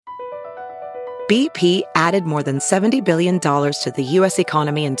BP added more than $70 billion to the U.S.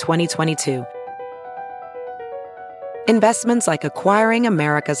 economy in 2022. Investments like acquiring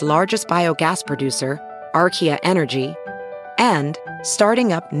America's largest biogas producer, Archaea Energy, and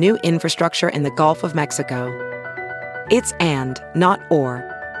starting up new infrastructure in the Gulf of Mexico. It's and, not or.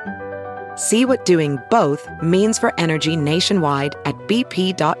 See what doing both means for energy nationwide at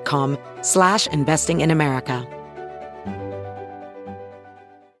bp.com/investing in America.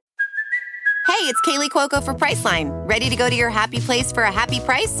 Hey, it's Kaylee Cuoco for Priceline. Ready to go to your happy place for a happy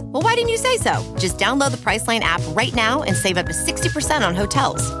price? Well, why didn't you say so? Just download the Priceline app right now and save up to 60% on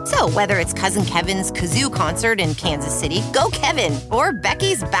hotels. So whether it's Cousin Kevin's Kazoo Concert in Kansas City, go Kevin, or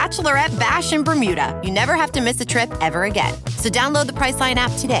Becky's Bachelorette Bash in Bermuda, you never have to miss a trip ever again. So download the Priceline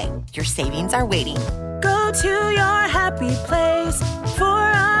app today. Your savings are waiting. Go to your happy place for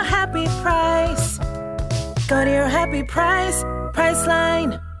a happy price. Go to your happy price,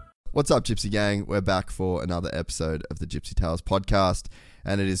 Priceline. What's up, Gypsy Gang? We're back for another episode of the Gypsy Tales podcast,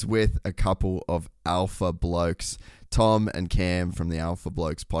 and it is with a couple of alpha blokes. Tom and Cam from the Alpha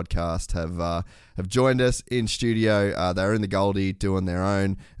Blokes podcast have joined us in studio. They're in the Goldie doing their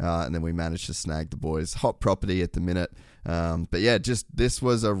own, and then we managed to snag the boys' hot property at the minute. But yeah, this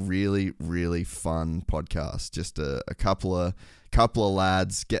was a really, really fun podcast. Just a couple of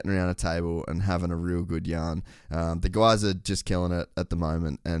lads getting around a table and having a real good yarn. The guys are just killing it at the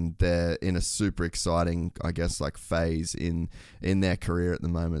moment, and they're in a super exciting, I guess, like phase in their career at the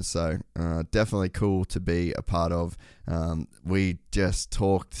moment. So definitely cool to be a part of. We just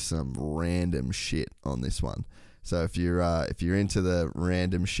talked some random shit on this one. So if you're into the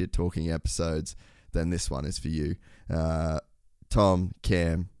random shit talking episodes, then this one is for you. Tom,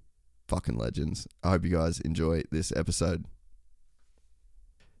 Cam, fucking legends. I hope you guys enjoy this episode.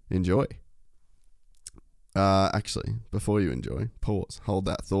 Enjoy. Actually, before you enjoy, pause, hold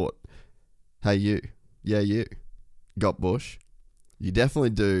that thought. Hey you, yeah you, got bush? You definitely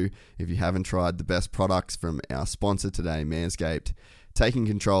do if you haven't tried the best products from our sponsor today, Manscaped. Taking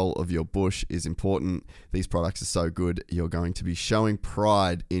control of your bush is important. These products are so good, you're going to be showing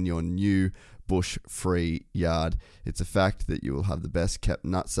pride in your new bush-free yard. It's a fact that you will have the best kept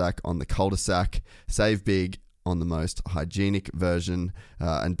nutsack on the cul-de-sac. Save big on the most hygienic version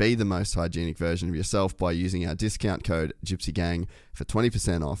and be the most hygienic version of yourself by using our discount code GYPSYGANG for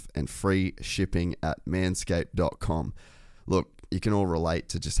 20% off and free shipping at manscaped.com. Look, you can all relate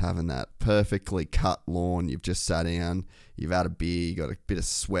to just having that perfectly cut lawn. You've just sat down, you've had a beer, you got a bit of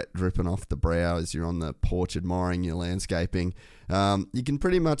sweat dripping off the brow as you're on the porch admiring your landscaping. You can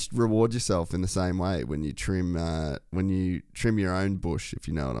pretty much reward yourself in the same way when you trim your own bush, if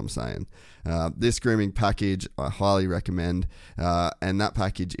you know what I'm saying. This grooming package I highly recommend, and that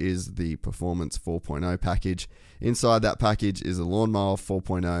package is the Performance 4.0 package. Inside that package is a Lawnmower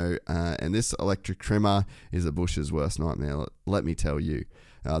 4.0, and this electric trimmer is a bush's worst nightmare, let me tell you.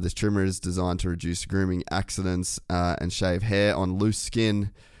 This trimmer is designed to reduce grooming accidents and shave hair on loose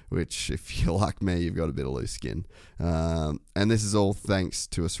skin, which, if you're like me, you've got a bit of loose skin. And this is all thanks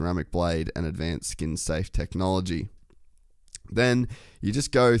to a ceramic blade and advanced skin-safe technology. Then you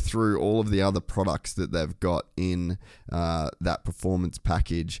just go through all of the other products that they've got in that performance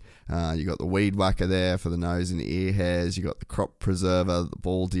package. You got the weed whacker there for the nose and ear hairs. You got the crop preserver, the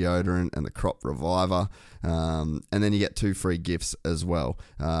ball deodorant, and the crop reviver. And then you get 2 free gifts as well.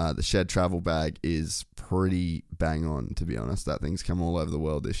 The shed travel bag is pretty bang on, to be honest. That thing's come all over the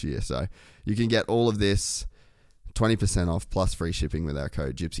world this year. So you can get all of this 20% off plus free shipping with our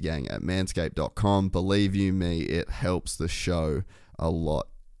code GYPSYGANG at manscaped.com. Believe you me, it helps the show a lot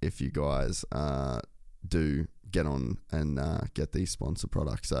if you guys do get on and get these sponsor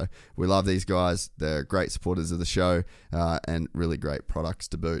products. So we love these guys. They're great supporters of the show and really great products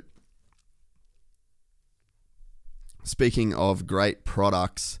to boot. Speaking of great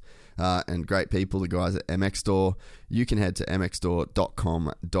products and great people, the guys at MX Store, you can head to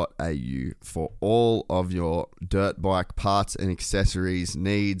mxstore.com.au for all of your dirt bike parts and accessories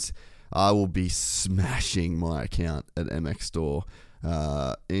needs. I will be smashing my account at MX Store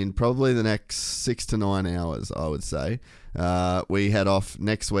in probably the next 6 to 9 hours, I would say. We head off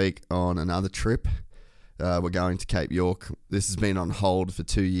next week on another trip. We're going to Cape York. This has been on hold for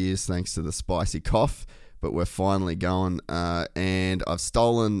 2 years thanks to the spicy cough, but we're finally going, and I've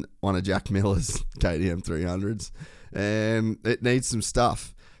stolen one of Jack Miller's KTM 300s, and it needs some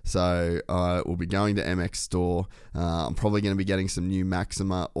stuff. So I will be going to MX Store. I'm probably going to be getting some new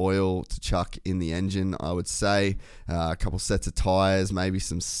Maxima oil to chuck in the engine, I would say. A couple sets of tyres, maybe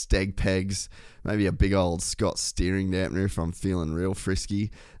some steg pegs, maybe a big old Scott steering dampener if I'm feeling real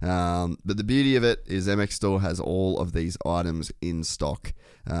frisky. But the beauty of it is MX Store has all of these items in stock,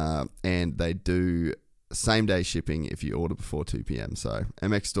 and they do same day shipping if you order before 2 p.m. So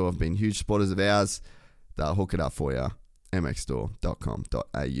MX Store have been huge supporters of ours. They'll hook it up for you.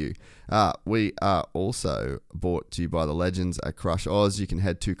 mxstore.com.au. We are also brought to you by the legends at Crush Oz. You can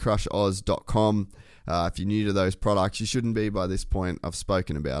head to crushoz.com. If you're new to those products, you shouldn't be by this point. I've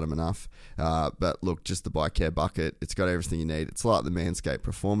spoken about them enough. But look, just the bike care bucket. It's got everything you need. It's like the Manscaped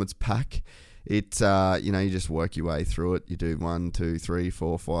Performance Pack. It, you just work your way through it. You do 1, 2, 3,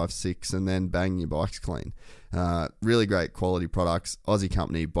 4, 5, 6, and then bang, your bike's clean. Really great quality products. Aussie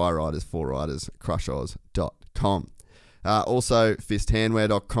company, by riders, for riders, crushoz.com. Also,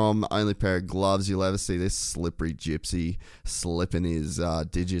 fisthandwear.com, only pair of gloves you'll ever see this slippery gypsy slipping his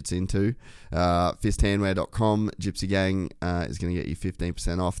digits into. Fisthandwear.com, Gypsy Gang is going to get you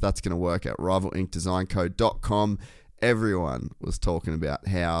 15% off. That's going to work at rivalinkdesignco.com. Everyone was talking about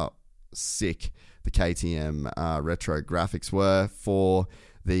how sick the KTM retro graphics were for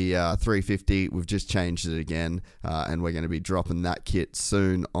the 350. We've just changed it again, and we're going to be dropping that kit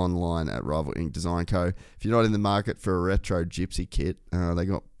soon online at Rival Ink Design Co. If you're not in the market for a retro gypsy kit, they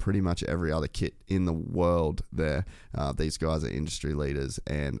got pretty much every other kit in the world there. These guys are industry leaders,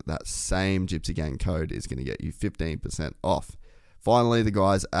 and that same Gypsy Gang code is going to get you 15% off. Finally, the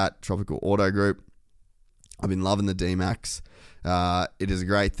guys at Tropical Auto Group. I've been loving the D-Max. It is a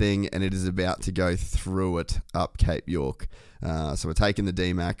great thing, and it is about to go through it up Cape York. So we're taking the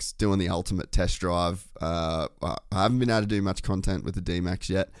D-Max, doing the ultimate test drive. I haven't been able to do much content with the D-Max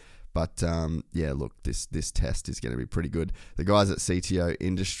yet, but look, this test is going to be pretty good. The guys at CTO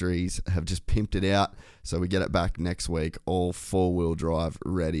Industries have just pimped it out, so we get it back next week, all four-wheel drive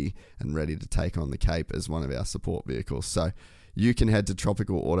ready to take on the Cape as one of our support vehicles. So you can head to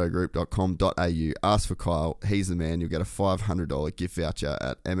tropicalautogroup.com.au, ask for Kyle, he's the man. You'll get a $500 gift voucher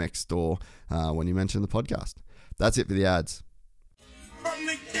at MX Store when you mention the podcast. That's it for the ads. From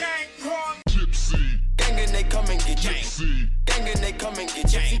the gang called Gypsy. Gang and they come and get Gypsy. Gang and they come and get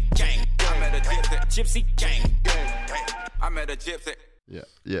Gypsy. Gang. I met a Gypsy. Gang. I met a Gypsy. Yeah.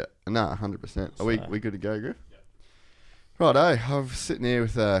 No, 100%. Are we good to go, Griff? Righto, I'm sitting here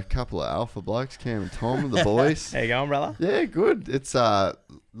with a couple of alpha blokes, Cam and Tom, the boys. How you going, brother? Yeah, good. It's a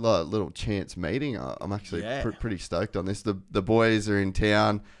little chance meeting. I'm actually pretty stoked on this. The boys are in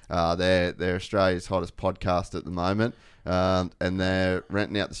town. They're Australia's hottest podcast at the moment, and they're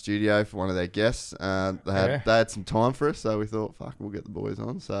renting out the studio for one of their guests. They had some time for us, so we thought, fuck, we'll get the boys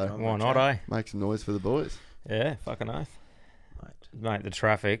on. So why not, eh? Make some noise for the boys. Yeah, fucking oath. Mate, the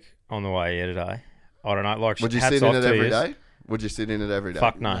traffic on the way here today. I don't know. Like, would you sit in it every day? Would you sit in it every day?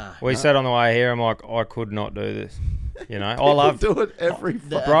 Fuck no. We sat on the way here. I'm like, I could not do this. You know, I love do it every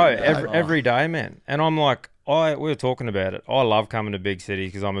every day, man. And I'm like, we were talking about it. I love coming to big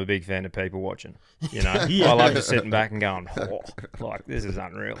cities because I'm a big fan of people watching. You know, I love just sitting back and going, like, this is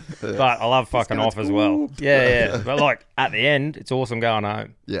unreal. Yeah. But I love fucking off as well. Yeah. But like at the end, it's awesome going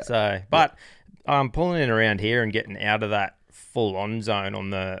home. Yeah. So, but pulling it around here and getting out of that full-on zone on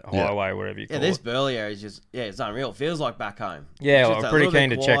the highway, wherever you call it. Yeah, this Burleigh area is just, it's unreal. It feels like back home. Yeah, well, I'm pretty keen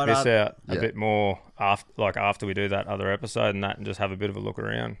to check this out a bit more after we do that other episode and just have a bit of a look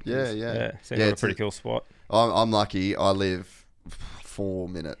around. Yeah. Seems like a pretty cool spot. I'm lucky. I live 4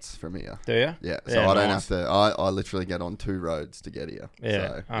 minutes from here. Do you? Yeah, so I don't have to. I literally get on 2 roads to get here. Yeah,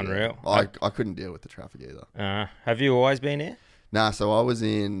 so, unreal. I couldn't deal with the traffic either. Have you always been here? Nah, so I was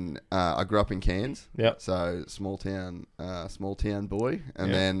I grew up in Cairns. Yep. So small town boy.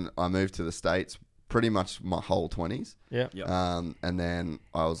 And then I moved to the States pretty much my whole 20s. Yep. And then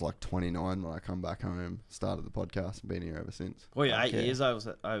I was like 29 when I come back home, started the podcast and been here ever since. Well, you're 8 years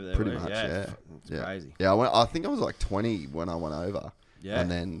over there. Pretty much, yeah. It's crazy. Yeah, I think I was like 20 when I went over. Yeah.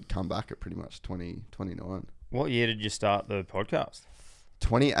 And then come back at pretty much 29. What year did you start the podcast?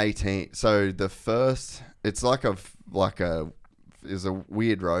 2018. So the first, it's is a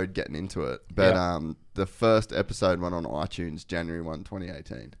weird road getting into it, but the first episode went on iTunes January 1,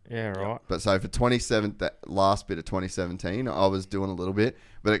 2018. Yeah, right. But so for that last bit of 2017, I was doing a little bit,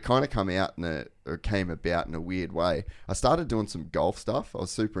 but it kind of came about in a weird way. I started doing some golf stuff. I was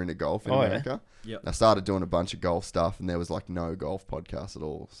super into golf in America. Yeah. I started doing a bunch of golf stuff, and there was like no golf podcast at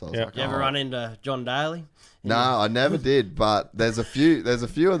all. So I was like, you ever run into John Daly? No, I never did. But there's a few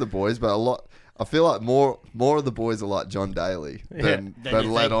of the boys, but a I feel like more of the boys are like John Daly than Than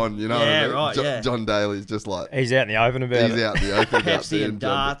you let think. on. You know, Yeah, what I mean? right, yeah. John Daly's just like He's out in the open about he's it. out in the open. about Pepsi being and John-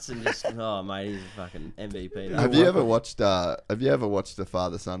 darts and just mate, he's a fucking MVP. Have you ever watched? The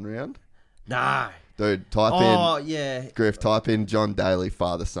father son round? No. Dude, type Oh in yeah. Griff. Type in John Daly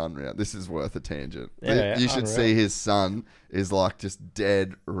father son round. This is worth a tangent. Yeah, You should unreal. see his son is like just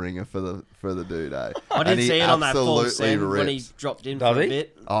dead ringer for the dude. Eh? I And did he see it on that full absolutely send when he rips. dropped in Does for he? a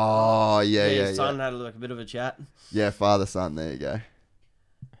bit. Oh yeah, His son had like a bit of a chat. Yeah, father son. There you go.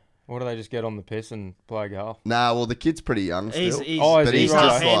 Or do they just get on the piss and play golf? Nah, well the kid's pretty young still. He's Oh, but he's he's right.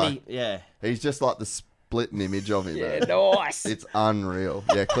 just handy. like Yeah. he's just like the splitting image of him. Yeah, man. nice. It's unreal.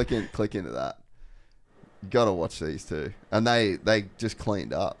 Yeah, click into that. You gotta watch these two, and they just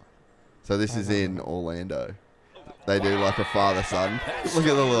cleaned up. So this is in Orlando. They do like a father son. Look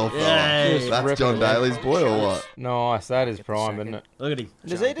at the little fella. Yeah. Just That's ripping John it out. Daly's boy or what? Nice. That is prime, isn't it? Look at him.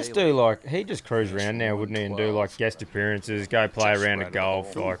 Does he just do like he just cruise around now, wouldn't he, and do like guest appearances, go play around at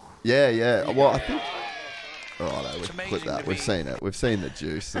golf, like Yeah. Well, I think. Oh no, we've quit that. We've seen it. We've seen the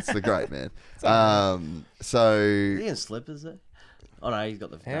juice. It's the great man. So Is he in slippers there? Oh no, he's got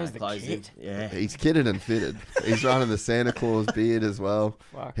the How's the clothes in. kit? Yeah. he's kitted and fitted. He's running the Santa Claus beard as well.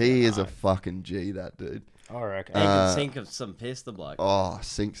 Fuck He is a fucking G, that dude. I reckon. He can sink of some piss, the bloke. Oh,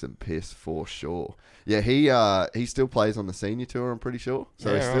 sinks and piss for sure. Yeah, he still plays on the senior tour. I'm pretty sure.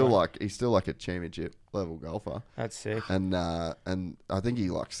 So Yeah, he's still like a championship level golfer. That's sick. And I think he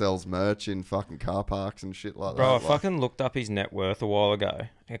like sells merch in fucking car parks and shit like Bro, I that. Like, fucking looked up his net worth a while ago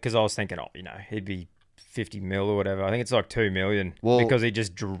because I was thinking, he'd be 50 mil or whatever. I think it's like 2 million Well, because he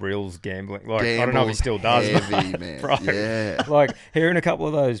just drills gambling. Like I don't know if he still does. heavy, man. Bro, Yeah. like hearing a couple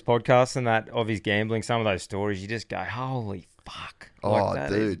of those podcasts and that of his gambling, some of those stories, you just go, holy fuck. Like, Oh,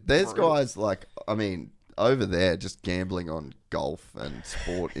 that is dude. There's brutal. guys like, I mean, over there, just gambling on golf and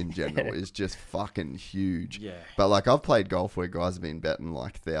sport in general is just fucking huge. Yeah. But like, I've played golf where guys have been betting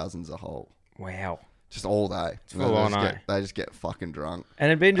like thousands a hole. Wow. Just all day. full on, eh? They just get fucking drunk.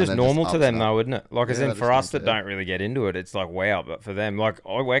 And it'd been just then normal just to ups them and though, up. wouldn't it? Like, as Yeah, in I for just us that don't care. don't really get into it, it's like, wow. But for them, like,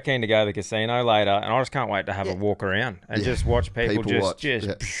 we're keen to go to the casino later, and I just can't wait to have a walk around and just watch people watch, yeah.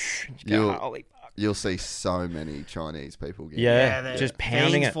 just You'll- go, holy fuck. You'll see so many Chinese people gambling. Yeah, they're just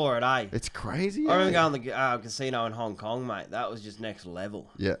pounding fiends it. for it, eh? It's crazy. I remember eh? going to the casino in Hong Kong, mate. That was just next level.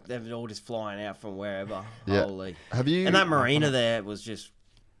 Yeah. They're all just flying out from wherever. Yeah. Holy. Have you? And that marina there was just...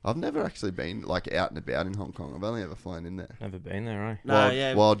 I've never actually been like out and about in Hong Kong. I've only ever flown in there. Never been there, eh? No,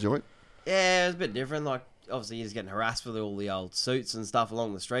 yeah. Wild joint. Yeah, it was a bit different. Like, obviously, you're just getting harassed with all the old suits and stuff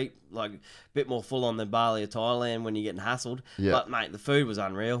along the street. Like, a bit more full on than Bali or Thailand when you're getting hassled. Yeah. But, mate, the food was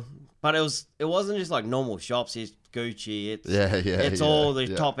unreal. But it wasn't just like normal shops. It's Gucci. It's It's all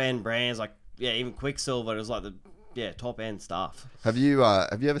the top end brands. Like, yeah, even Quicksilver. It was like the top end stuff. Have you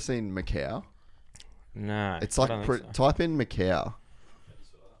ever seen Macau? No. It's I like don't think so. type in Macau.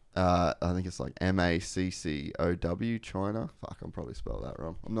 I think it's like Maccow, China. Fuck, I'm probably spelled that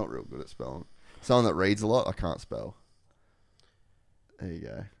wrong. I'm not real good at spelling. Someone that reads a lot, I can't spell. There you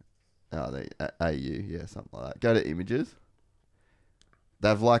go. Oh, AU, yeah, something like that. Go to images.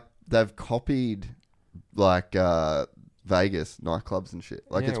 They've copied like Vegas nightclubs and shit.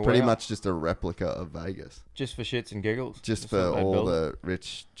 Like Yeah, it's pretty wow. much just a replica of Vegas. Just for shits and giggles. Just That's for what they all built. the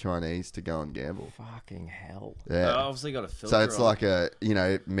rich Chinese to go and gamble. Fucking hell. Yeah. Obviously got a filter. So it's on like it.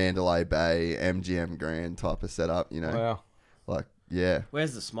 a, Mandalay Bay, MGM Grand type of setup, Wow. Like, yeah.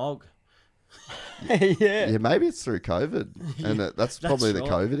 Where's the smog? yeah. Yeah, maybe it's through COVID. And that's probably the right.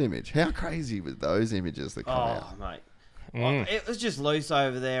 COVID image. How crazy were those images that come out? Oh, mate. Well, it was just loose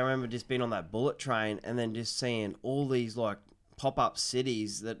over there. I remember just being on that bullet train and then just seeing all these like pop-up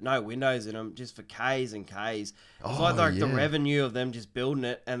cities that no windows in them just for Ks and Ks. It's like the yeah. revenue of them just building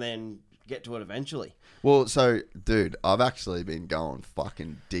it and then get to it eventually. Well, so, dude, I've actually been going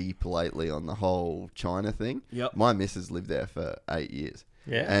fucking deep lately on the whole China thing. Yep. My missus lived there for 8 years.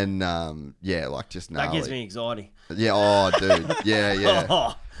 Yeah. And, like just gnarly. That gives me anxiety. Yeah, oh, dude. Yeah.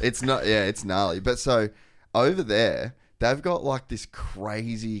 Oh. It's gnarly. But so, over there, they've got like this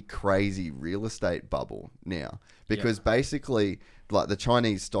crazy real estate bubble now. Because basically, like the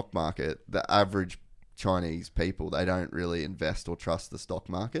Chinese stock market, the average Chinese people, they don't really invest or trust the stock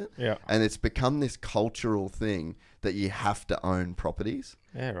market. Yeah. And it's become this cultural thing that you have to own properties.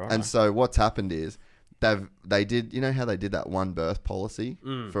 Yeah, right. And so what's happened is they did, you know how they did that one birth policy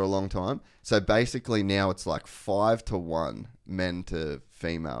for a long time? So basically now it's like 5-1 men to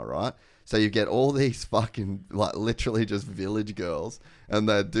female, right? So you get all these fucking, like, literally just village girls, and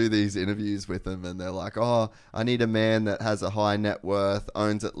they do these interviews with them, and they're like, oh, I need a man that has a high net worth,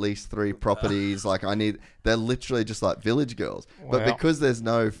 owns at least 3 properties. Like, they're literally just like village girls. But because there's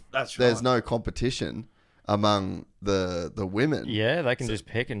no competition among the women. Yeah, they can just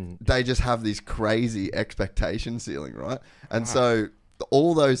pick and... They just have this crazy expectation ceiling, right? And so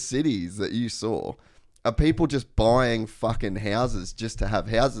all those cities that you saw... are people just buying fucking houses just to have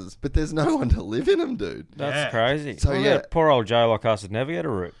houses, but there's no one to live in them, dude. That's crazy. So, Poor old Joe like us would never get a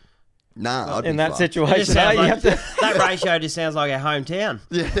root. Nah, I'd in be that fucked. situation. That ratio just sounds like our hometown.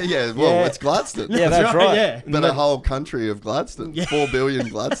 Yeah. Well, it's Gladstone. Yeah, that's right. Yeah. But a whole country of Gladstone. 4 billion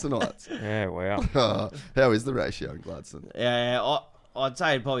Gladstonites. Yeah, wow. How is the ratio in Gladstone? Yeah, I'd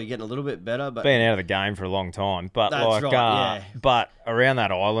say it'd probably getting a little bit better, but Been out of the game for a long time, but That's right, but around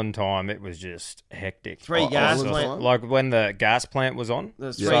that island time, it was just hectic. 3 gas island plants. time? Like when the gas plant was on.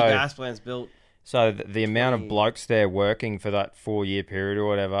 There's 3 So- gas plants built. So the amount of blokes there working for that 4-year period or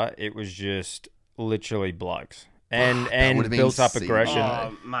whatever, it was just literally blokes and would've been built up sick. aggression.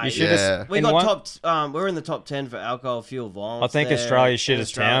 Oh, mate. You should have. We got we're in the top 10 for alcohol fuel violence. I think there Australia's in shit as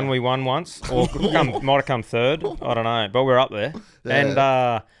Australia. town we won once, or might have come third. I don't know, but we're up there. Yeah.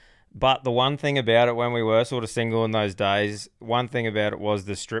 And but the one thing about it when we were sort of single in those days, one thing about it was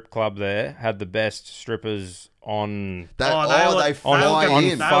the strip club there had the best strippers on They were fly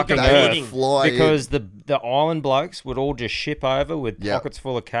in. fucking They earth. fly because in. the island blokes would all just ship over with Yep. pockets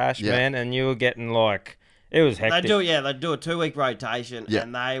full of cash, Yep. man, and you were getting like it was hectic. They'd do a 2-week rotation, Yeah.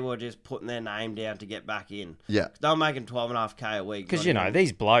 and they were just putting their name down to get back in. Yeah. They were making 12.5K a week. Because, not even-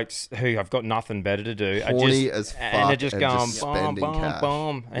 these blokes who have got nothing better to do are Horny just, as and they're fuck just and going, just boom, spending boom, cash.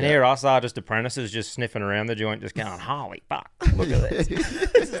 boom. And Yeah. here us are just apprentices just sniffing around the joint, just going, holy fuck, look at this.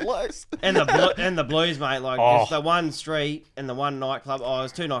 This is loose. and the blues, mate, like just the one street and the one nightclub. Oh, it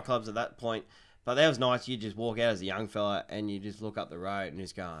was 2 nightclubs at that point. But that was nice. You just walk out as a young fella and you just look up the road and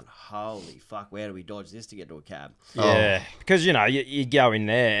just going, holy fuck, where do we dodge this to get to a cab? Yeah, because, you go in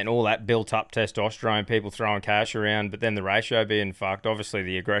there and all that built-up testosterone, people throwing cash around, but then the ratio being fucked, obviously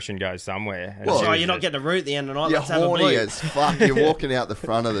the aggression goes somewhere. And Well, So she was you're not just- getting a root at the end of the night. You're Let's have a horny blue. as fuck. You're walking out the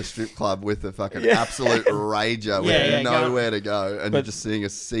front of the strip club with a fucking absolute rager with Yeah, nowhere to go, and you're just seeing a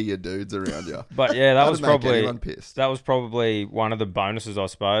sea of dudes around you. But yeah, that That'd was make probably anyone pissed. that was probably one of the bonuses, I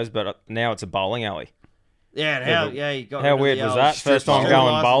suppose. But now it's a bowling alley. Yeah, and you got How rid of weird the was old that? strip First time club going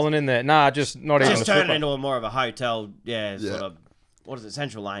license. bowling in there. Nah, just not even a Just turn it stripper. into a more of a hotel, sort of, what is it,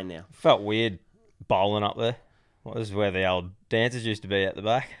 Central Lane now? Felt weird bowling up there. Well, this is where the old dancers used to be at the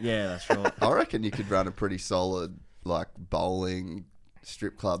back. Yeah, that's right. I reckon you could run a pretty solid, like, bowling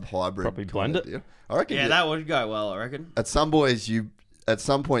strip club hybrid. Probably kind blend of it. deal. I reckon. Yeah, that would go well, I reckon. At some point,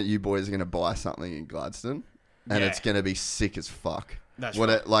 you boys are going to buy something in Gladstone, and Yeah. it's going to be sick as fuck. That's What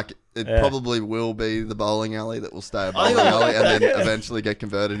right. it Yeah. probably will be the bowling alley that will stay a I bowling think- alley and then eventually get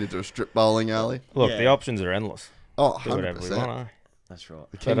converted into a strip bowling alley. Look, Yeah. the options are endless. Oh, Do whatever we 100%. want, eh? That's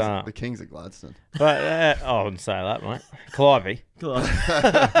right. The Kings of Gladstone. But I wouldn't say that, mate. Clivey.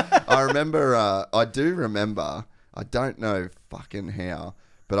 I remember, I don't know fucking how,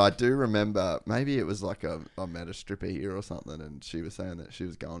 but I do remember, maybe it was like I met a stripper here or something, and she was saying that she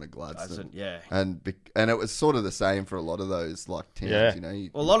was going to Gladstone. Yeah. And it was sort of the same for a lot of those like towns, Yeah. you know.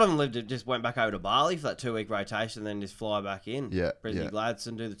 Well, a lot of them just went back over to Bali for that 2-week rotation, then just fly back in. Yeah, Brisbane, yeah.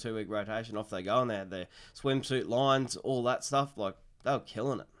 Gladstone, do the 2-week rotation, off they go, and they had their swimsuit lines, all that stuff. Like, they were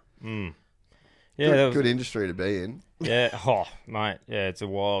killing it. Yeah, Good industry to be in. Yeah, mate. Yeah, she's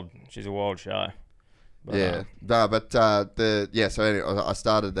a wild show. But, Yeah, no, but so anyway, I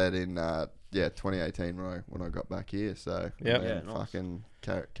started that in 2018, right, when I got back here. So Yep. Yeah, nice. fucking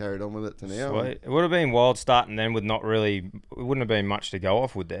carried on with it to now. Sweet. It would have been wild starting then with it wouldn't have been much to go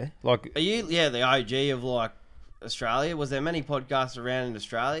off with there. Like, Are you, the OG of, like, Australia? Was there many podcasts around in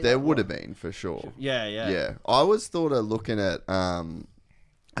Australia? There would have been for sure. Yeah. Yeah, I was sort of looking at.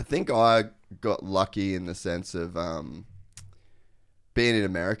 I think I got lucky in the sense of being in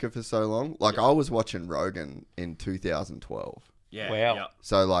America for so long. Like I was watching Rogan in 2012. Yeah. Wow. Yeah.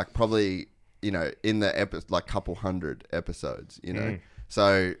 So like probably in the like couple hundred episodes.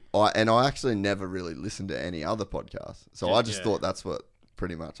 So I actually never really listened to any other podcasts. So I just thought that's what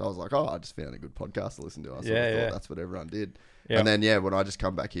pretty much I was like, I just found a good podcast to listen to. I sort of thought that's what everyone did. Yeah. And then when I just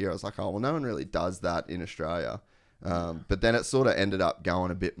come back here, I was like, oh well, no one really does that in Australia. But then it sort of ended up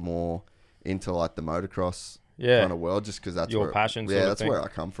going a bit more into like the motocross kind of world, just because that's your where, passion. Yeah, sort of that's thing. where I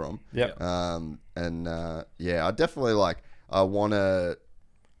come from. Yep. I definitely I want to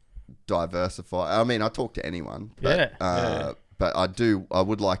diversify. I mean, I talk to anyone, but, but I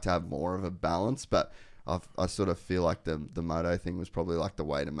would like to have more of a balance, but I sort of feel like the moto thing was probably like the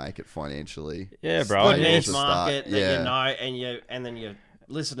way to make it financially. Yeah, bro. Good Yeah. niche market that you know, and then your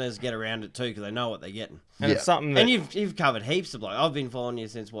listeners get around it too because they know what they're getting. And it's something that... And you've covered heaps of blokes. I've been following you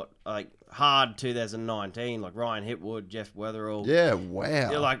since hard 2019, like Ryan Hipwood, Jeff Weatherall. Yeah, wow.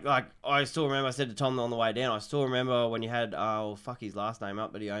 Yeah, like I still remember. I said to Tom on the way down. I still remember when you had fuck his last name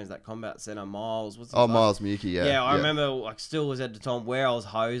up, but he owns that combat center. Miles. Miles Mukey. Yeah. Yeah, I remember. Still was said to Tom where I was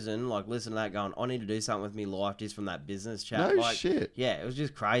hosing. Listening to that, going, I need to do something with me life just from that business chat. No shit. Yeah, it was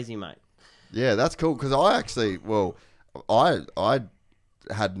just crazy, mate. Yeah, that's cool because I actually, I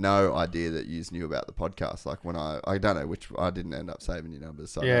had no idea that you knew about the podcast. Like when I don't know which, I didn't end up saving your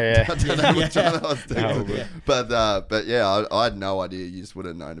numbers. So I don't know which one I was doing. But yeah, I had no idea you just would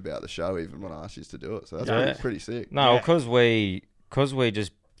have known about the show even when I asked you to do it. So that's pretty sick. No, because we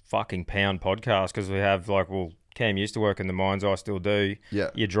just fucking pound podcasts because we have Cam used to work in the mines. I still do. Yeah.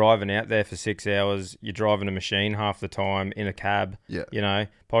 You're driving out there for 6 hours. You're driving a machine half the time in a cab. Yeah. You know,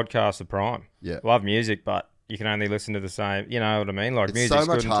 podcasts are prime. Yeah. Love music, but you can only listen to the same, you know what I mean? Like it's music's so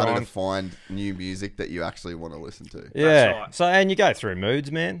much good harder and to find new music that you actually want to listen to. Yeah. That's right. So, and you go through moods,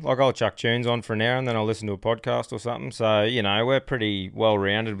 man. Like I'll chuck tunes on for an hour and then I'll listen to a podcast or something. So, you know, we're pretty well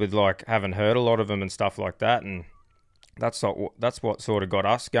rounded with having heard a lot of them and stuff like that. And that's what sort of got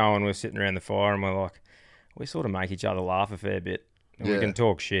us going. We're sitting around the fire and we're like, we sort of make each other laugh a fair bit. And we can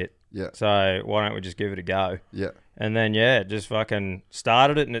talk shit. Yeah. So why don't we just give it a go? Yeah. And then, just fucking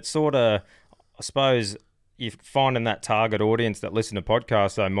started it. And it's sort of, I suppose, you're finding that target audience that listen to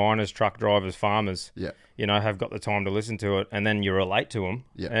podcasts, so miners, truck drivers, farmers, you know, have got the time to listen to it, and then you relate to them.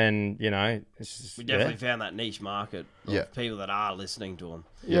 Yeah. And, you know, it's just, we definitely found that niche market of people that are listening to them.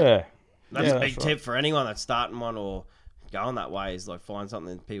 Yeah. That's a big tip for anyone that's starting one or going that way is find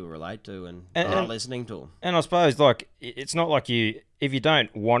something that people relate to and are listening to them. And I suppose it's not like if you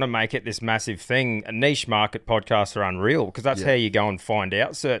don't want to make it this massive thing, a niche market podcasts are unreal because that's how you go and find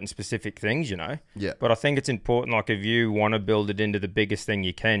out certain specific things, you know. Yeah. But I think it's important, if you want to build it into the biggest thing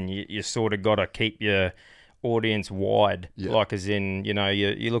you can, you sort of got to keep your audience wide. Yeah. As in, you know,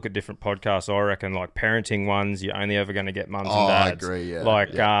 you look at different podcasts, I reckon, parenting ones, you're only ever going to get mums and dads. I agree,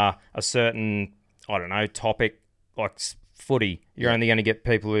 yeah. A certain, I don't know, topic, footy, you're only going to get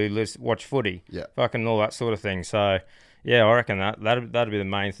people who watch footy. Yeah. Fucking all that sort of thing. So, yeah, I reckon that'd be the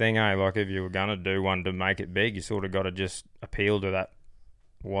main thing, eh? If you were going to do one to make it big, you sort of got to just appeal to that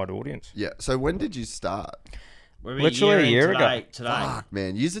wide audience. Yeah. So when did you start? We're literally a year ago. Today. Fuck,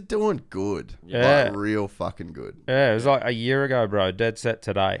 man. You're doing good. Yeah. Real fucking good. Yeah, it was a year ago, bro. Dead set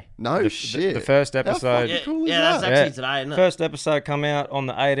today. No shit. The first episode. Yeah, cool is that's that? actually today, isn't it? First episode come out on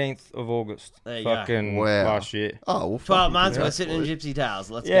the 18th of August. There you fucking go. Wow. last year. Oh, well, 12 months we're sitting in Gypsy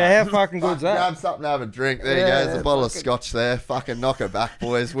Tales. Let's go. Yeah, how fucking good's that? Grab something to have a drink. There you go. There's a bottle of scotch there. Fucking knock her back,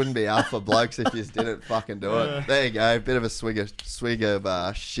 boys. Wouldn't be alpha blokes if you didn't fucking do it. There you go. Bit of a swig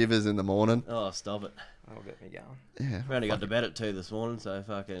of shivers in the morning. Oh, stop it. That'll get me going. Yeah. We only got to bed at 2 this morning, so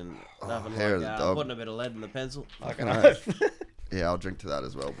fucking nothing hair of the dog. putting a bit of lead in the pencil. Fucking oath. Yeah, I'll drink to that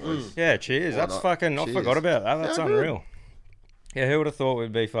as well, boys. Yeah, cheers. Why That's not? fucking... I Cheers. forgot about that. That's Yeah, unreal. Yeah, who would have thought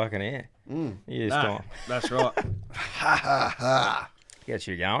we'd be fucking here? Years time. That's right. Ha ha ha. Get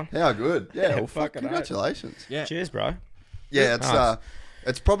you going. How good. Yeah, well, fucking congratulations. Yeah. Cheers, bro. Yeah, Nice.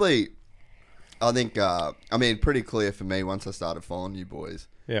 it's probably, I think, pretty clear for me once I started following you boys.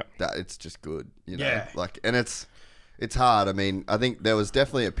 Yeah. That it's just good, you know. Yeah. And it's hard. I mean, I think there was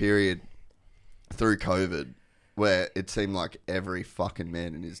definitely a period through COVID where it seemed like every fucking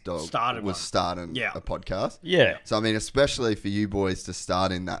man and his dog was starting a podcast. Yeah. So I mean, especially for you boys to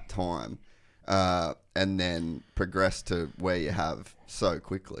start in that time, and then progress to where you have so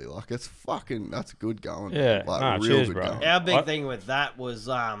quickly. That's good going. Yeah. Real cheers, good bro. going. Our big thing with that was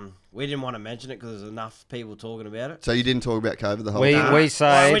we didn't want to mention it because there's enough people talking about it. So you didn't talk about COVID the whole We time? we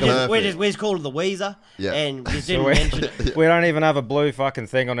say... We just called it the Weezer, and we didn't mention it. We don't even have a blue fucking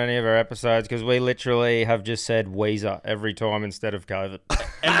thing on any of our episodes because we literally have just said Weezer every time instead of COVID.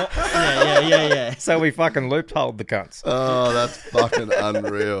 Yeah. So we fucking loopholed the cunts. Oh, that's fucking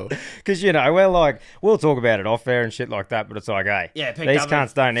unreal. Because, you know, we're we'll talk about it off air and shit like that, but it's hey, Yeah, picked these up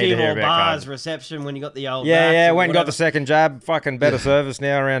cunts don't need to hear about bars, COVID. reception when you got the old Went and got the second jab, fucking better service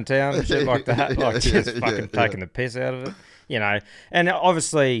now around town and shit like that. Just fucking taking the piss out of it, you know. And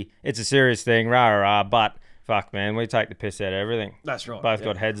obviously, it's a serious thing, rah, but fuck, man, we take the piss out of everything. That's right. Both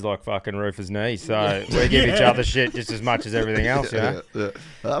got heads like fucking Rufus' knees, so we give each other shit just as much as everything else, you know.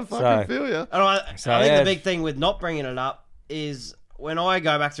 I fucking feel you. I think the big thing with not bringing it up is when I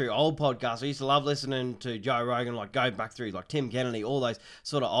go back through old podcasts, I used to love listening to Joe Rogan, like go back through like Tim Kennedy, all those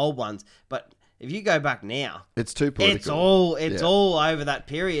sort of old ones. But if you go back now, it's too political. It's all over that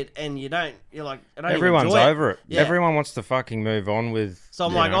period, and you're like, I don't Everyone's even enjoy over it. Yeah. Everyone wants to fucking move on with. So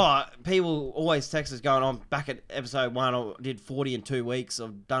I'm like, people always text us going, I'm back at episode 1, I did 40 in 2 weeks,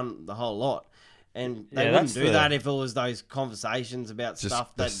 I've done the whole lot. And they wouldn't do that if it was those conversations about just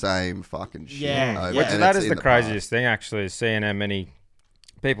stuff the that same fucking shit. Yeah. Which And that is the craziest thing, actually, is seeing how many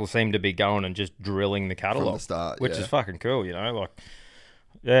people seem to be going and just drilling the catalogue. From the start, which is fucking cool, you know? Like,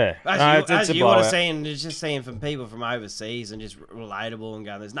 yeah. As you would have seen, it's just seeing from people from overseas and just relatable and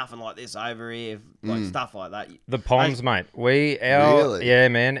going, there's nothing like this over here, like stuff like that. The Poms, mate. Really? Yeah,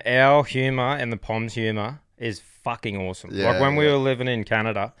 man. Our humour and the Poms humour is fucking awesome. Yeah, like when we were living in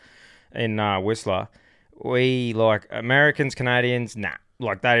Canada, in Whistler, we, like, Americans, Canadians, nah.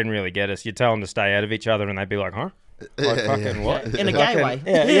 Like, they didn't really get us. You tell them to stay out of each other and they'd be like, huh? Like, fucking what? In a gay way.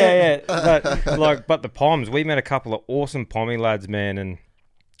 Yeah. But the Poms, we met a couple of awesome Pommy lads, man, and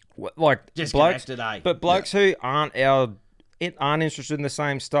like just blokes, connected, but blokes who aren't interested in the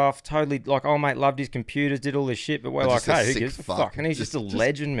same stuff. Totally, like, oh mate, loved his computers, did all this shit, but we're like, hey, who gives a fuck? And he's just a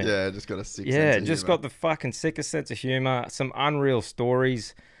legend, man. Yeah, just got a sick. Yeah, sense of just humour. got the fucking sickest sense of humor. Some unreal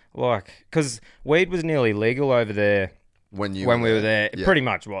stories, like, because weed was nearly legal over there when we were there. It Yeah. pretty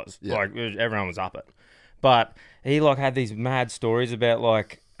much was. Yeah. Like, everyone was up it, but he like had these mad stories about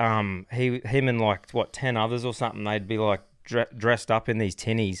like him and like 10 others or something. They'd be like dressed up in these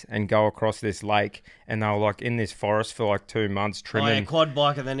tinnies and go across this lake, and they were like in this forest for like 2 months trimming. Quad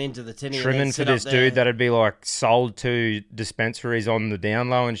bike and then into the tinny. Trimming for this dude that'd be like sold to dispensaries on the down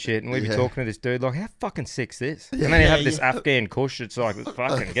low and shit, and we'd be talking to this dude like, how fucking sick's this? And then he'd have this Afghan kush. It's like,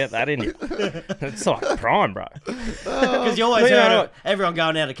 fucking get that in you. It's like prime, bro. Because you always heard of everyone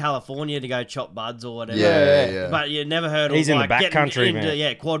going out to California to go chop buds or whatever. Yeah. But you never heard of He's in the like backcountry, man.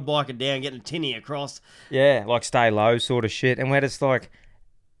 Yeah, quad biking down, getting a tinny across. Yeah, like stay low sort of shit. And we're just like,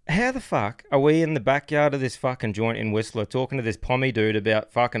 how the fuck are we in the backyard of this fucking joint in Whistler talking to this pommy dude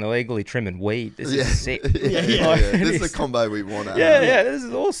about fucking illegally trimming weed? This is sick. Yeah. This is a combo we want to have. Yeah, this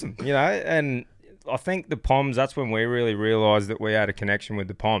is awesome, you know? And I think the Poms, that's when we really realised that we had a connection with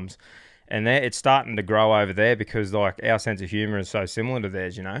the Poms. And it's starting to grow over there because, like, our sense of humour is so similar to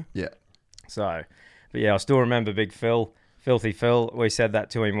theirs, you know? Yeah. So, but yeah, I still remember Big Phil, Filthy Phil. We said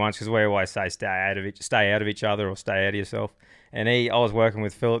that to him once because we always say stay out of each other or stay out of yourself. And I was working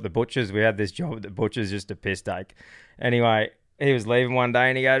with Phil at the Butchers. We had this job at the Butchers, just a piss take. Anyway, he was leaving one day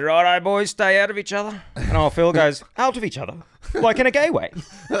and he goes, righto, boys, stay out of each other. And Phil goes, out of each other? Like in a gay way.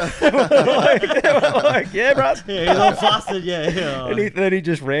 we're like, yeah, bro. Yeah, he's all flustered, yeah. And then he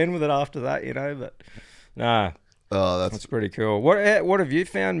just ran with it after that, you know. But nah. Oh, That's pretty cool. What have you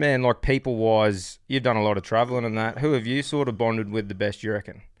found, man, like people-wise? You've done a lot of travelling and that. Who have you sort of bonded with the best, you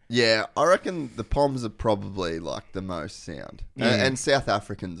reckon? Yeah, I reckon the Poms are probably like the most sound. And South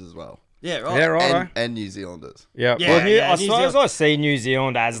Africans as well. Yeah, right. Yeah, right. And New Zealanders. Yeah. Yeah, Well, yeah, I New suppose Zealand- I see New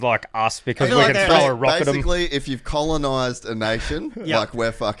Zealand as like us because I we feel like can they're throw a rock at them. Basically, if you've colonised a nation, like,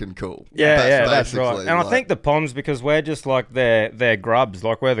 we're fucking cool. That's right. And like, I think the Poms, because we're just like they're grubs,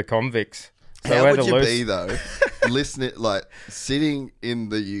 like we're the convicts. So how we're would the you loose. be, though, listening, like, sitting in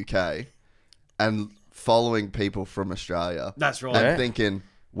the UK and following people from Australia That's right. and Yeah. thinking,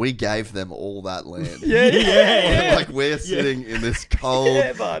 we gave them all that land. Yeah. Like, we're sitting in this cold,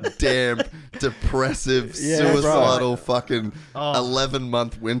 Yeah, bud. damp, depressive, Yeah, suicidal fucking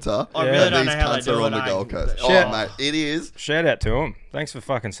 11-month winter. I really and don't these know how they cunts do are on it, the eh? Gold Coast. Shit. Oh, mate, it is. Shout out to them. Thanks for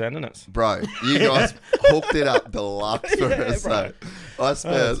fucking sending us. Bro, you guys hooked it up deluxe for us. bro.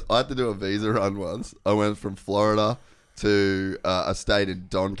 So I had to do a visa run once. I went from Florida to a state in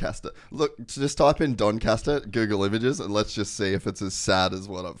Doncaster. Look, just type in Doncaster, Google Images, and let's just see if it's as sad as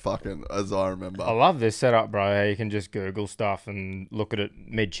as I remember. I love this setup, bro. How you can just Google stuff and look at it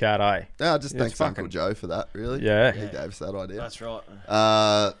mid-chat, eh? Yeah, just Yeah, thanks it's Uncle fucking- Joe for that, really. Yeah. He gave us that idea. That's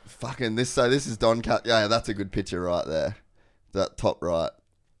right. Fucking this. So this is Doncaster. Yeah, that's a good picture right there. That top right.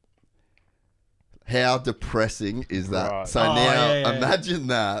 How depressing is that? Right. So Oh, now yeah. imagine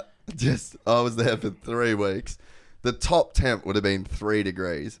that. I was there for 3 weeks. The top temp would have been 3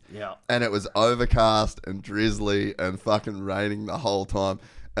 degrees. Yeah. And it was overcast and drizzly and fucking raining the whole time.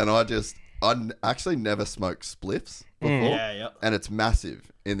 And I'd actually never smoked spliffs before. Yeah. And it's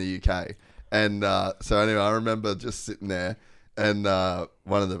massive in the UK. And so anyway, I remember just sitting there and I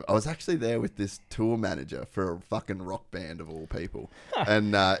was actually there with this tour manager for a fucking rock band of all people.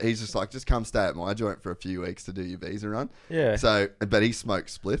 And he's just like, just come stay at my joint for a few weeks to do your visa run. Yeah. So, but he smoked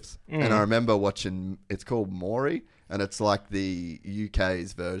spliffs. And I remember watching, it's called Maury. and it's like the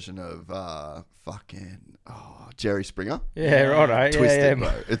UK's version of Jerry Springer. Yeah, right. Twisted,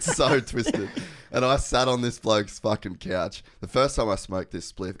 yeah. bro. It's so twisted. And I sat on this bloke's fucking couch. The first time I smoked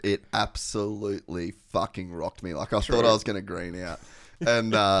this spliff, it absolutely fucking rocked me. Like I thought I was going to green out.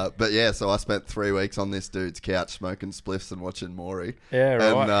 And but yeah, so I spent 3 weeks on this dude's couch smoking spliffs and watching Maury. Yeah,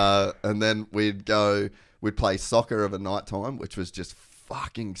 right. And then we'd play soccer of a night time, which was just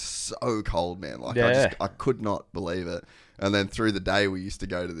fucking so cold, man. Like I could not believe it. And then through the day, we used to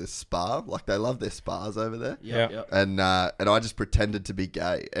go to this spa. Like they love their spas over there. Yeah. And I just pretended to be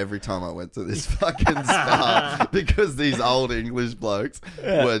gay every time I went to this fucking spa because these old English blokes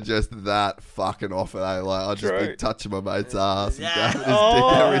were just that fucking off it. Like I'd just be touching my mate's ass and grabbing his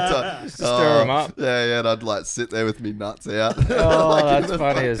dick every time. Stir him up. Yeah, and I'd like sit there with me nuts out. Oh, like that's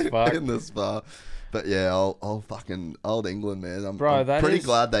funny as fuck. In the spa. But yeah, old fucking old England, man. I'm pretty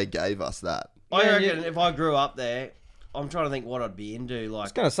glad they gave us that. I reckon if I grew up there, I'm trying to think what I'd be into. Like, I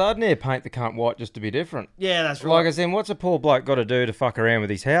was going to say, I'd near paint the cunt white just to be different. Yeah, that's right. Like I said, what's a poor bloke got to do to fuck around with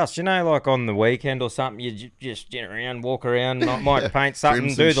his house? You know, like on the weekend or something, you just get around, walk around, might paint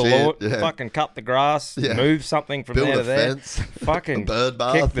something, do the lawn, fucking cut the grass, move something from there to there. Fence, fucking bird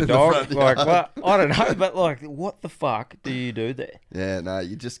bath, kick the dog. The like, what? I don't know, but like, what the fuck do you do there? Yeah, no,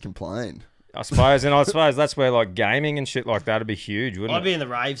 you just complain. I suppose that's where like gaming and shit like that'd be huge, wouldn't I'd it? be in the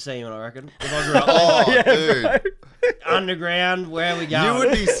rave scene, I reckon. If I grew up there. Dude. Underground, where are we going? You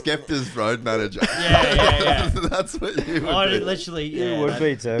would be Skepta's road manager. Yeah. That's what you would I'd be. Literally, You would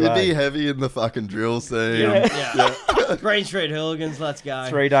be too. You'd be heavy in the fucking drill scene. Yeah. Green Street Hooligans, let's go.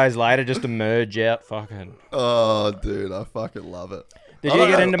 3 days later, just emerge out, fucking. Oh, dude, I fucking love it. Did you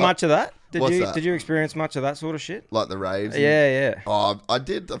get into much of that? Did you experience much of that sort of shit? Like the raves? Yeah. Oh, I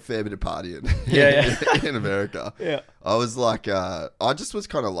did a fair bit of partying in America. Yeah. I was like, I just was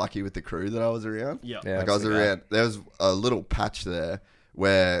kind of lucky with the crew that I was around. Yeah. Like I was around, there was a little patch there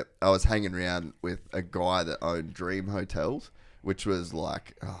where I was hanging around with a guy that owned Dream Hotels, which was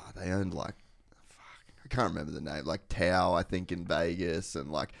like, they owned like, I can't remember the name, like Tao, I think, in Vegas,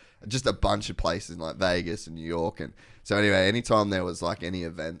 and like just a bunch of places in like Vegas and New York. And so anyway, anytime there was like any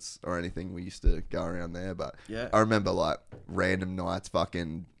events or anything, we used to go around there. But I remember like random nights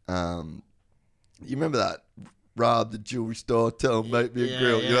fucking, you remember that Rob the jewelry store, tell him make me a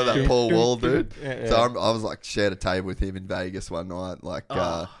grill. You know that Paul Wall dude? So I was like shared a table with him in Vegas one night. Like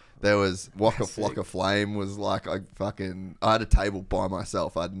there was Waka Flocka Flame was like I had a table by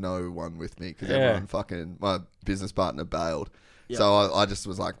myself. I had no one with me because everyone fucking, my business partner bailed. Yep. So I just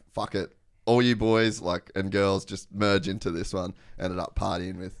was like, fuck it. All you boys and girls just merge into this one. Ended up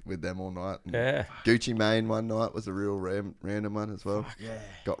partying with them all night. And Gucci Mane one night was a real random one as well.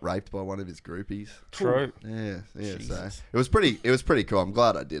 Got raped by one of his groupies. True. Yeah. So it was pretty cool. I'm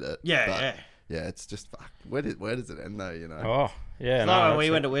glad I did it. Yeah. Yeah, it's just fuck. Where does it end though? You know. Oh, yeah. No, when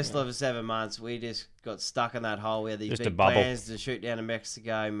we went to Whistler for 7 months, we just got stuck in that hole. We had these Just a big bubble. plans to shoot down to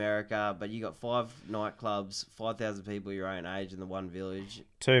Mexico, America, but you got 5 nightclubs, 5,000 people your own age in the one village.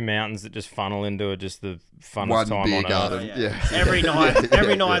 2 mountains that just funnel into it, just the funnest One time beer on garden. earth. Yeah. Every night,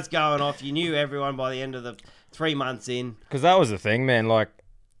 every night's going off. You knew everyone by the end of the 3 months in. Because that was the thing, man. Like,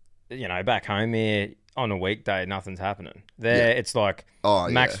 you know, back home here on a weekday, nothing's happening. There, it's like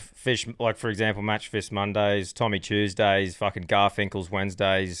Max Fish, like for example, Match Fish Mondays, Tommy Tuesdays, fucking Garfinkel's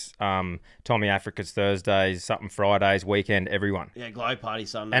Wednesdays, Tommy Africa's Thursdays, something Fridays, weekend, everyone. Yeah, Glow Party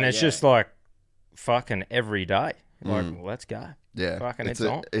Sunday. And it's just like fucking every day. Like, well, let's go. Yeah, fucking it's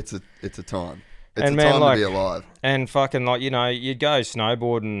on. It's a time. It's and a man, time like, to be alive. And fucking like, you know, you'd go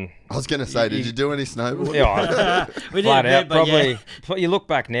snowboarding. I was gonna say, did you do any snowboarding? Yeah, we flat did out. probably. But you look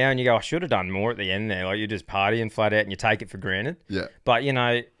back now and you go, I should have done more at the end there. Like you're just partying flat out and you take it for granted. Yeah. But you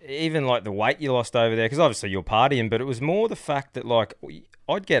know, even like the weight you lost over there, because obviously you're partying, but it was more the fact that like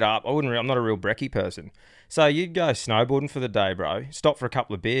I'd get up. I'm not a real brekkie person. So you'd go snowboarding for the day, bro. Stop for a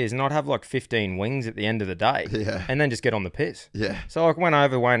couple of beers, and I'd have like 15 wings at the end of the day. Yeah. And then just get on the piss. Yeah. So I went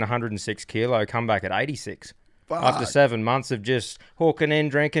over weighing 106 kilo, come back at 86. Fuck. After 7 months of just hawking in,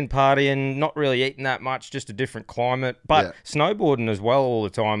 drinking, partying, not really eating that much, just a different climate. But snowboarding as well all the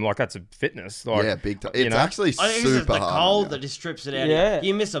time, like that's a fitness. Like, big time. It's actually I think super it's the hard. cold that just strips it out. Yeah.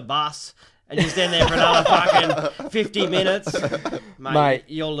 You miss a bus and you stand there for another fucking 50 minutes. Mate,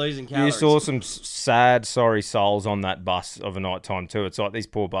 you're losing calories. You saw some sad, sorry souls on that bus of a night time too. It's like these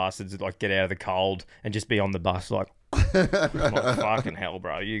poor bastards that like get out of the cold and just be on the bus like, like fucking hell,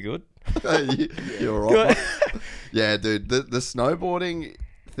 bro. You good? You're right. Yeah, dude. The snowboarding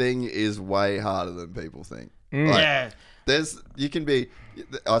thing is way harder than people think. Like,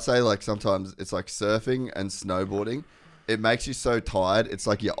 I say like sometimes it's like surfing and snowboarding. it makes you so tired. It's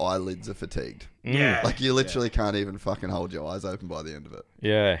like your eyelids are fatigued. Yeah. Like you literally can't even fucking hold your eyes open by the end of it.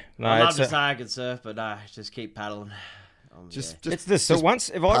 Yeah. No, I'd love to say I could surf, but no, just keep paddling. Just it's this. So once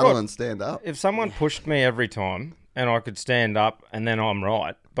if I paddle got and stand up. if someone pushed me every time and I could stand up and then I'm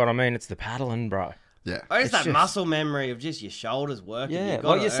right. But I mean, it's the paddling, bro. Yeah. Oh, it's that just- muscle memory of just your shoulders working. Yeah, You've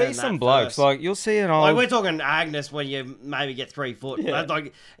gotta like you see earn some that blokes, first. like you'll see an old. Like we're talking Agnes when you maybe get 3 foot. Yeah.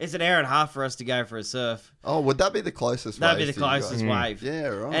 Like it's an hour and a half for us to go for a surf. Oh, would that be the closest? That'd be wave the to you guys? closest wave. Yeah,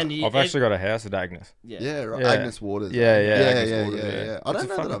 right. And I've actually got a house at Agnes. Yeah, right. Yeah. Agnes Waters. Yeah, yeah, yeah, Agnes yeah, Waters, yeah, yeah. I It's don't a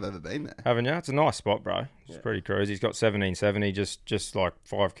know fucking- that I've ever been there. Haven't you? It's a nice spot, bro. It's pretty cruise. He's got 1770 just like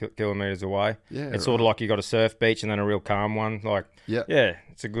 5 kilometers away. Yeah, it's sort of like you got a surf beach and then a real calm one. Like, Yeah. yeah,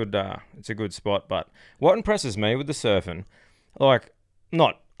 it's a good spot. But what impresses me with the surfing, like,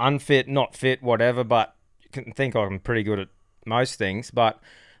 not unfit, not fit, whatever, but you can think I'm pretty good at most things. But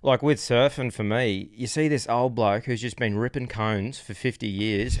like with surfing, for me, you see this old bloke who's just been ripping cones for 50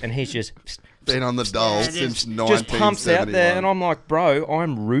 years, and he's just Been on the dole Yeah, since just 1971. pumps out there, and I'm like, bro,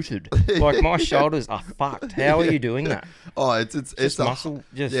 I'm rooted. Like my shoulders are fucked. How are you doing that? Oh, it's a muscle,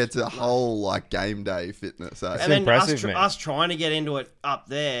 just- yeah, it's a whole like game day fitness. Eh? And then impressive, man. us trying to get into it up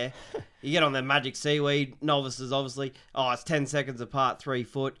there, you get on the magic seaweed. Novices, obviously. Oh, it's 10 seconds apart, 3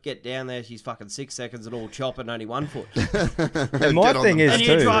 foot. Get down there, she's fucking 6 seconds and all chopping, only 1 foot. And my Get on thing the is And you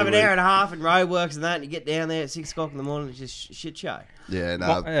too. drive an hour and a half in roadworks and that, and you get down there at 6 o'clock in the morning, it's just shit show. Yeah,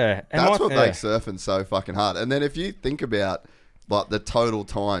 no, Yeah, and that's my- what yeah. makes surfing so fucking hard. And then if you think about like the total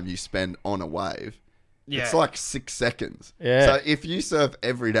time you spend on a wave, Yeah. it's like 6 seconds. Yeah. So if you surf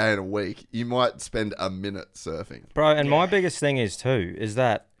every day in a week, you might spend a minute surfing. Bro, and my biggest thing is too, is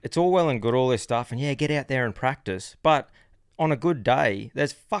that it's all well and good, all this stuff, and yeah, get out there and practice, but on a good day,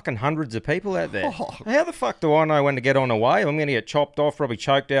 there's fucking hundreds of people out there. Oh. How the fuck do I know when to get on a wave? I'm going to get chopped off, probably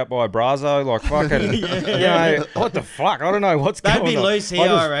choked out by a brazo, like fucking, you know, what the fuck? I don't know what's That'd going be on. loose here,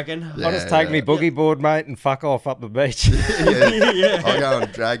 I reckon. I just take me boogie board, mate, and fuck off up the beach. Yeah. I'll go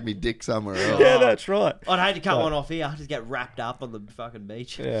and drag me dick somewhere else. Yeah, that's right. I'd hate to cut one off here. I just get wrapped up on the fucking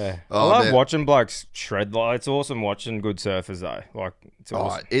beach. Yeah. Oh, I love man. watching blokes shred. Like, it's awesome watching good surfers, though. Like, it's Oh,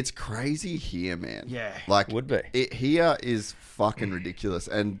 awesome. it's crazy here, man. Yeah. Like Would be. It here is fucking ridiculous.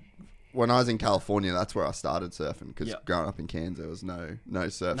 And when I was in California, that's where I started surfing because Yep. growing up in Cairns, there was no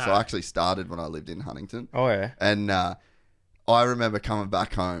surf. No. So I actually started when I lived in Huntington. Oh, yeah. And I remember coming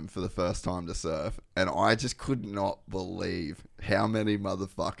back home for the first time to surf, and I just could not believe how many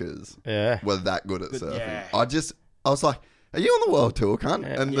motherfuckers Yeah. were that good at surfing. yeah. I was like, "Are you on the world tour, cunt?"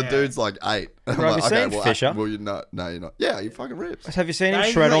 And the Yeah. dude's like 8. And Bro, have you seen well, Fisher? well, you're not. No, you're not. Yeah, you fucking rips. Have you seen him No,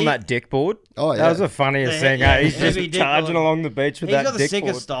 shred he- on that dick board? Oh, yeah. That was the funniest Yeah, thing, yeah, eh? He's heavy just dick charging board. along the beach with He's that got the dick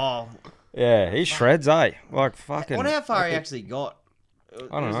sickest board. style. Yeah, he shreds, eh? Like, fucking... I wonder how far he actually got.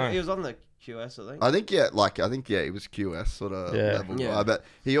 I don't know. He was on the QS, I think. I think he was QS sort of Yeah. level Yeah. guy, but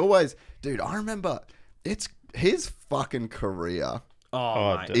he always, dude. I remember it's his fucking career Oh,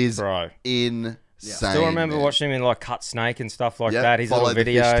 Oh, mate. d- is bro. insane. Still remember man. watching him in, like, Cut Snake and stuff like Yeah, that. His Follow little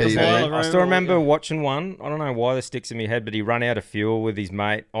the Fish videos. TV. man. Follow I the still Room, remember yeah. watching one. I don't know why this sticks in my head, but he ran out of fuel with his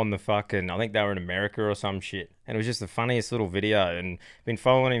mate on the fucking... I think they were in America or some shit. And it was just the funniest little video. And been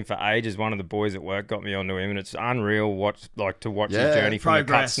following him for ages. One of the boys at work got me onto him. And it's unreal to watch Yeah, his journey from the Cut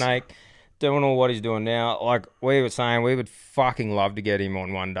progress. Snake. Doing all what he's doing now. Like, we were saying, we would fucking love to get him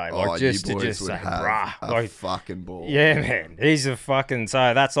on one day. Like, just you to boys just would say, have bruh. a Like, fucking ball. yeah, man. He's a fucking...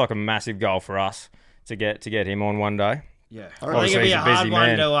 So that's like a massive goal for us to get him on one day. Yeah. I I reckon think it'd be he's a a busy hard one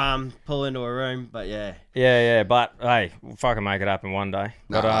man. to pull into a room, but yeah. Yeah. But, hey, we'll fucking make it happen one day.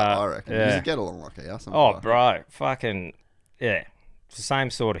 No, But, I reckon. yeah. You get along like a house. Oh, bro. Fucking... Yeah. It's the same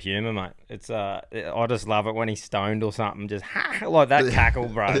sort of humour, mate. It's I just love it when he's stoned or something. Just like that cackle,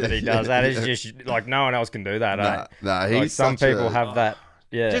 bro, that he does. That is just like no one else can do that. Nah, Like, he's some such people a- have that.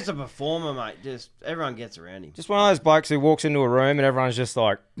 Yeah, Just a performer, mate. Just everyone gets around him. just one of those blokes who walks into a room and everyone's just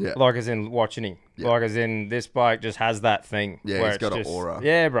like, Yeah. like as in watching him, Yeah. like as in this bloke just has that thing. Yeah, where he's it's got an just- aura.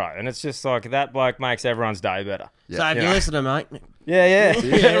 Yeah, bro, and it's just like that bloke makes everyone's day better. Yeah. So if Yeah. you listen to mate,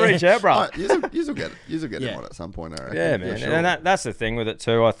 Yeah, reach out, bro. You'll get it. You'll get Yeah. him on at some point, I reckon. Yeah, man. sure. And that's the thing with it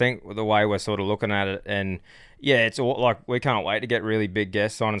too. I think with the way we're sort of looking at it, and yeah, it's all like we can't wait to get really big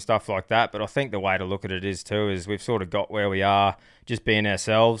guests on and stuff like that. But I think the way to look at it is too is we've sort of got where we are, just being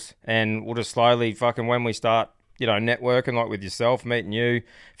ourselves, and we'll just slowly fucking when we start, you know, networking like with yourself, meeting you,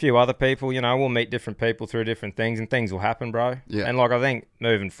 a few other people, you know, we'll meet different people through different things, and things will happen, bro. Yeah. And like I think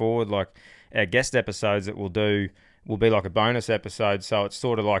moving forward, like our guest episodes that we'll do will be like a bonus episode, so it's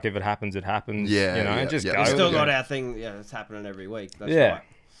sort of like if it happens, it happens. Yeah, you know, yeah, and just yeah. go. we Oh, still with it. got our thing. Yeah, it's happening every week. That's Yeah. right.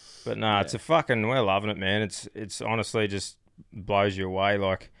 But no, it's a fucking, we're loving it, man. It's honestly just blows you away.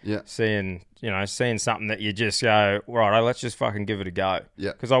 Like Yeah. seeing something that you just go, right, let's just fucking give it a go.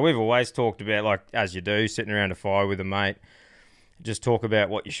 Yeah. Because we've always talked about, like, as you do, sitting around a fire with a mate, just talk about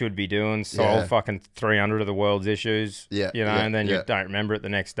what you should be doing, solve fucking 300 of the world's issues, and then you don't remember it the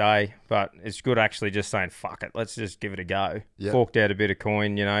next day. But it's good actually just saying, fuck it, let's just give it a go. Yeah. Forked out a bit of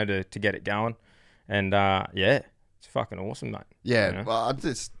coin, to get it going. And, it's fucking awesome, mate. Yeah, well, I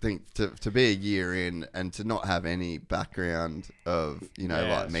just think to be a year in and to not have any background of,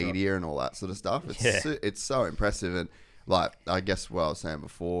 media and all that sort of stuff, it's so impressive. And, like, I guess what I was saying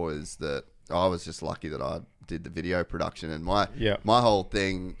before is that I was just lucky that I did the video production, and my whole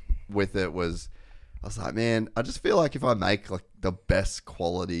thing with it was, I was like, man, I just feel like if I make like the best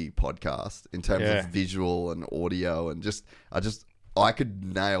quality podcast in terms of visual and audio, and I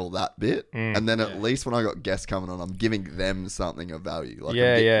could nail that bit, and then at least when I got guests coming on, I'm giving them something of value.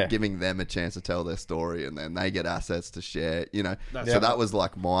 Like giving them a chance to tell their story, and then they get assets to share. So that was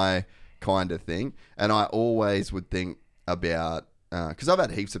like my kind of thing, and I always would think about. Because I've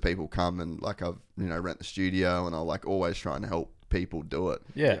had heaps of people come and like I've rent the studio, and I'll like always try and help people do it.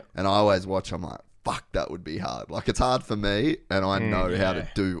 Yeah. And I always watch. I'm like, fuck, that would be hard. Like it's hard for me, and I know how to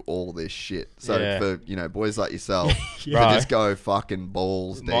do all this shit. So for boys like yourself to just go fucking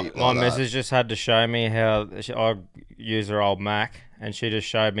balls deep. My missus just had to show me how I use her old Mac, and she just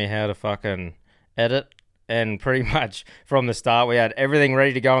showed me how to fucking edit. And pretty much from the start, we had everything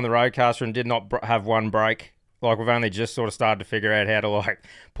ready to go on the Rodecaster and did not have one break. Like, we've only just sort of started to figure out how to, like,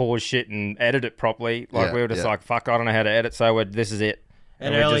 pause shit and edit it properly. Like, we were just like, fuck, I don't know how to edit, so this is it.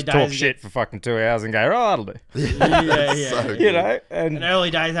 And we just talk shit for fucking 2 hours and go, that'll do. Yeah. And in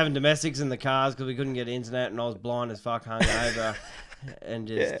early days, having domestics in the cars because we couldn't get internet, and I was blind as fuck, hungover. And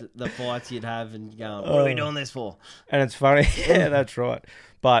just the fights you'd have and going, what are we doing this for? And it's funny. Yeah, that's right.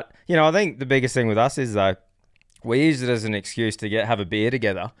 But, I think the biggest thing with us is, though, we use it as an excuse to have a beer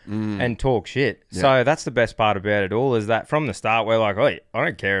together and talk shit. Yeah. So that's the best part about it all, is that from the start, we're like, I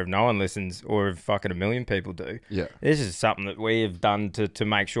don't care if no one listens or if fucking a million people do. Yeah. This is something that we have done to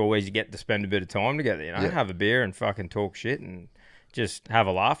make sure we get to spend a bit of time together, have a beer and fucking talk shit and just have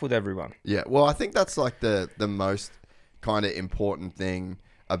a laugh with everyone. Yeah. Well, I think that's like the most kind of important thing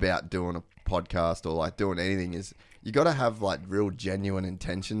about doing a podcast or like doing anything is you got to have like real genuine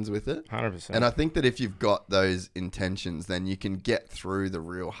intentions with it. 100%. And I think that if you've got those intentions, then you can get through the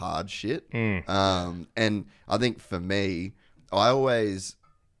real hard shit. And I think for me, I'll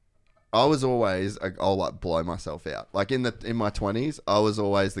like blow myself out. Like in my 20s, I was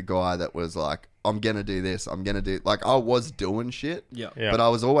always the guy that was like, I'm going to do this. I'm going to do... Like, I was doing shit, but I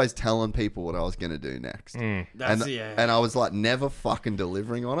was always telling people what I was going to do next. And I was, like, never fucking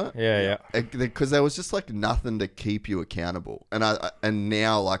delivering on it. Yeah. Because there was just, like, nothing to keep you accountable. And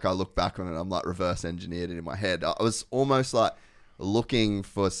now, like, I look back on it, I'm, like, reverse engineered it in my head. I was almost, like, looking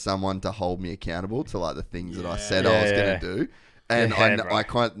for someone to hold me accountable to, like, the things that I said I was going to do. And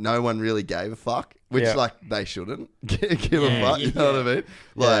no one really gave a fuck, which like they shouldn't give a fuck. You know what I mean?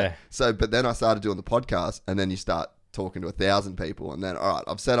 Like, but then I started doing the podcast, and then you start talking to 1,000 people, and then, all right,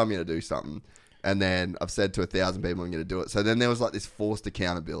 I've said I'm going to do something. And then I've said to 1,000 people I'm going to do it. So then there was like this forced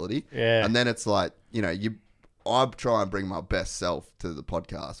accountability. Yeah. And then it's like, I try and bring my best self to the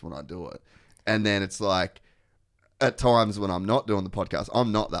podcast when I do it. And then it's like, at times when I'm not doing the podcast,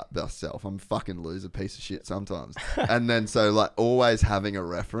 I'm not that best self. I'm a fucking loser piece of shit sometimes. And then so like always having a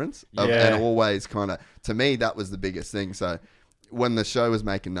reference and always kind of, to me, that was the biggest thing. So when the show was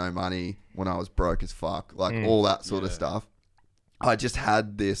making no money, when I was broke as fuck, like all that sort of stuff, I just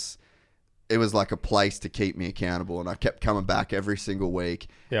had this, it was like a place to keep me accountable, and I kept coming back every single week.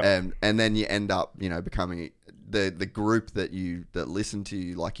 And then you end up, becoming the group that listen to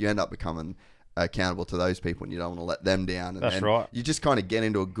you, like you end up becoming accountable to those people, and you don't want to let them down. And that's right. You just kind of get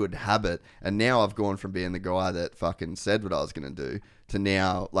into a good habit. And now I've gone from being the guy that fucking said what I was going to do to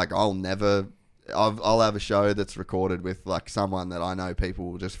now, like, I'll have a show that's recorded with like someone that I know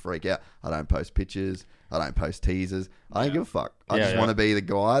people will just freak out. I don't post pictures. I don't post teasers. I don't give a fuck. I just want to be the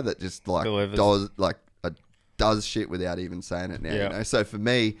guy that just like does shit without even saying it now. So for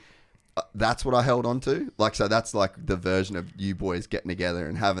me, that's what I held on to. Like, so that's like the version of you boys getting together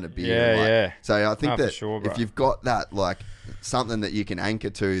and having a beer. So I think that if you've got that, like something that you can anchor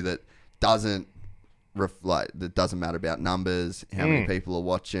to that doesn't that doesn't matter about numbers, how many people are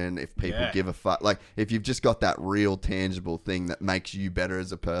watching, if people give a fuck. Like, if you've just got that real tangible thing that makes you better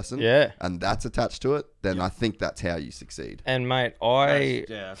as a person, and that's attached to it, then I think that's how you succeed. And mate,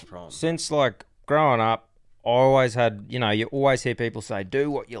 that's prime. Since like growing up, I always had, you always hear people say, do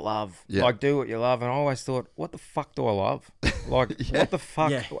what you love. Yeah. Like, do what you love. And I always thought, what the fuck do I love? Like, what the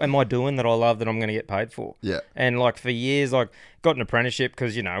fuck am I doing that I love that I'm going to get paid for? Yeah. And, like, for years, like, got an apprenticeship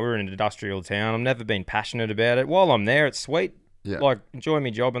because, we're in an industrial town. I've never been passionate about it. While I'm there, it's sweet. Yeah. Like, enjoy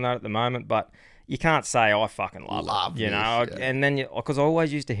my job and that at the moment, but you can't say I fucking love it, this, yeah. And then, because I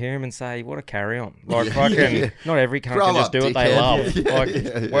always used to hear him and say, what a carry on. Like, not every cunt can just do what they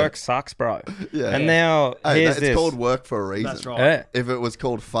love. Work sucks, bro. Yeah. And now, here's this. It's called work for a reason. That's right. Yeah. If it was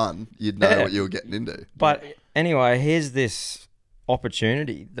called fun, you'd know what you were getting into. But anyway, here's this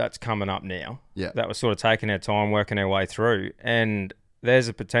opportunity that's coming up now. Yeah. That was sort of taking our time, working our way through. And there's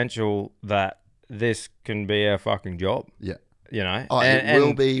a potential that this can be our fucking job. Yeah. Oh, it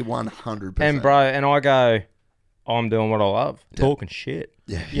will be 100%. And bro, and I go, I'm doing what I love, talking shit.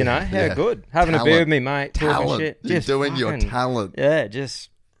 Yeah. How good. Having a beer with me, mate, talking shit. You're doing your talent. Yeah,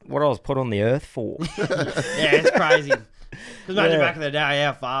 just what I was put on the earth for. Yeah, it's crazy. Because imagine back in the day,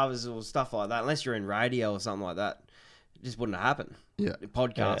 our fathers or stuff like that, unless you're in radio or something like that, it just wouldn't happen. Yeah.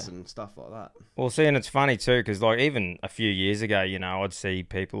 Podcasts and stuff like that. Well, see, and it's funny too, because like even a few years ago, I'd see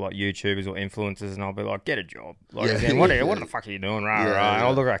people like YouTubers or influencers, and I'll be like, "Get a job!" Like, what the fuck are you doing, right? And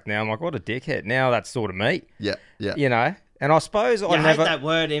I'll look back now, I'm like, "What a dickhead!" Now that's sort of me. Yeah, yeah. And I suppose I never hate that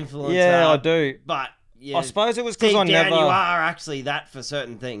word influencer. Yeah, I do. But I suppose it was because I never. You are actually that for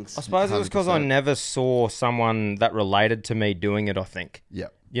certain things. I suppose it was because I never saw someone that related to me doing it. I think. Yeah.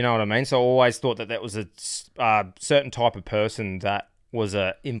 You know what I mean? So I always thought that was a certain type of person that was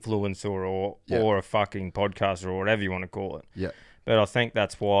a influencer or a fucking podcaster or whatever you want to call it. Yeah. But I think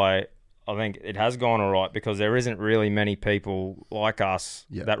that's why I think it has gone all right, because there isn't really many people like us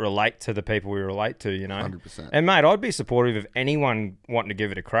that relate to the people we relate to, 100%. And mate, I'd be supportive of anyone wanting to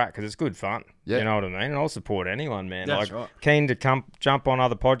give it a crack, because it's good fun. Yeah. You know what I mean? And I'll support anyone, man. That's right. Keen to jump on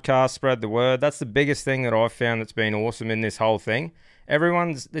other podcasts, spread the word. That's the biggest thing that I've found that's been awesome in this whole thing.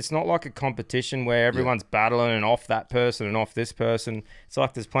 It's not like a competition where everyone's battling and off that person and off this person. It's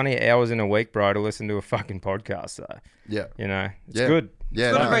like there's plenty of hours in a week, bro, to listen to a fucking podcast. So, it's good. Yeah,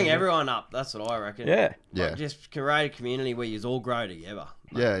 It's got to bring everyone up. That's what I reckon. Yeah. Like, just create a community where you all grow together.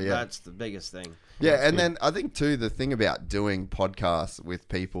 Yeah. That's the biggest thing. Yeah, and then I think too, the thing about doing podcasts with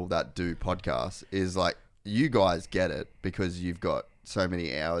people that do podcasts is like, you guys get it because you've got so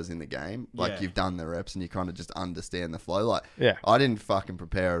many hours in the game. Like, you've done the reps and you kind of just understand the flow. Like, I didn't fucking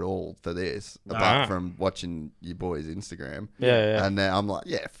prepare at all for this, apart from watching your boys' Instagram. Yeah. And then I'm like,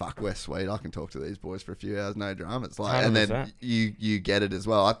 fuck, we're sweet. I can talk to these boys for a few hours, no drama. It's like, 100%. and then you get it as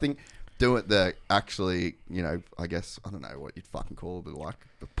well. I think do it actually, I guess, I don't know what you'd fucking call it, but like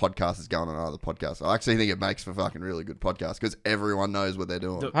the podcast is going on another podcast. I actually think it makes for fucking really good podcast because everyone knows what they're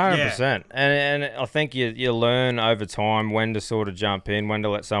doing. 100%. And I think you learn over time when to sort of jump in, when to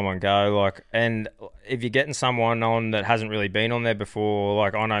let someone go. Like, and if you're getting someone on that hasn't really been on there before,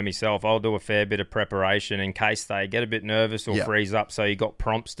 like I know myself, I'll do a fair bit of preparation in case they get a bit nervous or freeze up. So you got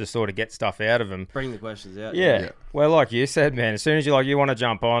prompts to sort of get stuff out of them. Bring the questions out. Yeah. Well, like you said, man, as soon as you want to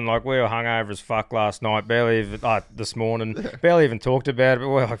jump on, like we were hungover as fuck last night, this morning, barely even talked about it, but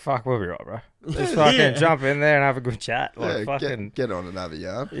we're like, fuck, we'll be right, bro. Just fucking jump in there and have a good chat. Like, fucking get on another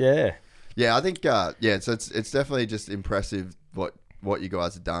yarn. Yeah. Yeah, I think so it's definitely just impressive what you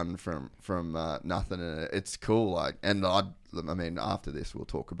guys have done from nothing, and it's cool. Like, and I mean, after this we'll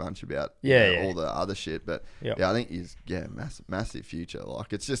talk a bunch about all the other shit, but I think he's massive future.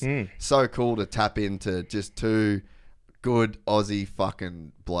 Like, it's just so cool to tap into just two good Aussie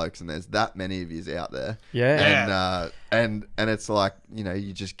fucking blokes, and there's that many of yous out there. And it's like,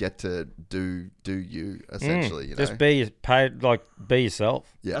 you just get to do you essentially. Just be yourself.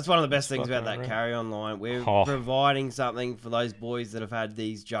 Yeah, that's one of the best things about that carry on line. We're providing something for those boys that have had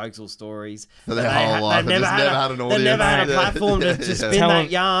these jokes or stories for their whole life. They've never had an audience. They've never had a platform to spin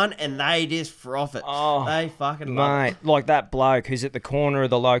that yarn, and they just froth it. They fucking love it. Like that bloke who's at the corner of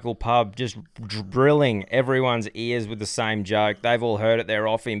the local pub just drilling everyone's ears with the same joke. They've all heard it, they're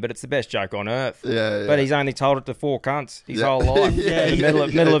off him, but it's the best joke on earth. But he's only told it to 4 cunts his whole life in the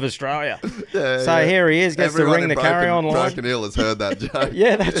middle of Australia. So here he is, gets Everyone to ring the carry-on line. Broken Hill has heard that joke.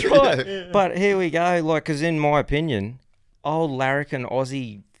 Yeah, that's right. But here we go, like, because in my opinion, old larrikin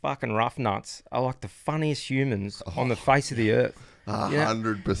Aussie fucking rough nuts are like the funniest humans on the face of the earth.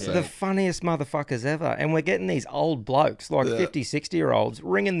 100%. The funniest motherfuckers ever. And we're getting these old blokes, like 50, 60-year-olds,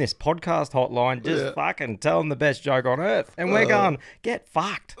 ringing this podcast hotline, just fucking telling the best joke on earth. And we're going, get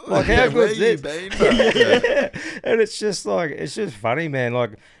fucked. Like, how good's this? And it's just like, it's just funny, man.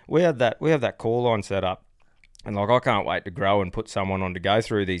 Like, we have that call line set up. And, like, I can't wait to grow and put someone on to go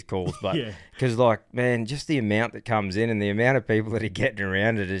through these calls. But, because, like, man, just the amount that comes in and the amount of people that are getting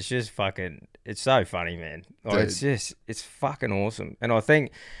around it is just fucking, it's so funny, man. Like, Dude. it's fucking awesome. And I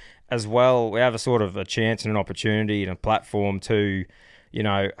think as well, we have a sort of a chance and an opportunity and a platform to, you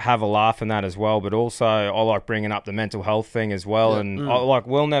know, have a laugh in that as well. But also, I like bringing up the mental health thing as well. Yeah. And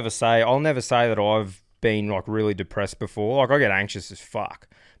I'll never say that I've been like really depressed before. Like, I get anxious as fuck.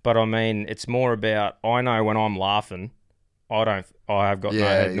 But I mean, it's more about, I know when I'm laughing, I have got no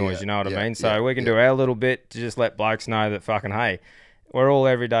head noise, you know what I mean? So we can do our little bit to just let blokes know that fucking, hey, we're all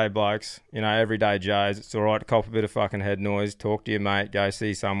everyday blokes, you know, everyday Joes. It's all right to cop a bit of fucking head noise, talk to your mate, go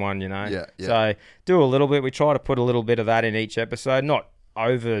see someone, you know. Yeah. So do a little bit. We try to put a little bit of that in each episode, not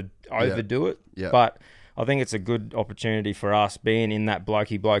overdo it. Yeah. But I think it's a good opportunity for us being in that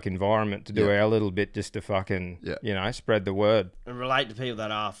blokey bloke environment to do our little bit just to fucking, you know, spread the word. And relate to people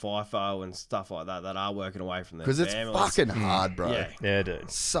that are FIFO and stuff like that are working away from their Because it's families. fucking hard, bro. Yeah,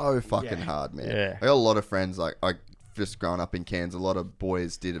 dude. So fucking hard, man. Yeah. I got a lot of friends, like, just growing up in Cairns, a lot of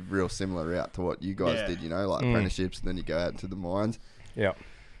boys did a real similar route to what you guys did, you know, like apprenticeships, and then you go out into the mines. Yeah.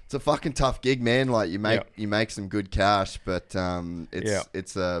 It's a fucking tough gig, man. Like, you make some good cash, but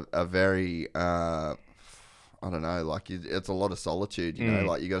it's a very I don't know, like, it's a lot of solitude, you know,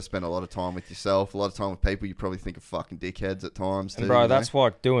 like, you got to spend a lot of time with yourself, a lot of time with people you probably think are fucking dickheads at times too. And bro, you know? that's why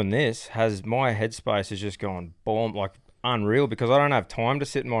doing this has, my headspace has just gone bomb, like unreal, because I don't have time to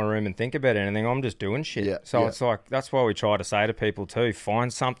sit in my room and think about anything. I'm just doing shit. It's like, that's why we try to say to people too,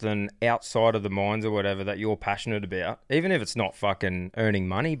 find something outside of the mines or whatever that you're passionate about, even if it's not fucking earning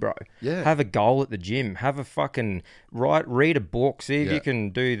money, bro. Yeah. Have a goal at the gym, have a fucking read a book, see if you can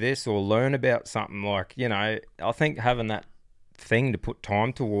do this or learn about something. Like, you know, I think having that thing to put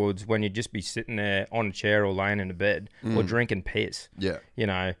time towards when you'd just be sitting there on a chair or laying in a bed or drinking piss, you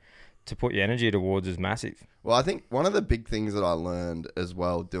know, to put your energy towards is massive. Well, I think one of the big things that I learned as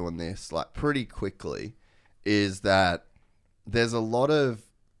well doing this, like, pretty quickly, is that there's a lot of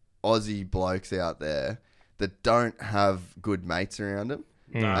Aussie blokes out there that don't have good mates around them.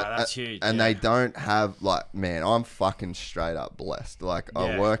 No, that's huge. And they don't have, like, man, I'm fucking straight up blessed. Like,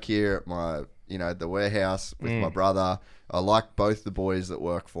 I work here at my, you know, the warehouse with my brother. I like both the boys that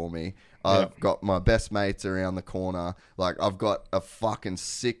work for me. I've got my best mates around the corner. Like, I've got a fucking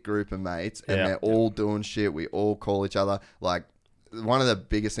sick group of mates, and they're all doing shit. We all call each other. Like, one of the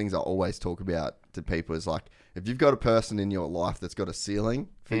biggest things I always talk about to people is, like, if you've got a person in your life that's got a ceiling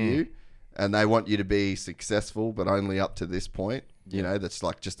for you, and they want you to be successful, but only up to this point, you know, that's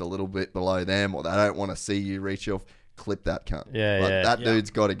like just a little bit below them, or they don't want to see you reach your, clip that cunt. That dude's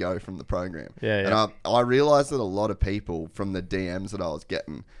got to go from the program. And I realized that a lot of people from the DMs that I was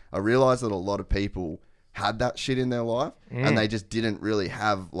getting, I realized that a lot of people had that shit in their life, and they just didn't really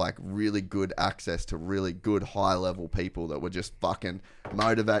have, like, really good access to really good high level people that were just fucking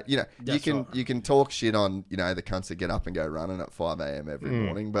motivate. You know, you can talk shit on, you know, the cunts that get up and go running at 5 a.m. every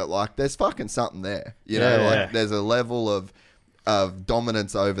morning, but, like, there's fucking something there. You know, like, there's a level of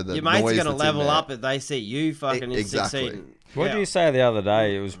dominance over the your mates noise are going to that's in level there. up if they see you fucking succeeding. What did you say the other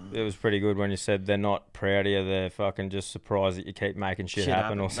day? It was pretty good when you said they're not proud of you. They're fucking just surprised that you keep making shit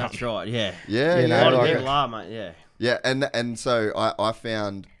happen or something. That's right, yeah. Yeah, You A know, lot of like- people are, mate, yeah. Yeah, and so I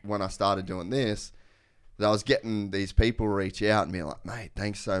found when I started doing this that I was getting these people reach out and be like, mate,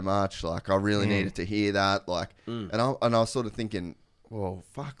 thanks so much. Like, I really needed to hear that. Like, and I was sort of thinking, well,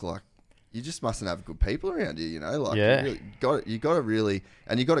 fuck, like, you just mustn't have good people around you, you know? Like, you got to really,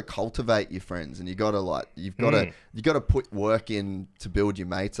 and you got to cultivate your friends, and you got to, like, you got to put work in to build your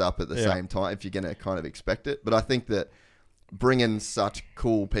mates up at the same time if you're going to kind of expect it. But I think that bringing such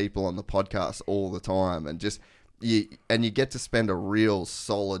cool people on the podcast all the time, and just you get to spend a real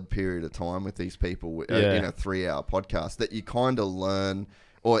solid period of time with these people in a 3-hour podcast, that you kind of learn,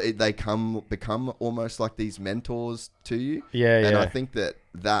 or they become almost like these mentors to you. And I think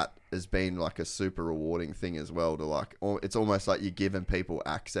that has been like a super rewarding thing as well, to, like, it's almost like you're giving people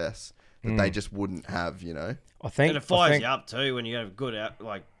access that they just wouldn't have, you know? I think, And it fires you up too when you have good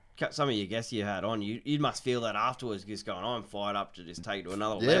like some of your guests you had on. You must feel that afterwards, just going, I'm fired up to just take it to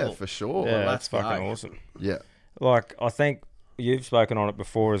another level. Yeah, for sure. Yeah, Let's that's fucking go. awesome. Yeah. Like, I think you've spoken on it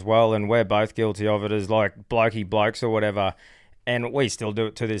before as well, and we're both guilty of it, as like blokey blokes or whatever. And we still do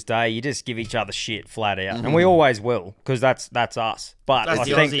it to this day. You just give each other shit flat out, and we always will, because that's us. But That's I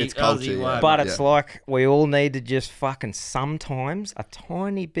the think Aussie culture, way, But mate. it's like we all need to just fucking sometimes a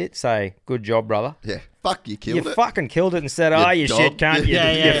tiny bit say, good job, brother. Yeah. Fuck, you killed You it. fucking killed it and said, oh, you dog. shit cunt,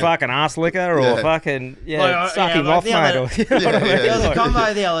 you fucking ass licker, or fucking, suck him off, the mate. other- Or, you know what I mean? There was a Like-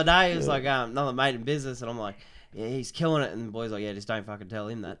 combo the other day. It was like another mate in business, and I'm like, yeah, he's killing it. And the boy's like, yeah, just don't fucking tell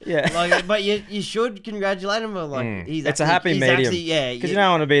him that. Yeah. Like, but you should congratulate him. But like, It's a happy medium. Because you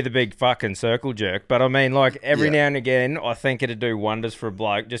don't want to be the big fucking circle jerk. But I mean, like, every now and again, I think it'd do wonders for a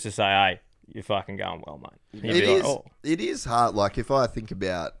bloke just to say, hey, you're fucking going well, mate. You'd It be is. like, oh. It is hard. Like if I think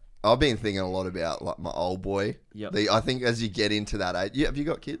about, I've been thinking a lot about like my old boy. Yep. I think as you get into that age, have you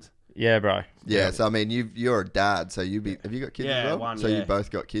got kids? Yeah, bro. Yeah. So I mean, you're a dad, so have you got kids as well? one, so you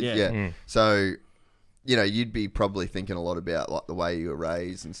both got kids. Yeah. So, you'd be probably thinking a lot about like the way you were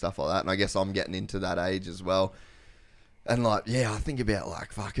raised and stuff like that. And I guess I'm getting into that age as well. And like, I think about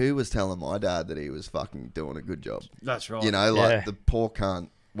like, fuck, who was telling my dad that he was fucking doing a good job? That's right. The poor cunt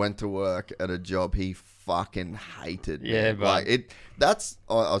went to work at a job he fucking hated. Yeah, man. but Like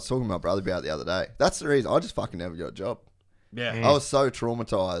I was talking to my brother about it the other day. That's the reason I just fucking never got a job. Yeah. I was so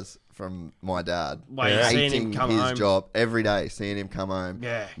traumatized from my dad Seeing him hating come his home. job every day, seeing him come home,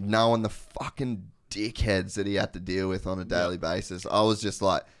 knowing the fucking dickheads that he had to deal with on a daily basis. I was just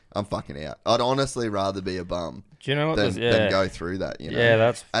like, I'm fucking out. I'd honestly rather be a bum do you know what than go through that.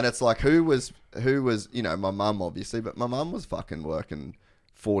 Yeah, and it's like who was my mum obviously, but my mum was fucking working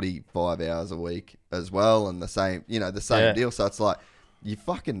 45 hours a week as well, and the same deal. So it's like you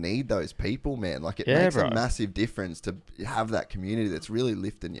fucking need those people, man. Like it makes a massive difference to have that community that's really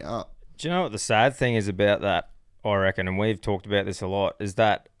lifting you up. Do you know what the sad thing is about that, I reckon, and we've talked about this a lot, is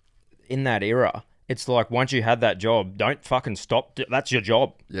that in that era, it's like once you had that job, don't fucking stop. That's your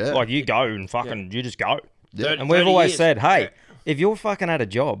job. Yeah. Like you go and fucking, you just go. Yeah. And we've always years. said, hey, if you're fucking at a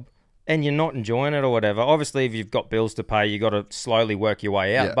job and you're not enjoying it or whatever, obviously if you've got bills to pay, you got to slowly work your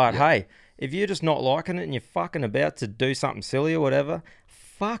way out. Yeah, But hey, if you're just not liking it and you're fucking about to do something silly or whatever,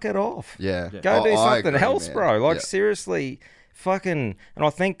 fuck it off. Yeah. Go do I something agree, else, man. bro. Like Yeah. seriously, fucking. And I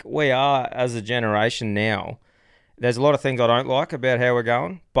think we are, as a generation now, there's a lot of things I don't like about how we're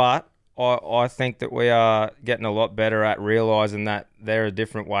going, but I think that we are getting a lot better at realising that there are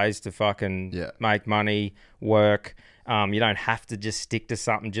different ways to fucking make money, work. You don't have to just stick to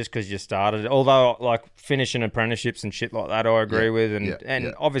something just because you started. Although, like, finishing apprenticeships and shit like that, I agree with.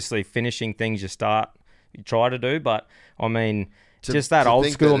 And obviously finishing things you try to do. But, I mean, just that old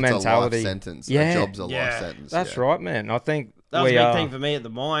school mentality. It's a life sentence. A job's a life sentence. That's right, man. I think that was a big thing for me at the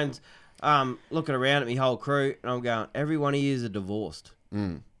mines. Looking around at my whole crew, and I'm going, every one of you are divorced.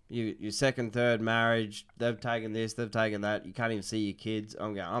 Your second, third marriage, they've taken this, they've taken that. You can't even see your kids.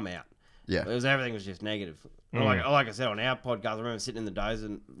 I'm going, I'm out. Yeah. Everything was just negative. Like I said on our podcast, I remember sitting in the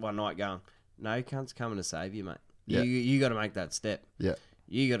dozer one night going, no cunt's coming to save you, mate. Yeah. You got to make that step. Yeah.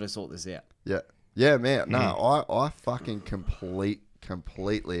 You got to sort this out. Yeah. Yeah, man. No, I fucking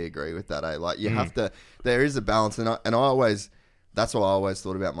completely agree with that. Like you have to. There is a balance, and I always. That's what I always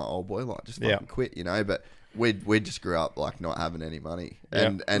thought about my old boy. Like just fucking quit, But we just grew up like not having any money,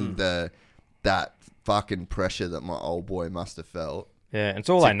 and that fucking pressure that my old boy must have felt. Yeah, it's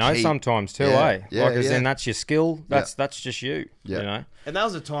all they know sometimes too, eh? Yeah, like, as in that's your skill. That's just you. Yeah. You know. And that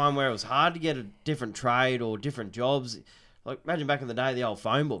was a time where it was hard to get a different trade or different jobs. Like imagine back in the day, the old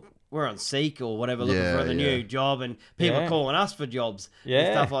phone book. We're on Seek or whatever looking for the new job, and people calling us for jobs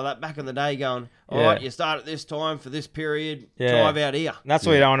and stuff like that. Back in the day, going, all right, you start at this time for this period, drive out here. And that's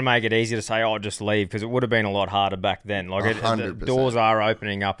why you don't want to make it easy to say, just leave, because it would have been a lot harder back then. Like the 100%. doors are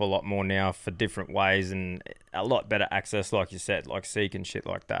opening up a lot more now for different ways and a lot better access, like you said, like Seek and shit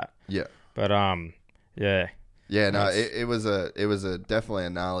like that. Yeah. But yeah. Yeah, no, it was a definitely a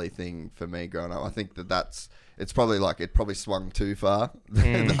gnarly thing for me growing up. I think it's probably swung too far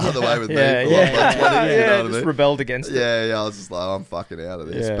the other way with me. Just rebelled against it. Yeah, I was just like, I'm fucking out of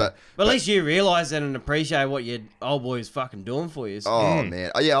this. Yeah. But at least you realise that and appreciate what your old boy is fucking doing for you.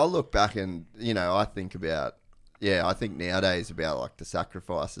 Man. I'll look back and, I think about, I think nowadays about like the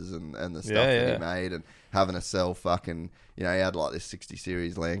sacrifices and the stuff that he made and having to sell fucking, he had like this 60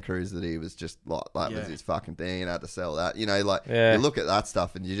 series Land Cruiser that he was just like, that was his fucking thing and had to sell that. You look at that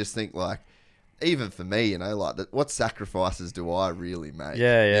stuff and you just think like, even for me, like what sacrifices do I really make?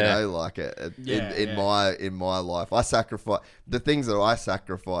 In my life, I sacrifice the things that I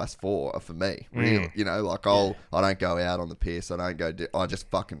sacrifice for are for me. Really, I don't go out on the piss. I just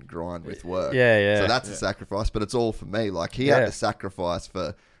fucking grind with work. So that's a sacrifice, but it's all for me. Like he had to sacrifice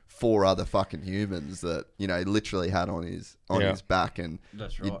for 4 other fucking humans that literally had on his back, and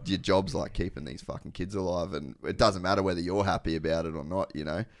that's right. Your job's like keeping these fucking kids alive, and it doesn't matter whether you're happy about it or not.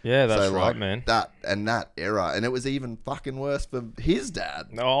 Yeah, that's right, man. That era, and it was even fucking worse for his dad.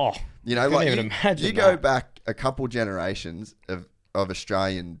 Oh, like even imagine you go back a couple generations of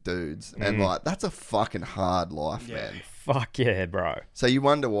Australian dudes, and like that's a fucking hard life, man. Fuck yeah, bro. So you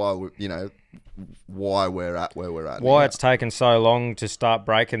wonder why why we're at where we're at. Why it's taken so long to start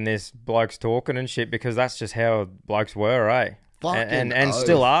breaking this blokes talking and shit, because that's just how blokes were, eh? And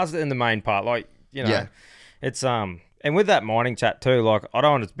still are in the main part. Like, it's And with that mining chat too, like I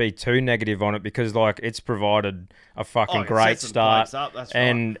don't want to be too negative on it because like it's provided a fucking great start, up, that's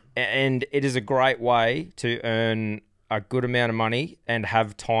and it is a great way to earn a good amount of money and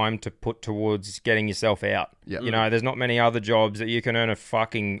have time to put towards getting yourself out. Yep. You know, there's not many other jobs that you can earn a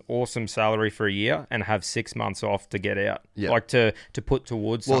fucking awesome salary for a year and have 6 months off to get out, like to put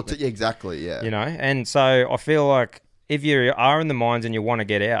towards something. Well, exactly, yeah. You know, and so I feel like if you are in the mines and you want to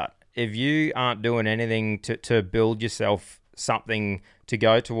get out, if you aren't doing anything to build yourself something to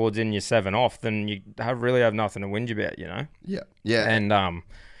go towards in your 7 off, then you really have nothing to whinge about, you know? Yeah. Yeah. And,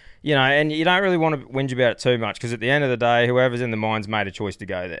 you know, and you don't really want to whinge about it too much because at the end of the day, whoever's in the mines made a choice to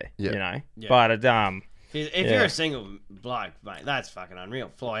go there, you know? Yeah. But, if you're a single bloke, mate, that's fucking unreal.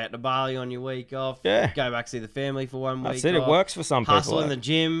 Fly out to Bali on your week off. Yeah. Go back see the family for 1 week. That's it. It works for some people. Hustle in the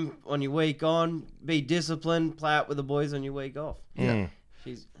gym on your week on. Be disciplined. Play out with the boys on your week off. Yeah.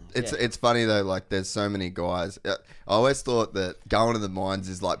 It's funny though, like there's so many guys. I always thought that going to the mines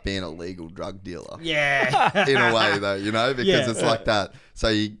is like being a legal drug dealer. Yeah. In a way though, you know, because it's like that. So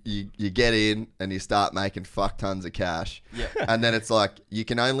you get in and you start making fuck tons of cash. Yeah. And then it's like you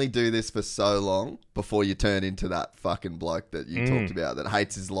can only do this for so long before you turn into that fucking bloke that you talked about that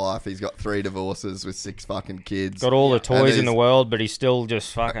hates his life. He's got 3 divorces with 6 fucking kids. Got all the toys in the world, but he's still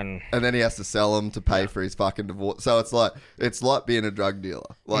just fucking... And then he has to sell them to pay for his fucking divorce. So it's like being a drug dealer.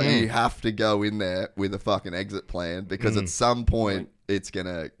 Like you have to go in there with a fucking exit plan because at some point it's going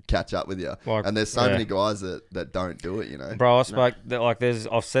to catch up with you. And there's so many guys that don't do it, you know. Bro, I spoke,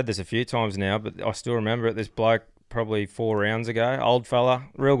 I've said this a few times now, but I still remember it. This bloke probably 4 rounds ago, old fella,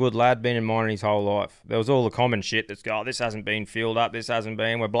 real good lad, been in mining his whole life. There was all the common shit that's this hasn't been filled up, this hasn't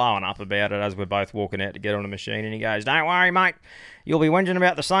been, we're blowing up about it as we're both walking out to get on a machine, and he goes, don't worry, mate, you'll be whinging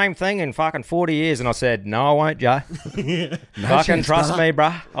about the same thing in fucking 40 years. And I said, no, I won't, Joe. Fucking trust me,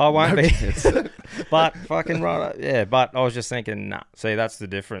 bruh, I won't be. But fucking right, yeah, but I was just thinking, nah, see, that's the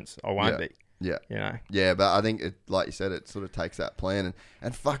difference, I won't be. Yeah. You know? Yeah, but I think, like you said, it sort of takes that plan.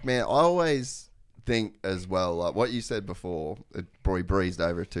 And fuck, man, I always think as well, like what you said before, it probably breezed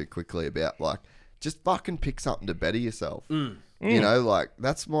over too quickly about, like, just fucking pick something to better yourself. You know, like,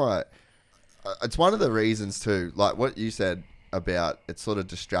 that's my... it's one of the reasons, too, like what you said about it sort of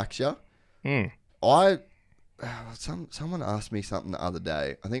distracts you. Someone asked me something the other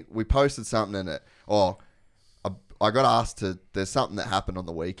day. I think we posted something in it. I got asked to... There's something that happened on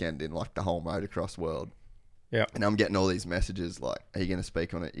the weekend in, like, the whole motocross world. Yeah. And I'm getting all these messages like, are you going to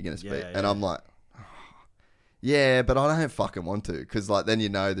speak on it? You're going to speak? Yeah. And I'm like, yeah, but I don't fucking want to, because like then you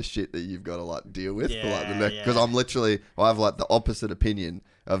know the shit that you've got to like deal with for like the next. Because I have like the opposite opinion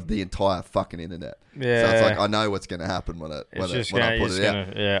of the entire fucking internet. Yeah. So it's like I know what's going to happen when I put it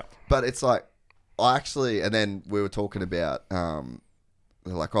out. Yeah. But it's like I actually, and then we were talking about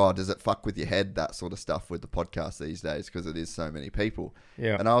they're like, oh, does it fuck with your head, that sort of stuff with the podcast these days because it is so many people.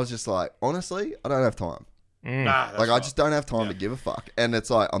 Yeah. And I was just like, honestly, I don't have time. Nah, Like, I just don't have time to give a fuck. And it's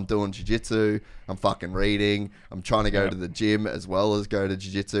like, I'm doing jiu-jitsu, I'm fucking reading, I'm trying to go to the gym as well as go to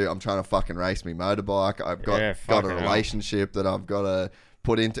jiu-jitsu, I'm trying to fucking race my motorbike, I've got a relationship that I've got to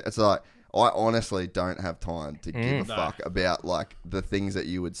put into. It's like, I honestly don't have time to give a fuck about, like, the things that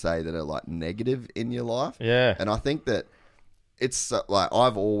you would say that are, like, negative in your life. Yeah. And I think that it's, like,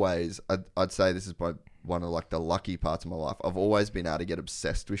 I've always, I'd say this is one of, like, the lucky parts of my life. I've always been able to get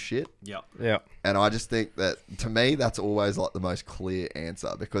obsessed with shit. Yeah. And I just think that, to me, that's always, like, the most clear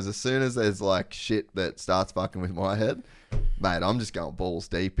answer. Because as soon as there's, like, shit that starts fucking with my head, mate, I'm just going balls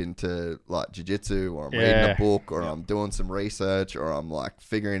deep into, like, jiu-jitsu, or I'm reading a book, or I'm doing some research, or I'm, like,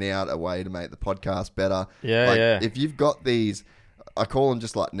 figuring out a way to make the podcast better. If you've got these... I call them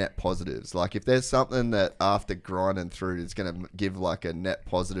just like net positives. Like if there's something that after grinding through is going to give like a net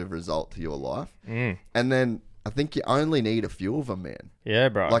positive result to your life, and then I think you only need a few of them, man. Yeah,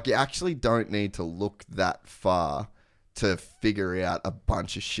 bro. Like you actually don't need to look that far to figure out a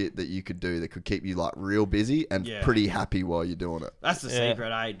bunch of shit that you could do that could keep you like real busy and pretty happy while you're doing it. That's the secret,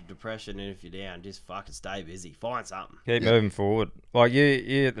 to depression. And if you're down, just fucking stay busy. Find something. Keep moving forward. Like you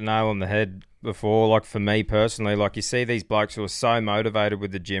hit the nail on the head before. Like for me personally, like you see these blokes who are so motivated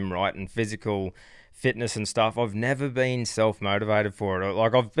with the gym, right, and physical fitness and stuff. I've never been self-motivated for it.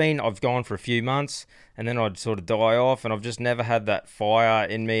 Like I've gone for a few months and then I'd sort of die off, and I've just never had that fire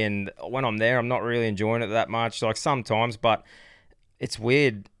in me. And when I'm there, I'm not really enjoying it that much. Like sometimes, but it's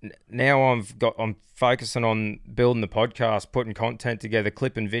weird. Now I'm focusing on building the podcast, putting content together,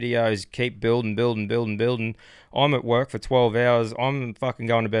 clipping videos, keep building. I'm at work for 12 hours. I'm fucking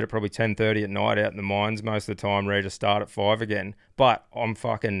going to bed at probably 10:30 at night out in the mines most of the time, ready to start at 5 again. But I'm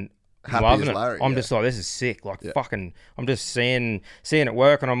fucking happy loving as it. Larry, I'm just like, this is sick. Like fucking, I'm just seeing it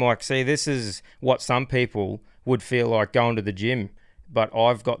work, and I'm like, see, this is what some people would feel like going to the gym, but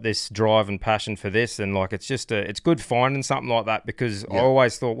I've got this drive and passion for this, and like it's good finding something like that, because I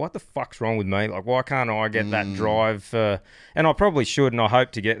always thought, what the fuck's wrong with me? Like, why can't I get that drive for? And I probably should, and I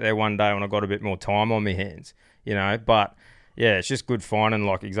hope to get there one day when I've got a bit more time on my hands, you know. But yeah, it's just good finding,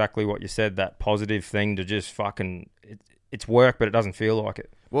 like, exactly what you said, that positive thing to just fucking it's work, but it doesn't feel like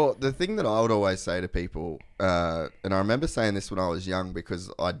it. Well, the thing that I would always say to people, and I remember saying this when I was young,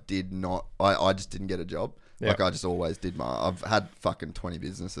 because I just didn't get a job. Like, I just always did I've had fucking 20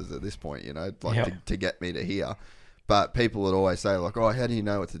 businesses at this point, you know, like to get me to here. But people would always say, like, oh, how do you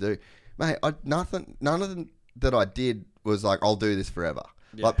know what to do? Mate, none of them that I did was like, I'll do this forever.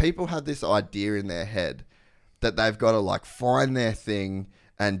 Yeah. Like, people had this idea in their head that they've got to, like, find their thing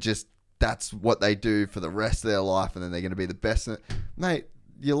and just that's what they do for the rest of their life, and then they're going to be the best. Mate,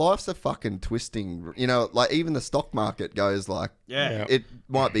 your life's a fucking twisting, you know, like even the stock market goes like, it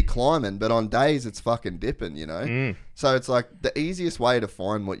might be climbing, but on days it's fucking dipping, you know? So it's like the easiest way to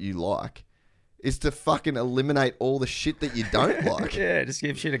find what you like is to fucking eliminate all the shit that you don't like. Just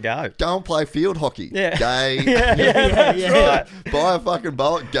give shit a go. Go and play field hockey. Gay. That's right. Buy a fucking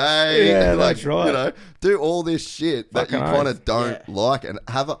bullet. Gay. Yeah, like, that's right. You know, do all this shit that Fucking you kind oath. of don't like, and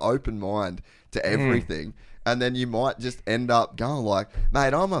have an open mind to everything. And then you might just end up going like,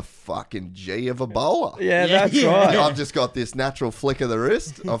 mate, I'm a fucking G of a bowler. That's right. I've just got this natural flick of the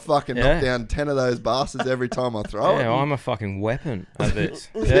wrist. I fucking knock down 10 of those bastards every time I throw it. I'm a fucking weapon at this.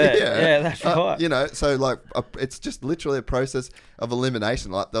 That's right. You know, so like it's just literally a process of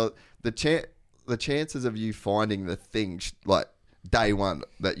elimination. Like the chances of you finding the thing like day one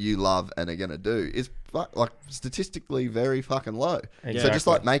that you love and are going to do is like statistically very fucking low. Exactly. So just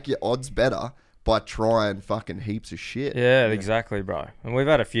like make your odds better by trying fucking heaps of shit. Yeah, exactly, bro. And we've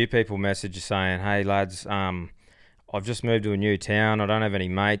had a few people message us saying, hey, lads, I've just moved to a new town. I don't have any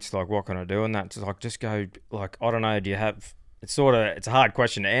mates. Like, what can I do? And that's like, just go, like, I don't know, do you have... It's a hard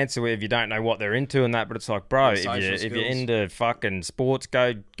question to answer if you don't know what they're into and that, but it's like, bro, if you're into fucking sports,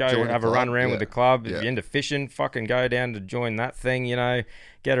 go have a run around with the club. If you're into fishing, fucking go down to join that thing, you know,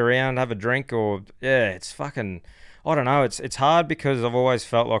 get around, have a drink, or, it's fucking... I don't know. It's hard because I've always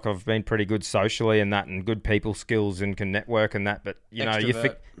felt like I've been pretty good socially and that, and good people skills and can network and that. But you know,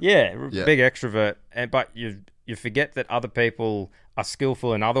 big extrovert, but you forget that other people are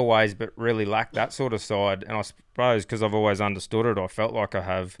skillful in other ways, but really lack that sort of side. And I suppose because I've always understood it, I felt like I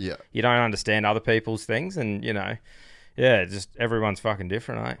have. Yeah. You don't understand other people's things, and you know, just everyone's fucking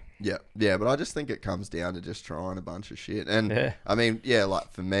different, eh? Yeah. But I just think it comes down to just trying a bunch of shit. And I mean,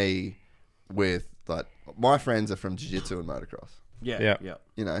 like for me, with like my friends are from jiu-jitsu and motocross. Yeah.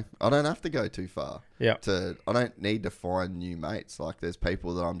 You know, I don't have to go too far. Yeah. I don't need to find new mates. Like there's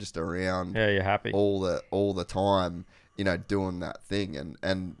people that I'm just around. Yeah, you're happy all the time. You know, doing that thing,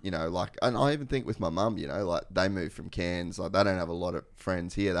 and you know, like, and I even think with my mum, you know, like they moved from Cairns, like they don't have a lot of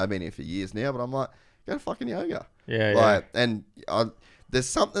friends here. They've been here for years now, but I'm like, go to fucking yoga. And there's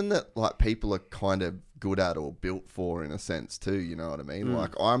something that like people are kind of good at or built for in a sense too. You know what I mean?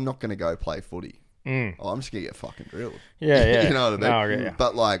 Like I'm not going to go play footy. I'm just going to get fucking drilled. Yeah. You know what I mean? No, I get you.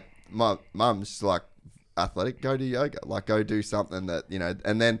 But like my mum's like athletic, go do yoga. Like go do something that, you know,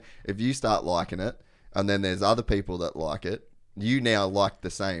 and then if you start liking it and then there's other people that like it, you now like the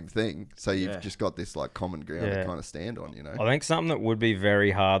same thing. So you've just got this like common ground to kind of stand on, you know? I think something that would be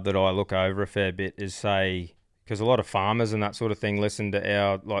very hard that I look over a fair bit is say, because a lot of farmers and that sort of thing listen to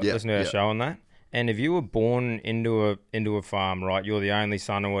our show on that. And if you were born into a farm, right, you're the only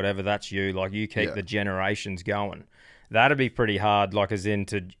son or whatever, that's you. Like you keep the generations going. That'd be pretty hard. Like as in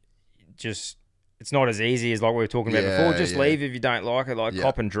to just, it's not as easy as like we were talking about before. Just leave if you don't like it. Like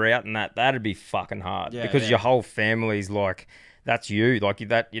cop and drought and that. That'd be fucking hard because your whole family's like, that's you. Like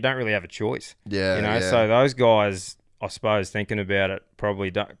that, you don't really have a choice. Yeah, you know. Yeah. So those guys, I suppose, thinking about it, probably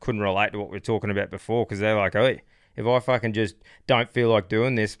couldn't relate to what we were talking about before because they're like, hey. If I fucking just don't feel like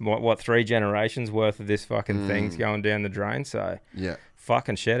doing this, what 3 generations worth of this fucking thing's going down the drain? So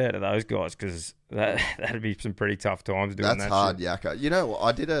fucking shout out to those guys because that'd be some pretty tough times doing that. That's hard, yakka. You know,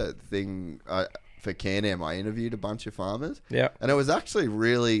 I did a thing for Can-Am. I interviewed a bunch of farmers. Yeah, and it was actually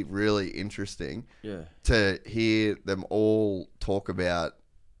really, really interesting. To hear them all talk about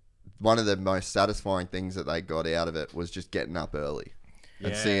one of the most satisfying things that they got out of it was just getting up early.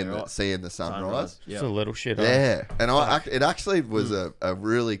 And seeing the sunrise. It's a little shit. Yeah. And it actually was a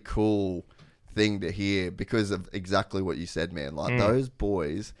really cool thing to hear because of exactly what you said, man. Like those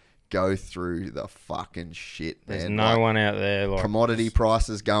boys go through the fucking shit, man. There's no one out there. Like, commodity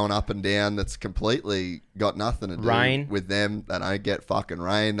prices going up and down. That's completely got nothing to do rain with them. They don't get fucking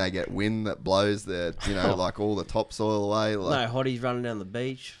rain. They get wind that blows their, like all the topsoil away. Like, no hotties running down the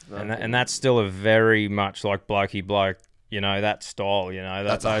beach. and that's still a very much like blokey bloke. That style.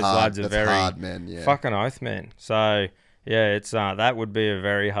 Those lads are very hard, man. Yeah. Fucking oath, man. So yeah, it's that would be a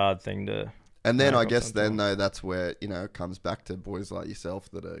very hard thing to. And then I guess then though that's where it comes back to boys like yourself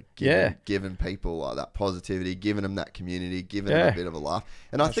that are giving people like that positivity, giving them that community, giving them a bit of a laugh.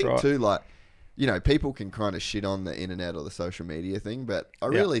 And I think too, like people can kind of shit on the internet or the social media thing, but I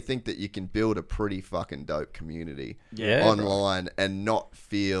really think that you can build a pretty fucking dope community online and not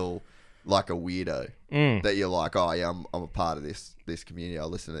feel like a weirdo. That you're like, oh yeah, I'm a part of this community. I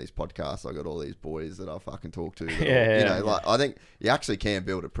listen to these podcasts. I got all these boys that I fucking talk to. Like I think you actually can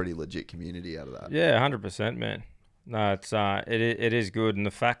build a pretty legit community out of that. Yeah, 100%, man. No, it's it is good, and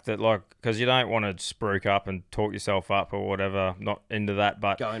the fact that because you don't want to spruik up and talk yourself up or whatever. Not into that,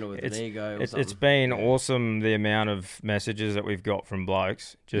 but going with an ego. It's been awesome the amount of messages that we've got from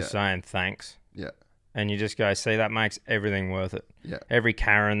blokes just saying thanks. Yeah. And you just go, see, that makes everything worth it. Yeah. Every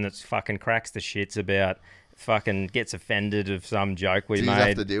Karen that's fucking cracks the shits about fucking gets offended of some joke we made. Do you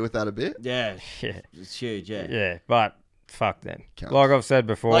have to deal with that a bit? Yeah. It's huge, yeah. Yeah, but fuck them. Like I've said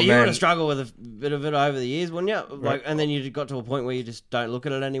before, you would have struggled with a bit of it over the years, wouldn't you? And then you got to a point where you just don't look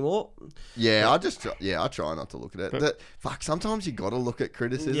at it anymore. Yeah, I try not to look at it. Sometimes you got to look at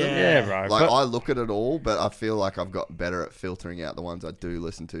criticism. Yeah, bro. I look at it all, but I feel like I've got better at filtering out the ones I do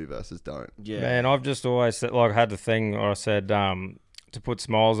listen to versus don't. Yeah. Man, I've just always said, had the thing where I said, to put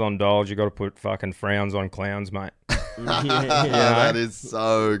smiles on dolls, you got to put fucking frowns on clowns, mate. That is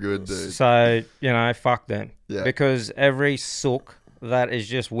so good, dude. So, fuck them. Yeah. Because every sook that is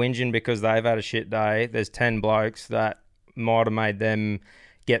just whinging because they've had a shit day, there's 10 blokes that might have made them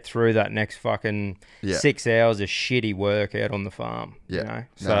get through that next fucking 6 hours of shitty work out on the farm. Yeah.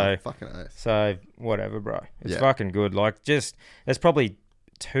 Fucking nice. So, whatever, bro. It's fucking good. There's probably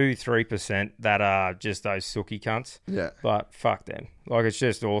 2-3% that are just those sooky cunts. Yeah. But fuck them. It's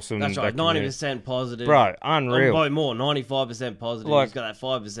just awesome. That's right. 90% positive. Bro, unreal. Probably more. 95% positive. He's got that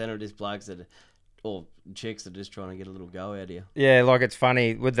 5% of just blokes or chicks that are just trying to get a little go out of you. Yeah, it's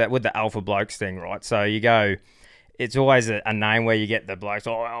funny with the alpha blokes thing, right? So you go, it's always a name where you get the blokes,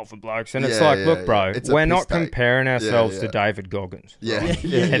 alpha blokes. And it's look, bro, we're not comparing ourselves to David Goggins. Yeah.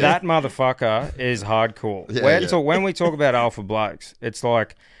 Right? That motherfucker is hardcore. When we talk about alpha blokes, it's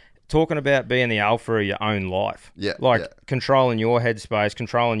like talking about being the alpha of your own life. Yeah. Controlling your headspace,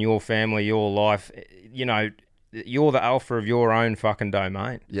 controlling your family, your life, you're the alpha of your own fucking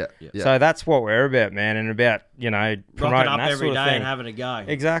domain. Yeah. So that's what we're about, man, and about, promoting rocking up that every sort of day thing. and having a go.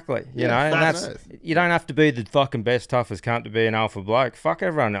 Exactly. And that's you don't have to be the fucking best, toughest cunt to be an alpha bloke. Fuck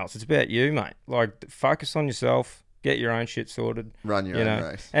everyone else. It's about you, mate. Focus on yourself. Get your own shit sorted. Run your own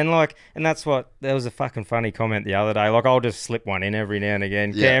race. And and that's there was a fucking funny comment the other day. I'll just slip one in every now and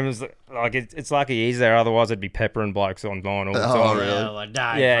again. Yeah. Cam's it's lucky he's there, otherwise I'd be peppering blokes online all the time. Oh, really?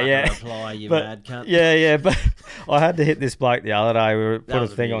 Yeah. Reply, you mad cunt. Yeah, but I had to hit this bloke the other day. We put a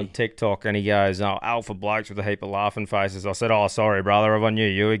thing on TikTok and he goes, "Oh, alpha blokes with a heap of laughing faces." I said, "Oh, sorry, brother. If I knew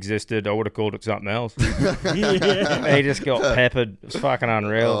you existed, I would have called it something else." He just got peppered. It was fucking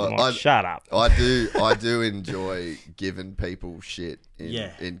unreal. Shut up. I do enjoy giving people shit.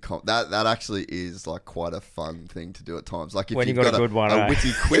 That actually is quite a fun thing to do at times. If when you've got a good one, a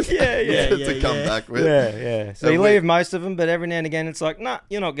witty quip to come back with. Yeah. So you leave most of them, but every now and again it's nah,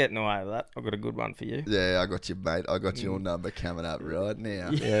 you're not getting away with that. I've got a good one for you. Yeah, I got you, mate. I got your number coming up right now.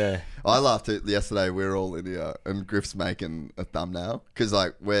 Yeah. I laughed at yesterday. We were all in here and Griff's making a thumbnail because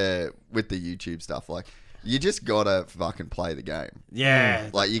we're with the YouTube stuff. You just gotta fucking play the game. Yeah.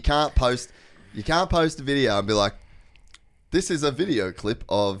 You can't post a video and be like, this is a video clip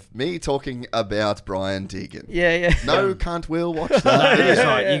of me talking about Brian Deegan. Yeah. No cunt will watch that. No, that's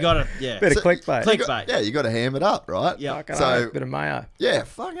right. You got to, Bit of clickbait. You got to ham it up, right? Yeah. Bit of mayo. Yeah,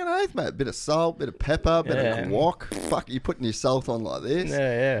 fucking oath, mate. Bit of salt, bit of pepper, bit of guac. Fuck, you putting your salt on like this.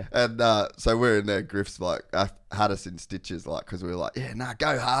 Yeah. And so we're in there, Griff's had us in stitches, because we were like,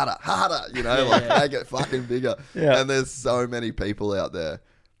 go harder, make it fucking bigger. Yeah. And there's so many people out there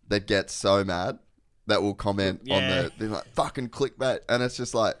that get so mad that will comment on they're like, fucking clickbait. And it's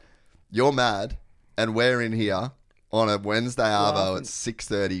just you're mad and we're in here on a Wednesday arvo at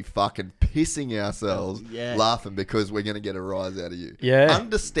 6:30 fucking pissing ourselves laughing because we're going to get a rise out of you. Yeah.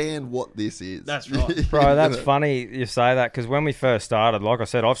 Understand what this is. That's right. Bro, that's funny you say that because when we first started, like I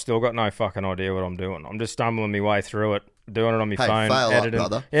said, I've still got no fucking idea what I'm doing. I'm just stumbling my way through it doing it on my phone. Fail up, editing.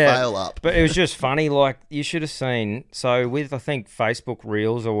 brother. Yeah. Fail up. But it was just funny. Like, you should have seen. So with, I think, Facebook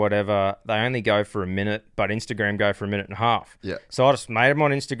Reels or whatever, they only go for a minute, but Instagram go for a minute and a half. Yeah. So I just made them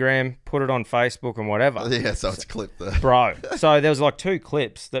on Instagram, put it on Facebook and whatever. Yeah, so it's clipped there. Bro. So there was like 2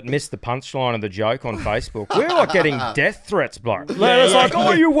 clips that missed the punchline of the joke on Facebook. We were like getting death threats, bro. It's like,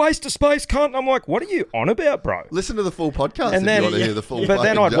 oh, you waste of space, cunt. And I'm like, what are you on about, bro? Listen to the full podcast And then, if you want to hear the full but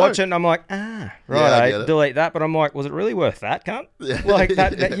then fucking I'd joke. watch it and I'm like, I right, get it. delete that. But I'm like, was it really worth that, cunt? Yeah. Like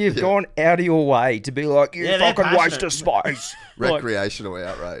that you've gone out of your way to be like, you Yeah, they're fucking waste passionate. of space. Like, Recreational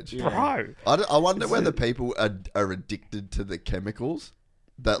outrage. bro. I wonder whether people are addicted to the chemicals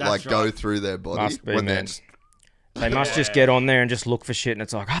that That's like go right. through their body Must be, when they're man. just, They must just get on there and just look for shit and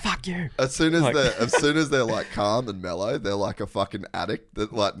it's like, oh, fuck you. as soon Like- as they're like calm and mellow, they're like a fucking addict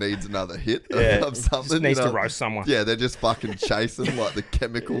that like needs another hit Yeah, of something. just needs you to know? roast someone. Yeah, they're just fucking chasing like the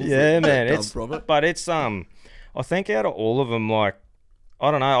chemicals. Yeah, that man. come It's from it. but it's I think out of all of them, like,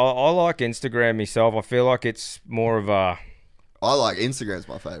 I don't know. I like Instagram myself. I feel like it's more of a. I like Instagram's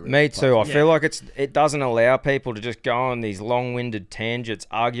my favorite. Me too. I Yeah. feel like it doesn't allow people to just go on these long-winded tangents,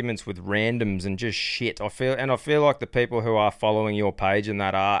 arguments with randoms, and just shit. I feel like the people who are following your page and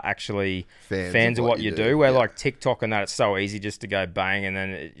that are actually fans of what you do. Where yeah. like TikTok and that, it's so easy just to go bang and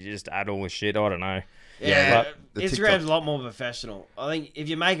then you just add all the shit. I don't know. Yeah, the Instagram's TikTok- a lot more professional. I think if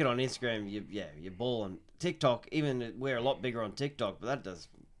you make it on Instagram, you're balling. TikTok, even we're a lot bigger on TikTok, but that does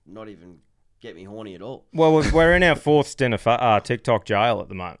not even get me horny at all. Well, we're in our 4th stint of TikTok jail at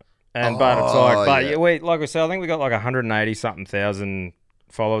the moment, but it's like, but yeah. we like we said, I think we got like 180 something thousand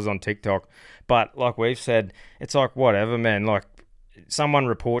followers on TikTok. But like we've said, it's like whatever, man. Like someone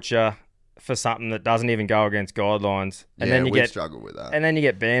reports you for something that doesn't even go against guidelines, and Yeah, then you we get struggle with that. and then you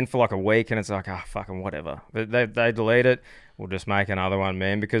get banned for like a week, and it's like, fucking whatever. But they delete it. We'll just make another one,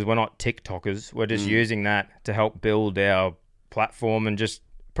 man, because we're not TikTokers. We're just using that to help build our platform and just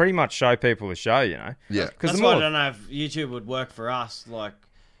pretty much show people the show, you know. Yeah. Because That's the why I more don't know if YouTube would work for us. Like,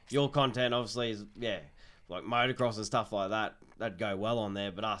 your content obviously is, like motocross and stuff like that. That'd go well on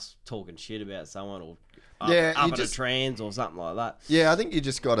there, but us talking shit about someone or up in a trans or something like that. Yeah, I think you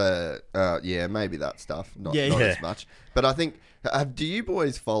just gotta, maybe that stuff, not as much. But I think, do you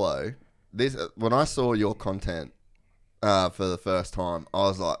boys follow this? When I saw your content for the first time, I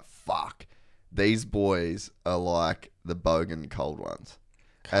was like, "Fuck, these boys are like the Bogan Cold Ones."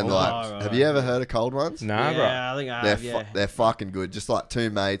 And like, right. have you ever heard of Cold Ones? nah, bro. Yeah, I think I have, They're fucking good. Just like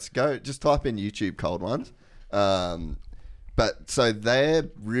 2 mates. Go, just type in YouTube Cold Ones. But so they're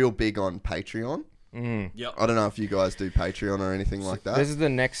real big on Patreon. Yep. I don't know if you guys do Patreon or anything like that. This is the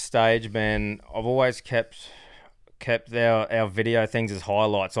next stage, man. I've always kept our video things as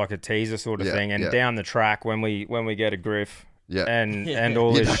highlights, like a teaser sort of Yeah, thing, and yeah. down the track when we get a griff. Yeah. And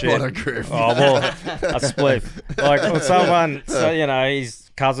all You this don't shit. want a griff. Oh well, a spliff. Like or someone, so you know,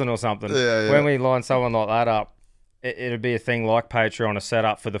 his cousin or something. Yeah, yeah. When we line someone like that up, it'd be a thing like Patreon, a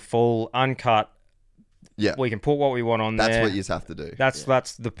setup for the full uncut. Yeah. We can put what we want on That's there. what you have to do. That's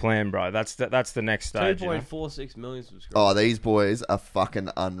the plan, bro. That's the next stage. You know? 2.46 million subscribers. Oh, these boys are fucking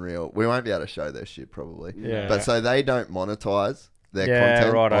unreal. We won't be able to show their shit probably. Yeah. But so they don't monetize their Yeah,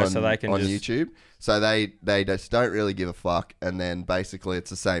 content righto, on, so they can on just- YouTube. So they just don't really give a fuck. And then basically it's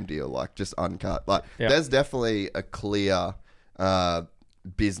the same deal, like just uncut. Like Yeah. there's definitely a clear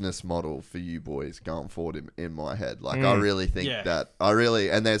business model for you boys going forward in my head. Like I really think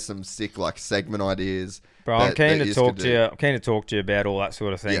and there's some sick like segment ideas. Bro, I'm keen to yous talk could to do. you. I'm keen to talk to you about all that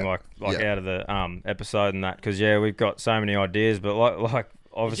sort of thing, Yeah, like yeah. out of the episode and that, because we've got so many ideas, but like It's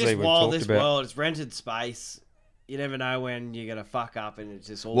obviously just we've wild, talked this about. world. It's rented space. You never know when you're going to fuck up and it's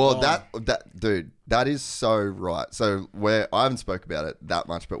just all Well, gone. that dude, that is so right. So I haven't spoke about it that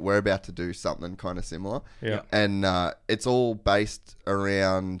much, but we're about to do something kind of similar. Yeah. And it's all based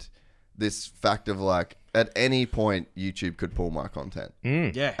around this fact of like, at any point, YouTube could pull my content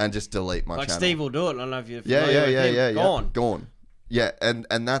Yeah. and just delete my Like channel. Steve will do it. I don't know if you're Yeah, familiar with him. yeah. Gone. Gone. Yeah, and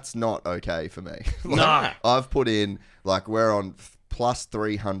that's not okay for me. Like, Nah. I've put in, like, we're on plus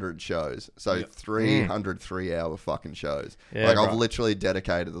 300 shows. So 300 3-hour fucking shows. Yeah, like, I've right. literally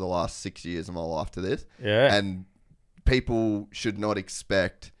dedicated the last 6 years of my life to this. Yeah. And people should not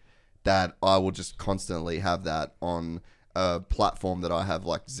expect that I will just constantly have that on a platform that I have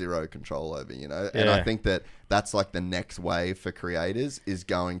like zero control over, you know? And I Yeah. think that that's like the next wave for creators is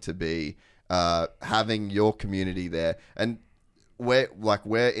going to be having your community there. And we're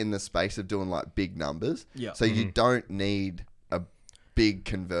in the space of doing like big numbers. Yeah. So you don't need a big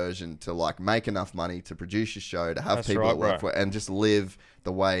conversion to like make enough money to produce your show, to have That's people right, that work right. for it, and just live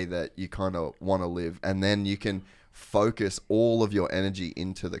the way that you kind of want to live. And then you can focus all of your energy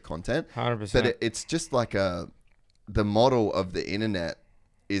into the content. 100%. But it's just like the model of the internet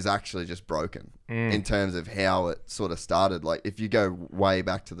is actually just broken in terms of how it sort of started. Like, if you go way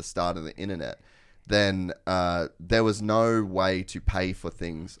back to the start of the internet, then there was no way to pay for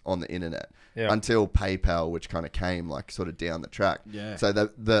things on the internet until PayPal, which kind of came like sort of down the track. Yeah. So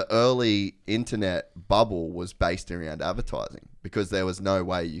the early internet bubble was based around advertising because there was no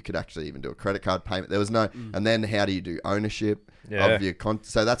way you could actually even do a credit card payment. There was no, and then how do you do ownership of your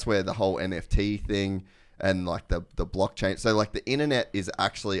so that's where the whole NFT thing and like the blockchain. So like the internet is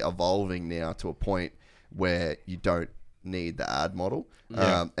actually evolving now to a point where you don't need the ad model.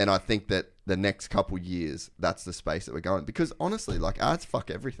 And I think that the next couple years, that's the space that we're going. Because honestly, like ads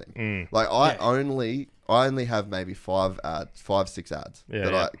fuck everything. Like I only have maybe 5, 6 ads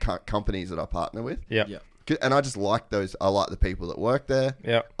that companies that I partner with. Yeah. And I just like those. I like the people that work there.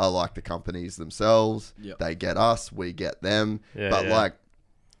 Yeah. I like the companies themselves. Yep. They get us, we get them. But like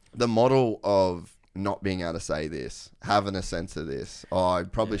the model of not being able to say this, having a sense of this, I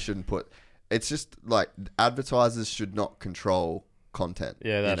probably shouldn't put. It's just like advertisers should not control content.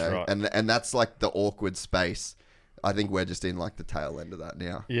 Yeah, that's right. And that's like the awkward space. I think we're just in like the tail end of that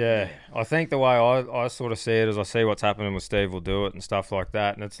now. Yeah, I think the way I sort of see it is I see what's happening with Steve Will Do It and stuff like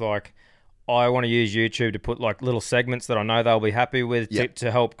that, and it's like I want to use YouTube to put like little segments that I know they'll be happy with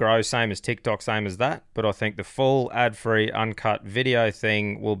to help grow, same as TikTok, same as that. But I think the full ad-free, uncut video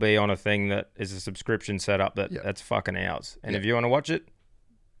thing will be on a thing that is a subscription setup that's fucking ours. And if you want to watch it,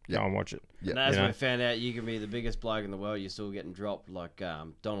 go and watch it. And as we found out, you can be the biggest bloke in the world, you're still getting dropped like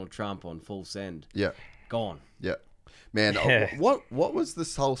Donald Trump on full send. Yeah. Gone. Yeah. Man, what was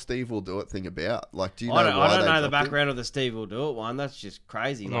this whole Steve Will Do It thing about? Like, do you know I don't know the background of the Steve Will Do It one. That's just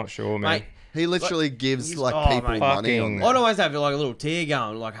crazy. Not sure, man. Mate, he literally gives people money on that. I'd always have like a little tear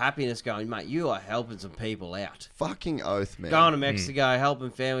going, like happiness going, mate, you are helping some people out. Fucking oath, man. Going to Mexico,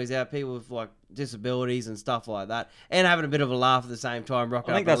 helping families out, people with like disabilities and stuff like that, and having a bit of a laugh at the same time. I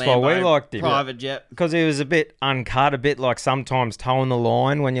think that's why we liked him. Private jet. Because he was a bit uncut, a bit like sometimes towing the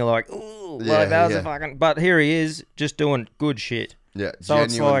line when you're like, ooh, like that was a fucking... But here he is, just doing good shit. Yeah, so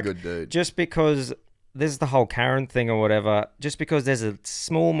genuine like, good dude. Just because... This is the whole Karen thing or whatever. Just because there's a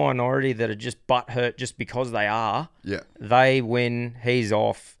small minority that are just butthurt just because they are, they win, he's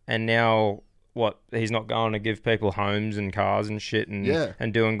off, and now what? He's not going to give people homes and cars and shit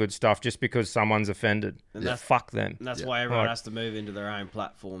and doing good stuff just because someone's offended. And fuck them. And that's why everyone has to move into their own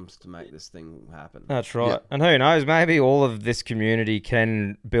platforms to make this thing happen. That's right. Yeah. And who knows? Maybe all of this community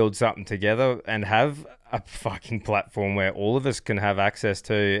can build something together and have a fucking platform where all of us can have access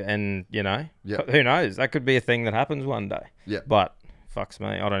to, and who knows? That could be a thing that happens one day. Yeah. But fucks me,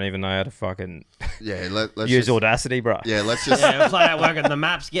 I don't even know how to fucking let's use Audacity, bro. Yeah, let's just play that work and the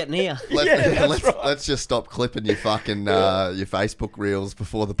maps getting here. Let's just stop clipping your fucking your Facebook reels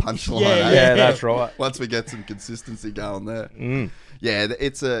before the punchline. Yeah, that's right. Once we get some consistency going there. Yeah,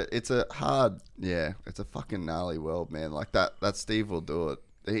 it's a hard, it's a fucking gnarly world, man. Like that Steve Will Do It.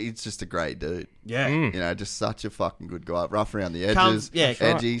 He's just a great dude. Yeah. Just such a fucking good guy. Rough around the edges.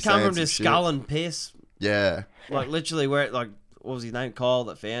 Edgy. Come from just skull and piss. Yeah. Like literally what was his name? Kyle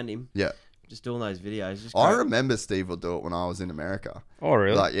that found him. Yeah. Just doing those videos. Just I remember Steve Will Do It when I was in America. Oh,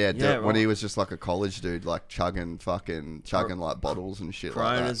 really? Like, when he was just like a college dude, like chugging like bottles and shit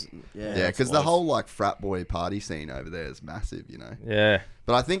Coronas, like that. Yeah, because the whole like frat boy party scene over there is massive, Yeah.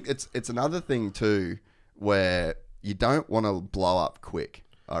 But I think it's another thing too where you don't want to blow up quick.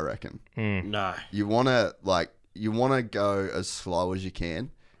 I reckon. No. You want to go as slow as you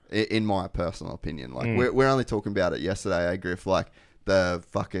can, in my personal opinion. Like, we're only talking about it yesterday, Griff, like the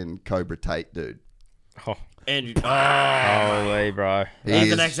fucking Cobra Tate dude. Oh. Andrew. Holy, bro. He's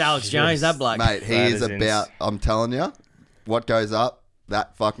the next Alex Jones, that bloke. Mate, he is about, I'm telling you, what goes up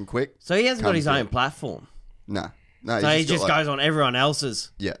that fucking quick. So he hasn't got his own platform? No. So he just goes on everyone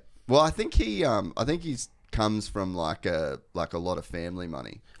else's? Yeah. Well, I think he's comes from like a lot of family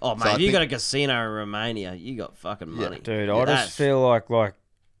money. Oh, mate, if you got a casino in Romania, you got fucking money. Dude, I just feel like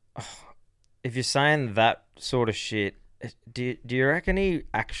if you're saying that sort of shit, do you reckon he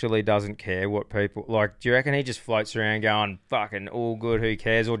actually doesn't care what people like? Do you reckon he just floats around going fucking all good, who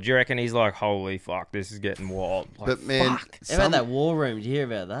cares? Or do you reckon he's like, holy fuck, this is getting wild? Like, but man, how about that war room? Did you hear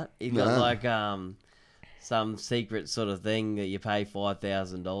about that? He got like some secret sort of thing that you pay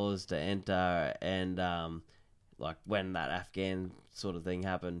 $5,000 to enter, and like when that Afghan sort of thing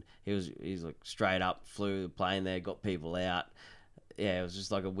happened, he's like straight up flew the plane there, got people out. Yeah, it was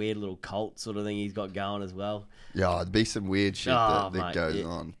just like a weird little cult sort of thing he's got going as well. Yeah, it'd be some weird shit that goes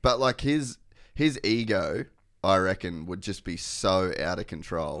on. But like his ego, I reckon, would just be so out of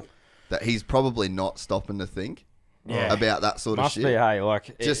control that he's probably not stopping to think. about that sort Must of be, shit. hey,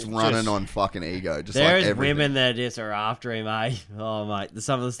 like Just running on fucking ego. Just There's like everything. women that just are after him, eh? Oh, mate.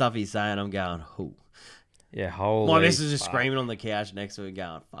 Some of the stuff he's saying, I'm going, who? Yeah, holy. My missus is just fuck. screaming on the couch next to him,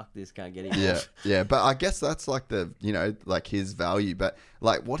 going, fuck this, can't get him Yeah, off. yeah, but I guess that's like the, you know, like his value. But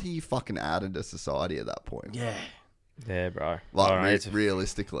like, what are you fucking adding to society at that point? Yeah. Yeah, bro. Like I don't know, it's-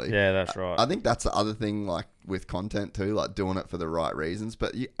 realistically. Yeah, that's right. I think that's the other thing, like with content too, like doing it for the right reasons.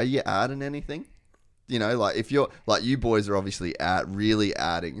 But are you adding anything? You know, like if you're like you boys are obviously really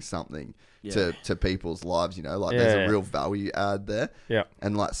adding something to people's lives. You know, like there's a real value add there. Yeah.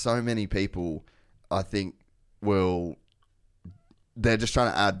 And like so many people, I think they're just trying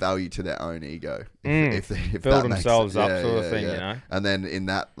to add value to their own ego. If Build that makes themselves sense. up sort of thing, you know? And then in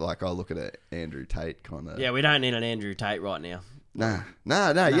that, like, I look at it, Andrew Tate kind of. Yeah, we don't need an Andrew Tate right now. Nah,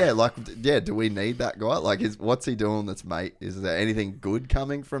 yeah, like, yeah, do we need that guy? Like, what's he doing that's mate? Is there anything good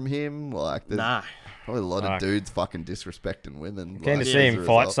coming from him? Like, there's Nah. probably a lot of dudes fucking disrespecting women. Keen to like, see as him a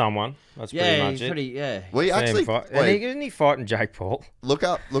fight result. someone. That's Yeah, pretty much he's it. pretty, yeah. Well, you See him actually, fight. wait, Isn't he fighting Jake Paul? look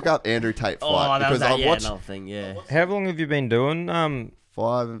up Andrew Tate fight. Oh, that was because that, I've watched another thing, yeah. How long have you been doing?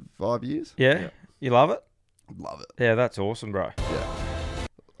 5 years. Yeah? You love it? Love it. Yeah, that's awesome, bro.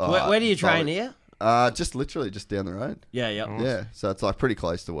 Where do you train here? Just literally just down the road. Yeah, yeah. Yeah, so it's like pretty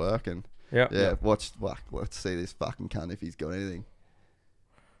close to work, and Yeah. let's see this fucking cunt if he's got anything.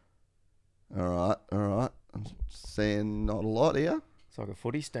 All right. I'm seeing not a lot here. It's like a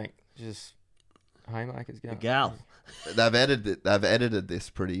footy stink. Just haymakers The going. gal. They've edited this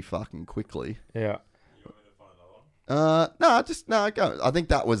pretty fucking quickly. Yeah. No, go. I think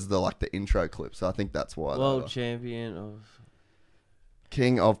that was the intro clip, so I think that's why. World champion of...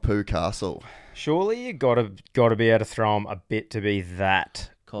 King of Pooh Castle. Surely you gotta be able to throw him a bit to be that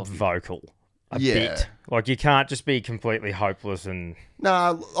vocal. A bit. Like you can't just be completely hopeless and.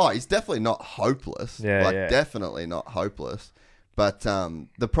 No, he's definitely not hopeless. Yeah. Definitely not hopeless. But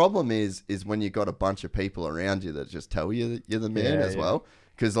the problem is when you got a bunch of people around you that just tell you that you're the man as well.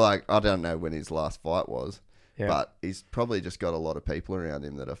 Because I don't know when his last fight was, but he's probably just got a lot of people around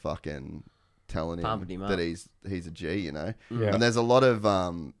him that are fucking telling him that he's a G, you know. Yeah. And there's a lot of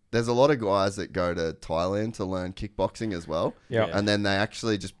guys that go to Thailand to learn kickboxing as well. Yeah. And then they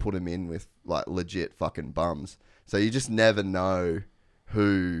actually just put him in with like legit fucking bums. So you just never know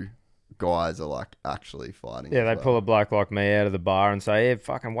who guys are like actually fighting. Yeah, they pull a bloke like me out of the bar and say, "Yeah,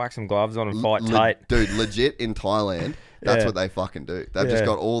 fucking whack some gloves on and fight Tate." Dude, legit in Thailand, that's what they fucking do. They've just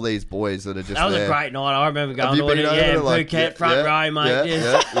got all these boys that are just That was there. a great night. I remember going to been it. over Yeah, there? Like, Phuket, front row, mate.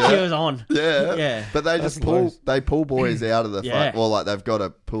 She was on. Yeah. Yeah. But they just pull boys out of the front. Well, like they've got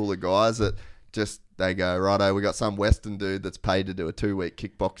a pool of guys that just, they go, righto, we got some Western dude that's paid to do a 2-week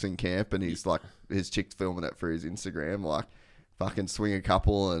kickboxing camp, and he's like, his chick's filming it for his Instagram, like fucking swing a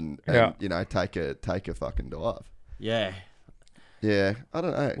couple and you know, take a fucking dive. Yeah. Yeah, I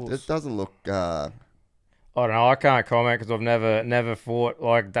don't know. It doesn't look. I don't know. I can't comment because I've never fought,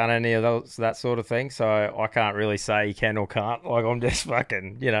 like, done any of that sort of thing. So I can't really say he can or can't. Like, I'm just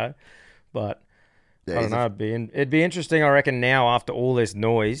fucking, you know. But I don't know. It'd be interesting, I reckon, now after all this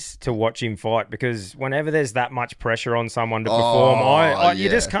noise to watch him fight, because whenever there's that much pressure on someone to perform, you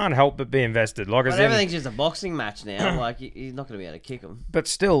just can't help but be invested. Like, But everything's just a boxing match now. Like, he's not going to be able to kick him. But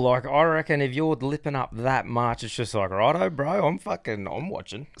still, like, I reckon if you're lipping up that much, it's just like, righto, bro, I'm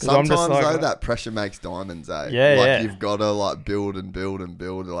watching. Sometimes I'm just like, though, that pressure makes diamonds, eh? Yeah, like you've got to like build and build and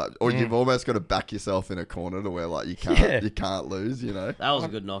build, like, or you've almost got to back yourself in a corner to where like you can't lose, you know. That was a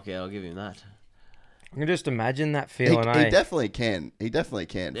good knockout. I'll give him that. I can just imagine that feeling. He definitely can. He definitely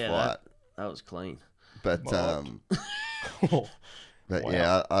can fight. That was clean. But Wow.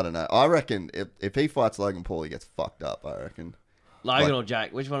 yeah, I don't know. I reckon if he fights Logan Paul, he gets fucked up. I reckon. Logan or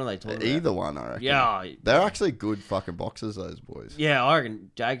Jack? Which one are they talking about? Either one, I reckon. Yeah, they're actually good fucking boxers. Those boys. Yeah, I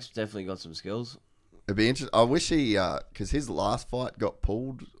reckon Jack's definitely got some skills. It'd be interesting. I wish he, because his last fight got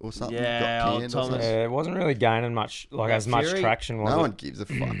pulled or something. Yeah, got canned or something. Yeah, it wasn't really gaining much, like as much Fury? traction. Was No it? one gives a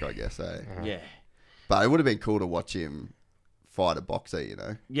fuck, I guess. Yeah. But it would have been cool to watch him fight a boxer, you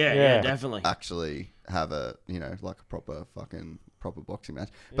know. Yeah, definitely. Actually have a, you know, like a proper boxing match.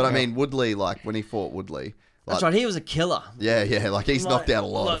 But I mean, Woodley, like when he fought Woodley. Like, That's right, he was a killer. Yeah, like he's knocked out a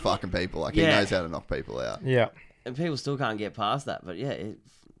lot of fucking people. Like he knows how to knock people out. Yeah. And people still can't get past that, but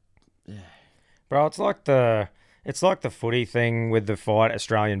Bro, it's like the footy thing with the fight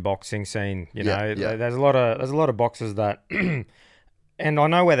Australian boxing scene. You know, there's a lot of boxers that, and I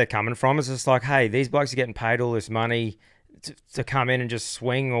know where they're coming from. It's just like, hey, these blokes are getting paid all this money to come in and just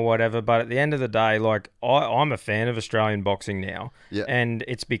swing or whatever. But at the end of the day, like I'm a fan of Australian boxing now, and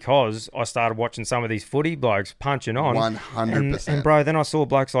it's because I started watching some of these footy blokes punching on 100%. And bro, then I saw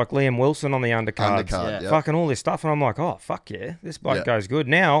blokes like Liam Wilson on the undercards, Undercard, fucking all this stuff, and I'm like, oh fuck yeah, this bloke goes good.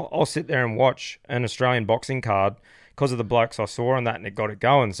 Now I'll sit there and watch an Australian boxing card because of the blokes I saw on that, and it got it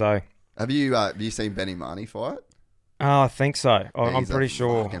going. So have you seen Benny Marnie fight? Oh, I think so. I'm pretty He's a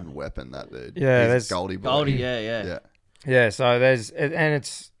sure. fucking weapon, that dude. Yeah, there's Goldie boy. Goldie, yeah. Yeah, so there's, and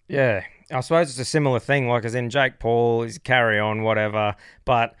it's, I suppose it's a similar thing, like as in Jake Paul is carry on, whatever,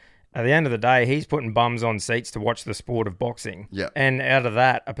 but at the end of the day, he's putting bums on seats to watch the sport of boxing. Yeah. And out of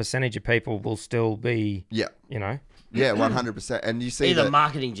that, a percentage of people will still be, you know. Yeah, 100%. And you see he's a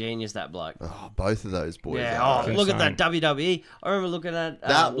marketing genius, that bloke. Oh, both of those boys. Yeah, look at that WWE. I remember looking at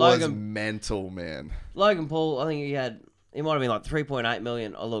that Logan. was mental, man. Logan Paul, I think he might have been like 3.8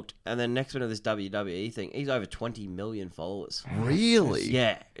 million. I looked, and then next one of this WWE thing, he's over 20 million followers. Really?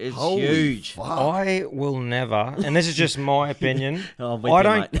 Yeah, it's Holy huge. Fuck. I will never, and this is just my opinion. Mate.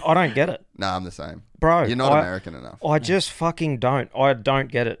 I don't get it. Nah, I'm the same. Bro, you're not American enough. I just fucking don't. I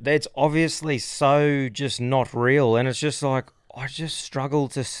don't get it. It's obviously so just not real, and it's just like I just struggle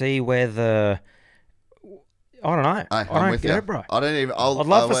to see where the. I don't know. I don't get it, bro. I don't even. I'd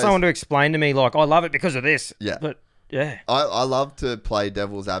love for someone to explain to me, like, I love it because of this. Yeah. But yeah, I love to play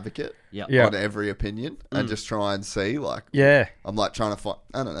devil's advocate. Yeah. On every opinion and just try and see, like. Yeah. I'm like trying to find.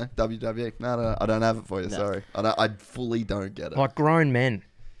 I don't know. WWE. No, I don't have it for you. No. Sorry. I fully don't get it. Like grown men.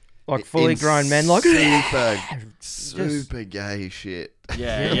 Like fully grown men, like super gay shit.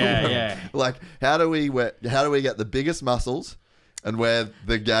 Yeah. Like, how do we get the biggest muscles and wear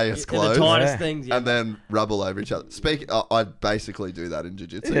the gayest clothes, the tightest things, and then rub all over each other? I basically do that in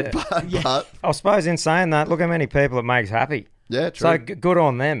jiu-jitsu, but I suppose in saying that, look how many people it makes happy. Yeah, true. So good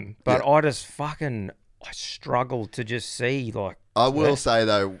on them, but I just I struggle to just see, like. I will say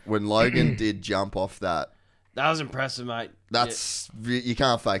though, when Logan did jump off that. That was impressive, mate. That's you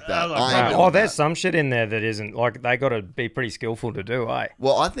can't fake that. There's some shit in there that isn't, like, they got to be pretty skillful to do, eh?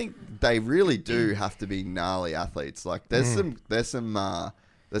 Well, I think they really do have to be gnarly athletes. Like there's some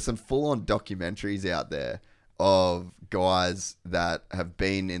full on documentaries out there of guys that have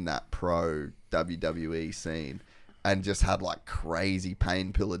been in that pro WWE scene and just had like crazy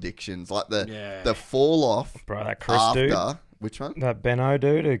pain pill addictions, like the fall off. Bro, that Chris after, dude. Which one? That Benno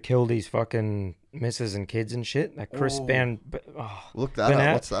dude who killed his fucking missus and kids and shit. That Chris Look that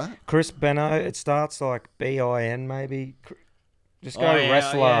up. What's that? Chris Benno. It starts like BIN maybe. Just go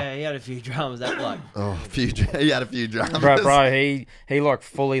wrestler. Yeah, he had a few dramas, that bloke. He had a few dramas. Bro, he like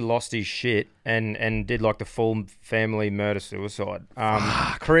fully lost his shit and did like the full family murder suicide.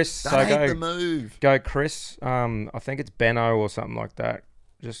 Chris, that ain't the move. Go Chris. I think it's Benno or something like that.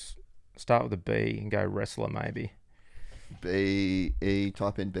 Just start with a B and go wrestler maybe. B-E,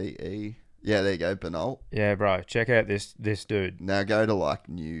 type in B-E. Yeah, there you go, Benoit. Yeah, bro. Check out this dude. Now go to like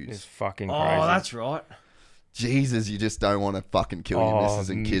news. It's fucking crazy. Oh, that's right. Jesus, you just don't want to fucking kill your missus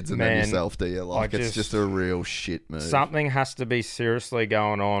and kids and then yourself, do you? Like, it's just a real shit move. Something has to be seriously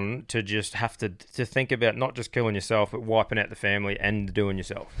going on to just have to think about not just killing yourself, but wiping out the family and doing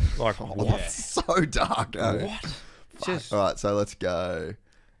yourself. Like, that's so dark, eh? What? All right, so let's go.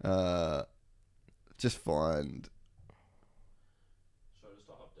 Just find...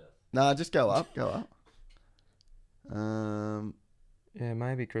 No, just go up. Yeah,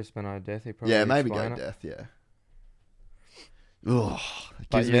 maybe Chris Benno death. He probably maybe go it. death. Yeah. Ugh, it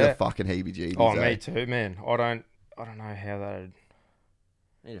gives me the fucking heebie-jeebies. Oh, me too, man. I don't know how that'd.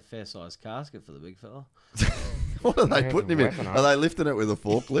 Need a fair sized casket for the big fella. What are they putting him in? Are they lifting it with a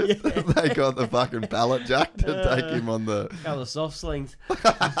forklift? They got the fucking pallet jack to take him on the. Couple of soft slings.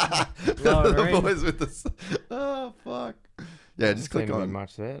 the boys with the. Oh fuck. Yeah, just click on.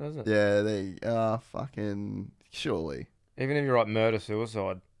 Much there, does it? Yeah, there you go. Fucking surely. Even if you write murder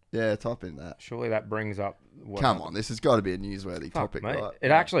suicide. Yeah, type in that. Surely that brings up. Come on, this has got to be a newsworthy topic, mate. right? It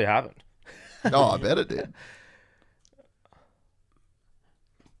actually happened. Oh, I bet it did.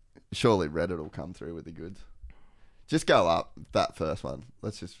 Surely Reddit will come through with the goods. Just go up that first one.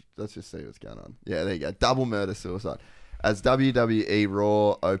 Let's just see what's going on. Yeah, there you go. Double murder suicide. As WWE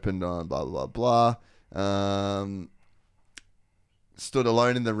Raw opened on blah blah blah. Stood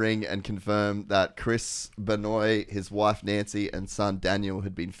alone in the ring and confirmed that Chris Benoit, his wife Nancy, and son Daniel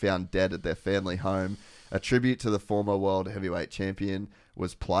had been found dead at their family home. A tribute to the former world heavyweight champion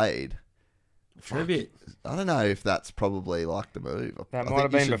was played. Tribute. I don't know if that's probably like the move. That I might have think you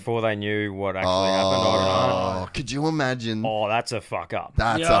been should- before they knew what actually happened. I don't know. Could you imagine? Oh, that's a fuck up.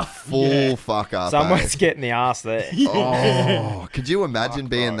 That's a full fuck up. Someone's eh? getting the ass there. Oh, could you imagine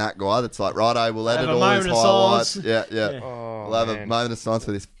being that guy that's like, righto, we'll edit Have a all his moment of highlights. silence. Yeah. Oh, We'll have a man. moment of silence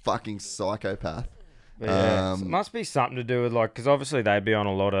for this fucking psychopath. But yeah, it must be something to do with like, because obviously they'd be on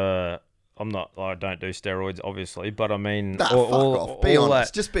a lot of. I don't do steroids, obviously, but I mean, Nah, fuck off. Be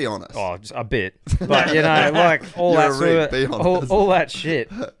honest. Just be honest. Oh, just a bit, but you know, like all You're that a sort rig, of, be honest. all that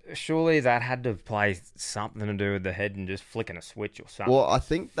shit. Surely that had to play something to do with the head and just flicking a switch or something. Well, I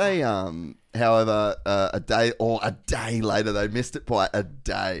think they, however, a day later, they missed it by a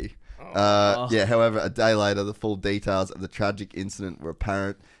day. However, a day later, the full details of the tragic incident were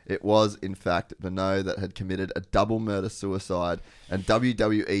apparent. It was, in fact, Benoit that had committed a double murder-suicide, and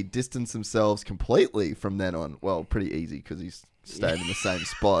WWE distanced themselves completely from then on. Well, pretty easy, because he's staying in the same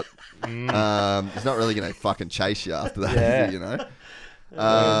spot. He's not really going to fucking chase you after that, is he, you know?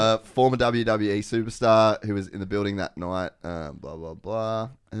 Former WWE superstar who was in the building that night, blah, blah, blah.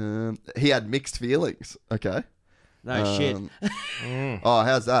 He had mixed feelings, okay? No shit. Oh,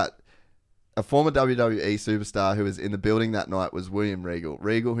 how's that? A former WWE superstar who was in the building that night was William Regal.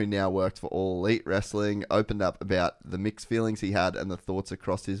 Regal, who now worked for All Elite Wrestling, opened up about the mixed feelings he had and the thoughts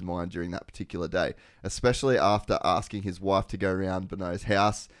across his mind during that particular day, especially after asking his wife to go around Benoit's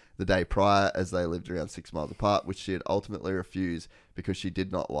house the day prior as they lived around 6 miles apart, which she had ultimately refused because she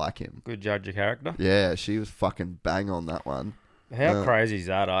did not like him. Good judge of character. Yeah, she was fucking bang on that one. How crazy is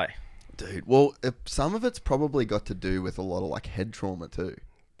that, eh? Dude, well, some of it's probably got to do with a lot of like head trauma too.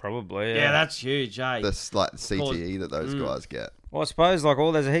 Probably. Yeah, that's huge, eh? The like CTE that those guys get. Well, I suppose like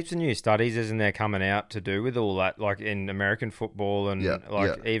there's heaps of new studies, isn't there, coming out to do with all that, like in American football and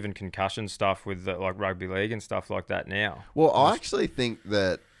even concussion stuff with like rugby league and stuff like that now. Well, I actually think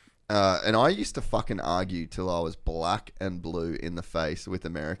that, and I used to fucking argue till I was black and blue in the face with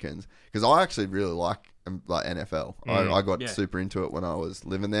Americans because I actually really like NFL. I got super into it when I was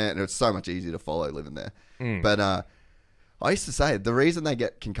living there, and it's so much easier to follow living there. But I used to say the reason they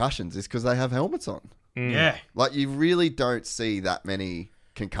get concussions is because they have helmets on. Yeah. Like, you really don't see that many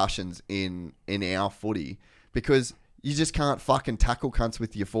concussions in our footy because you just can't fucking tackle cunts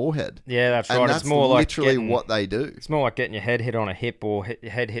with your forehead. Yeah, that's right. And that's it's more literally like what they do. It's more like getting your head hit on a hip or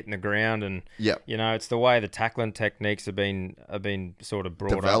your head hitting the ground, and you know, it's the way the tackling techniques have been sort of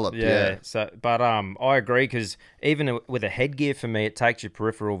brought Developed, up. yeah. So, but I agree, because even with a headgear, for me, it takes your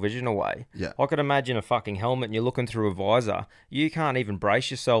peripheral vision away. Yeah. I could imagine a fucking helmet and you're looking through a visor. You can't even brace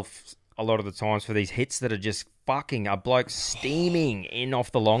yourself a lot of the times for these hits that are just fucking a bloke steaming in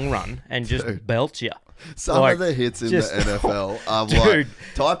off the long run and just belt you. Some of the hits in the NFL are dude, like,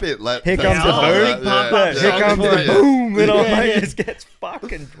 type it. Here comes the boom. Here comes the boom. And I just gets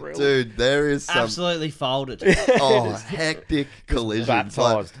fucking drilled. Dude, there is some Absolutely folded. hectic collisions.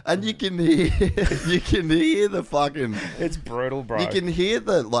 baptized. And you can hear the fucking. It's brutal, bro. You can hear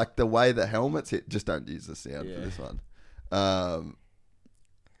the way the helmets hit. Just don't use the sound for this one.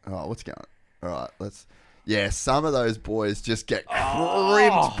 What's going on? All right, let's. Yeah, some of those boys just get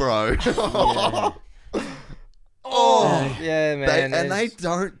crimped, bro. Yeah, man. They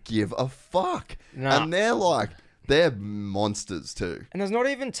don't give a fuck. Nah. And they're monsters too. And there's not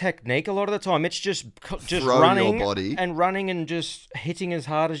even technique a lot of the time. It's just Throw running your body. and just hitting as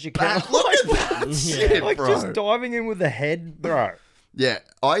hard as you can. Look at that shit, like bro. just diving in with the head, bro. Yeah,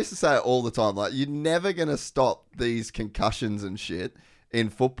 I used to say it all the time. Like, you're never going to stop these concussions and shit in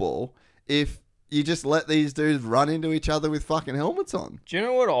football if you just let these dudes run into each other with fucking helmets on. Do you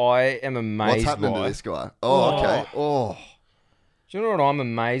know what I am amazed What's happening by? to this guy? Oh, okay. Oh. Do you know what I'm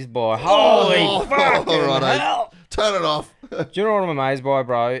amazed by? Holy fucking Righto. hell! Turn it off. Do you know what I'm amazed by,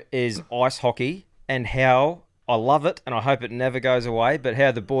 bro? Is ice hockey and how I love it, and I hope it never goes away. But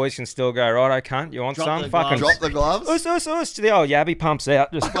how the boys can still go, righto, cunt, you want Drop some? the Fucking gloves. Drop the gloves. us. The old yabby pumps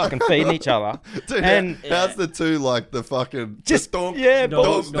out, just fucking feeding each other. Dude, and how's the two, the fucking... Just- the donk, yeah,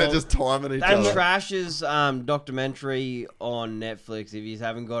 donk, donk. they're just timing each And other. Trash's documentary on Netflix, if you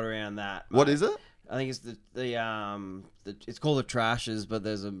haven't got around that. What is it? I think it's it's called The Trashes, but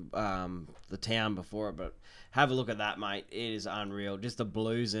there's the town before it. But have a look at that, mate. It is unreal. Just the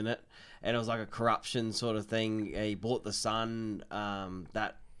blues in it, and it was like a corruption sort of thing. He bought the Sun,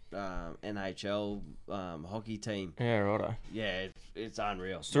 that NHL hockey team. Yeah, righto. Yeah, it's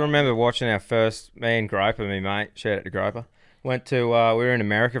unreal. Still remember watching our first, me and Groper, me mate, shout out to Groper. Went to, we were in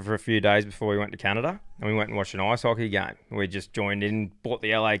America for a few days before we went to Canada, and we went and watched an ice hockey game. We just joined in, bought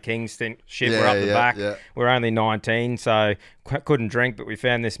the LA Kings shit. We're up the back. Yeah. We're only 19, so couldn't drink, but we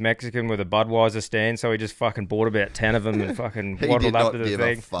found this Mexican with a Budweiser stand, so we just fucking bought about 10 of them and fucking waddled up to the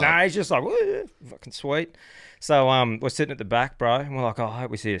thing. No, he's just like, fucking sweet. So we're sitting at the back, bro, and we're like, oh, I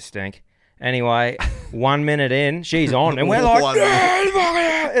hope we see it stink. Anyway, 1 minute in, she's on, and we're like,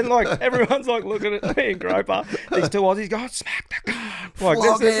 and like everyone's like looking at me and Groper. These two Aussies go, smack the car.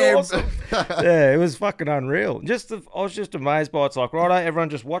 Like, this is awesome. Yeah, it was fucking unreal. I was just amazed by it. It's like, righto,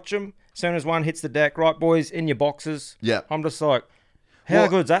 everyone just watch them. As soon as one hits the deck, right, boys, in your boxes. Yeah. I'm just like, how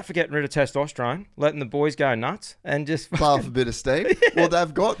good's that for getting rid of testosterone? Letting the boys go nuts and just pull off a bit of steam. Yeah. Well,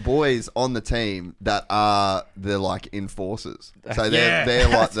 they've got boys on the team that are they're like enforcers. So they're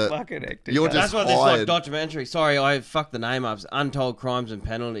like the fucking hectic. That's what this like documentary. Sorry, I fucked the name up. It's Untold Crimes and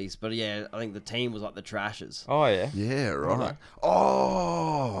Penalties. But yeah, I think the team was like the Trashers. Oh yeah. Yeah, right.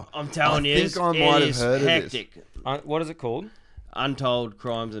 Oh, I'm telling you, I might have heard hectic. Of this. What is it called? Untold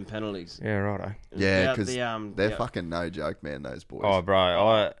Crimes and Penalties. Yeah, righto. Yeah, because they're fucking no joke, man, those boys. Oh,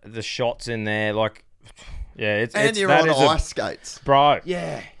 bro. The shots in there, like, yeah. And you're on ice skates. Bro.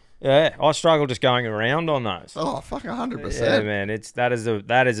 Yeah. Yeah, I struggle just going around on those. Oh, fucking 100%. Yeah, man.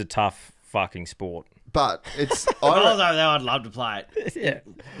 That is a tough fucking sport. But it's... If I was over there, I'd love to play it. Yeah.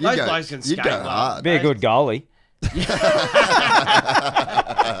 Those blokes can skate hard. Be a good goalie.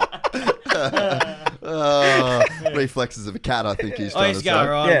 Reflexes of a cat, I think he's I trying used to to go say.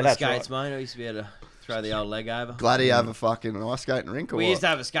 right on the skates, mate. I used to be able to throw the old leg over. Glad you have a fucking ice skating rink or We what? used to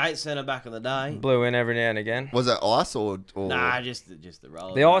have a skate centre back in the day. Blew in every now and again. Was it ice or... Nah, just the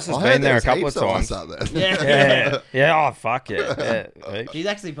roller. The ice has been there a couple of times. Up there. Yeah. Oh, fuck yeah. He's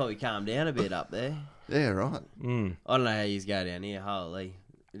actually probably calmed down a bit up there. Yeah, right. I don't know how you go down here. Holy.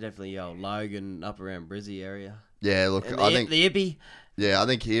 Definitely old Logan, up around Brizzy area. Yeah, look, I think... The Ippy. Yeah, I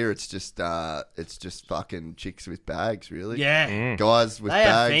think here it's just fucking chicks with bags, really. Yeah. Guys with they bags.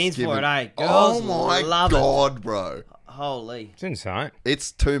 They have fiends for it, eh? Girls oh my God, bro. Holy. It's insane.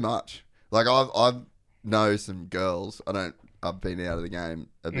 It's too much. Like, I've know some girls. I've been out of the game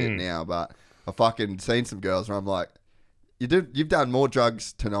a bit now, but I've fucking seen some girls where I'm like, you've done more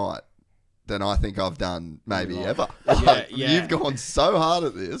drugs tonight than I think I've done maybe ever. Yeah. You've gone so hard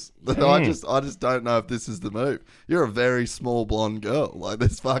at this that I just don't know if this is the move. You're a very small blonde girl. Like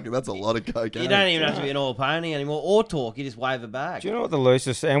that's a lot of cocaine. You don't even have to be an oil pony anymore or talk. You just wave a bag. Do you know what the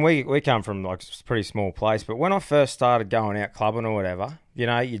loosest? And we come from like a pretty small place, but when I first started going out clubbing or whatever, you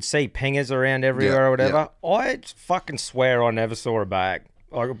know, you'd see pingers around everywhere or whatever. Yeah. I fucking swear I never saw a bag.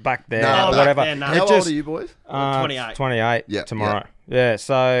 Like back there or whatever. There, no. How old are you boys? 28. 28 tomorrow. Yeah,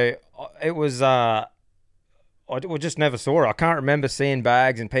 so it was... I just never saw it. I can't remember seeing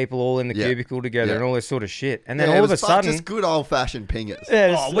bags and people all in the cubicle together and all this sort of shit. And then all of a sudden... just good old-fashioned pingers.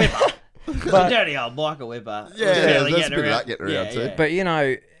 Yeah, whipper. But, dirty old biker whipper. Yeah, there's a bit of that getting around too. But, you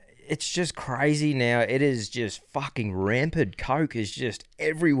know... It's just crazy now. It is just fucking rampant. Coke is just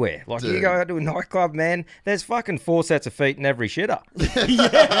everywhere. Like, you go out to a nightclub, man, there's fucking 4 sets of feet in every shitter.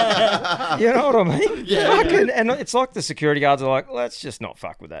 Yeah. You know what I mean? Yeah. Fucking, and it's like the security guards are like, let's just not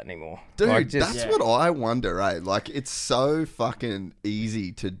fuck with that anymore. Dude, like, that's what I wonder, eh? Like, it's so fucking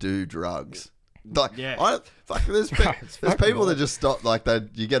easy to do drugs. Like, there's people that just stop, like,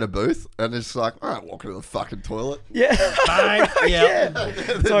 you get a booth and it's like, all right, walk into the fucking toilet. Yeah. Yeah.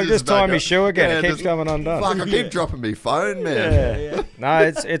 It's like, just tie my shoe again. It keeps coming undone. Fuck, I keep dropping my phone, man. Yeah.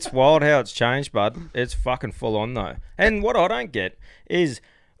 No, it's wild how it's changed, bud. It's fucking full on, though. And what I don't get is...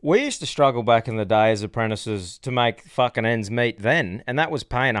 We used to struggle back in the day as apprentices to make fucking ends meet then, and that was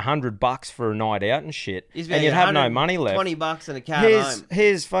paying $100 for a night out and shit, and you'd have no money left. $20 in a cab home.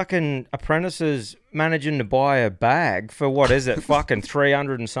 Here's fucking apprentices managing to buy a bag for what is it, fucking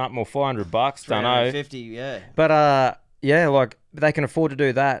 300 and something or $400, don't know. 50, yeah. But like they can afford to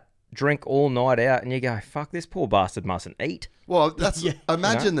do that, drink all night out, and you go, fuck, this poor bastard mustn't eat. Well, that's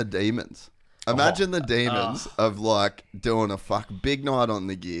imagine the demons. Imagine the demons of like doing a big night on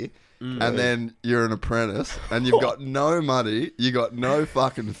the gear and then you're an apprentice and you've got no money, you got no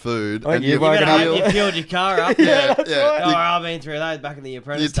fucking food. And you filled your car up. Yeah. Oh, I've been through those back in the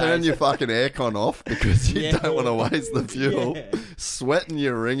apprentice You turn days. your fucking aircon off because you don't want to waste the fuel, sweating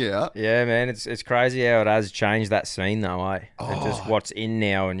your ring out. Yeah, man, it's crazy how it has changed that scene though, eh? It's just what's in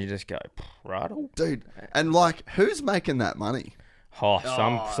now and you just go, right? Dude, and like, who's making that money?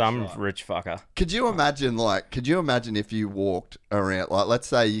 Some rich fucker. Could you imagine if you walked around, like, let's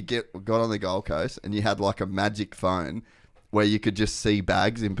say you got on the Gold Coast and you had like a magic phone where you could just see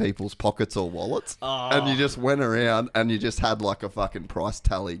bags in people's pockets or wallets, and you just went around and you just had like a fucking price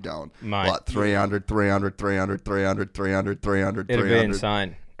tally going, Mate. like 300, 300, 300, 300, 300, 300, It'd be 300.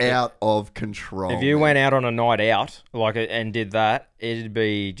 insane. Out of control. If you went out on a night out and did that, it'd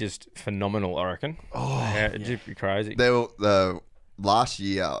be just phenomenal, I reckon. It'd just be crazy. The last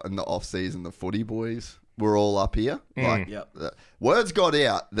year in the off season, the footy boys were all up here. Like, words got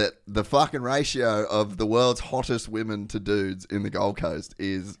out that the fucking ratio of the world's hottest women to dudes in the Gold Coast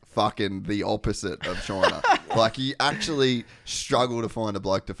is fucking the opposite of China. Like, you actually struggle to find a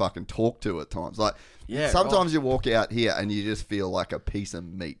bloke to fucking talk to at times. Like, sometimes you walk out here and you just feel like a piece of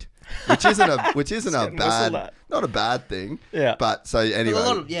meat, which isn't not a bad thing. Yeah. But so anyway,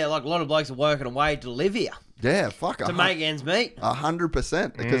 a lot of blokes are working away to live here. Yeah, fuck. To make ends meet.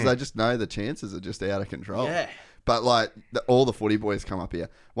 100%, because they just know the chances are just out of control. Yeah. But like all the footy boys come up here.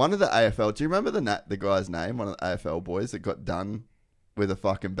 One of the AFL. Do you remember the guy's name? One of the AFL boys that got done with a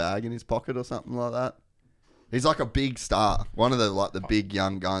fucking bag in his pocket or something like that. He's like a big star. One of the big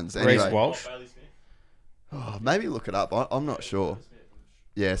young guns. Anyway, Reece Walsh. Maybe look it up. I'm not sure.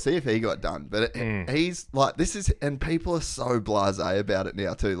 Yeah, see if he got done. But he's like, and people are so blasé about it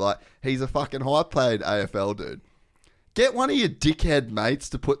now too. Like, he's a fucking high-paid AFL dude. Get one of your dickhead mates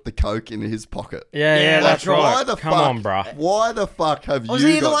to put the coke in his pocket. Yeah, that's right. Come on, bruh. Why the fuck have you Was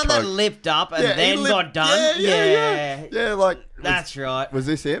he the got one coke? that lipped up and then got done? Yeah, like... That's right. Was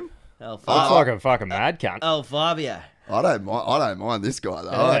this him? Looks like a fucking mad cunt. Oh, Fabio. I don't mind this guy, though.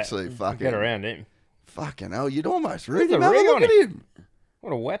 I actually fucking... Get around him. Fucking hell, you'd almost rig him. There's a rig Look on at him.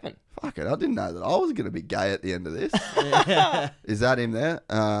 What a weapon. Fuck it, I didn't know that I was going to be gay at the end of this. Is that him there?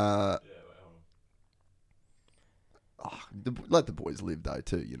 Let the boys live, though,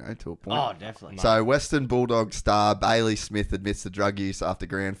 too, to a point. Oh, definitely. So, Western Bulldog star Bailey Smith admits to drug use after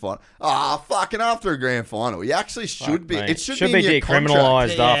grand final. Fucking after a grand final. He actually should be. Mate. It should be in your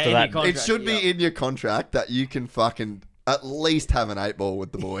decriminalised contract. after that. It should be in your contract that you can fucking at least have an 8-ball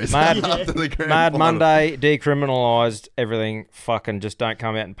with the boys Mad, after the grand Mad final. Monday, decriminalised everything. Fucking just don't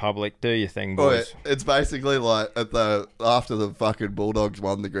come out in public. Do your thing, boys. It's basically like after the fucking Bulldogs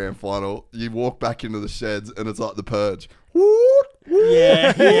won the grand final, you walk back into the sheds and it's like the purge.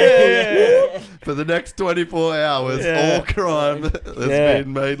 Yeah. For the next 24 hours, all crime has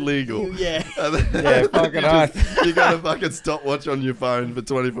been made legal. Yeah. Fucking oath. You gotta fucking stop watch on your phone for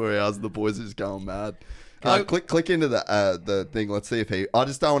 24 hours and the boys are just going mad. Click into the thing. Let's see if I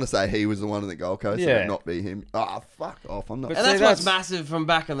just don't want to say he was the one in the Gold Coast. Yeah. And not be him. Fuck off. I'm not. And that's what's massive from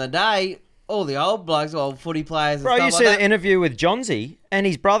back in the day. All the old blokes, old footy players and Bro, stuff you like see that. the interview with Johnsy and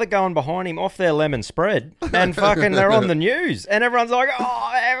his brother going behind him off their lemon spread and fucking they're on the news and everyone's like,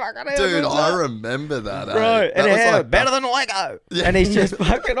 fucking Dude, I remember that. Bro, That and was how, like better than Lego. Yeah. And he's just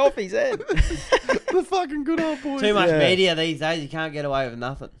fucking off his head. The fucking good old boys. Too much media these days, you can't get away with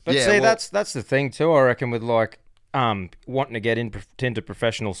nothing. But Yeah, see, well- that's the thing too, I reckon, with like wanting to get into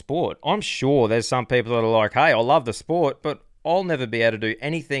professional sport. I'm sure there's some people that are like, hey, I love the sport, but I'll never be able to do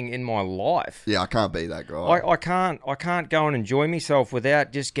anything in my life. Yeah, I can't be that guy. I can't go and enjoy myself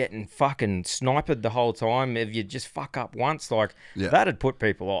without just getting fucking sniped the whole time. If you just fuck up once, that'd put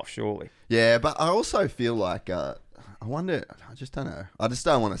people off, surely. Yeah, but I also feel like I wonder. I just don't know. I just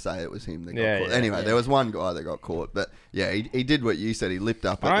don't want to say it was him that got caught. Anyway, there was one guy that got caught, but yeah, he did what you said. He lipped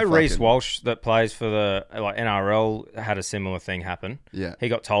up. I know Reece Walsh that plays for the NRL had a similar thing happen. Yeah, he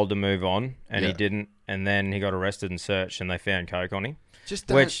got told to move on and he didn't, and then he got arrested and searched, and they found coke on him. Just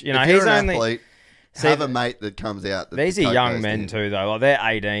don't, which if he's you're an only. Athlete, have a mate that comes out. These are young men too, though. Like they're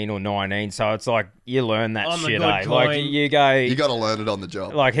 18 or 19, so it's like you learn that shit. Like you got to learn it on the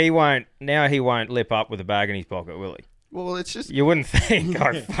job. Like he won't lip up with a bag in his pocket, will he? Well, it's just you wouldn't think. Come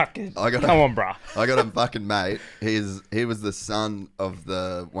on, bruh. I got a fucking mate. He was the son of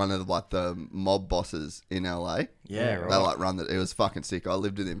one of the mob bosses in LA. Yeah, right. They run that. It was fucking sick. I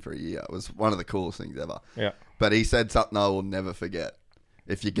lived with him for a year. It was one of the coolest things ever. Yeah. But he said something I will never forget.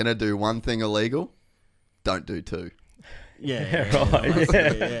 If you're gonna do one thing illegal, don't do two. Yeah, right.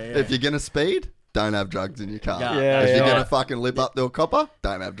 If you're gonna speed, don't have drugs in your car. Yeah, if you're gonna fucking lip up to a copper,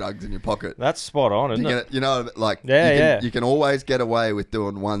 don't have drugs in your pocket. That's spot on, isn't it? You can always get away with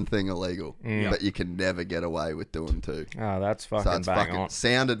doing one thing illegal, but you can never get away with doing two. Oh, that's fucking so it's bang on.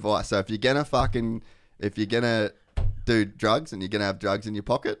 Sound advice. So if you're gonna do drugs and you're gonna have drugs in your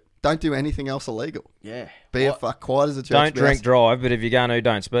pocket, don't do anything else illegal. Yeah. Be quiet as a church Don't drink, mouse. drive, but if you're going to,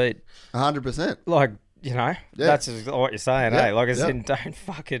 don't speed. 100%. Like, that's what you're saying, Yeah. eh? Like, as in, don't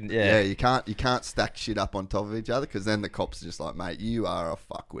fucking, Yeah, you can't stack shit up on top of each other because then the cops are just like, mate, you are a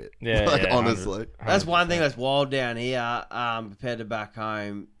fuckwit. Yeah, honestly. 100%. That's one thing that's wild down here compared to back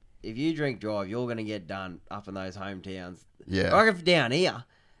home. if you drink drive, you're going to get done up in those hometowns. Yeah. I reckon down here,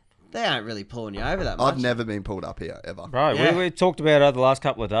 they aren't really pulling you over that much. I've never been pulled up here, ever. Bro, Yeah. we talked about it the last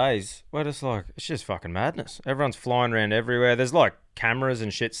couple of days. We're just like, it's just fucking madness. Everyone's flying around everywhere. There's like cameras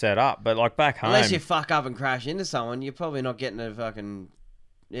and shit set up, but like back home, Unless you fuck up and crash into someone, you're probably not getting a fucking,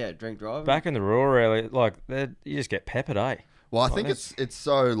 drink drive. back in the rural area, like you just get peppered, eh? Well, I think it's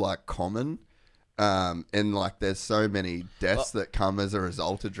so like common, and like there's so many deaths that come as a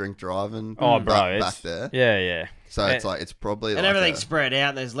result of drink driving. Oh, bro, back there. Yeah. So it's like it's probably and like everything's spread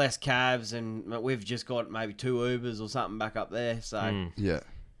out. There's less cabs, and we've just got maybe 2 Ubers or something back up there. So yeah,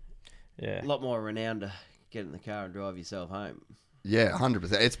 a lot more renowned to get in the car and drive yourself home. yeah,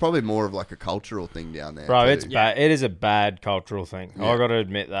 100%. It's probably more of like a cultural thing down there, Bro, too. it's bad. It is a bad cultural thing. Yeah. I got to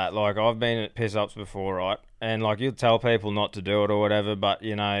admit that. Like, I've been at piss ups before, right? And like, you'll tell people not to do it or whatever, but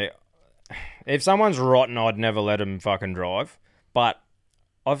you know, if someone's rotten, I'd never let them fucking drive. But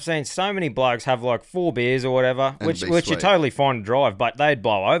I've seen so many blokes have like 4 beers or whatever, And which be you're sweet. totally fine to drive, but they'd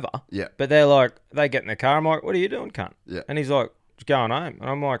blow over. Yeah. But they're like, they get in the car. I'm like, what are you doing, cunt? Yeah. And he's like, just going home. And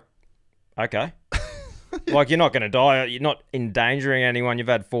I'm like, okay. Like, you're not going to die. You're not endangering anyone. You've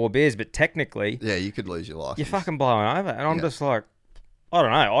had 4 beers, but technically, Yeah, you could lose your life. you're fucking blowing over. And I'm just like, I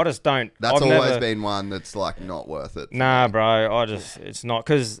don't know. I just don't. That's I've always never, been one that's like not worth it. for Nah, me. bro. It's not.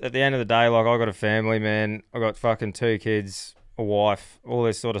 Because at the end of the day, like, I got a family, man. I got fucking 2 kids, a wife, all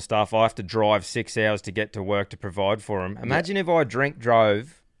this sort of stuff. I have to drive 6 hours to get to work to provide for them. Imagine if I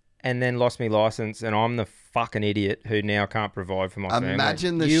drove, and then lost my license, and I'm the fucking idiot who now can't provide for my family.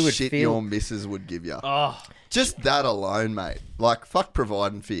 Imagine the You would shit feel- your missus would give you. Oh, Just that alone, mate. Like, fuck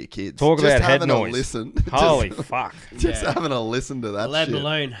providing for your kids. Talk just about head having noise. a listen. Holy just, fuck. just having a listen to that lead shit.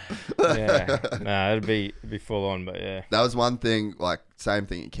 balloon. Yeah. Nah, it'd be full on, but yeah. That was one thing, like, same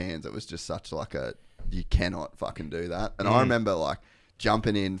thing at Cairns. It was just such like you cannot fucking do that. And I remember, like,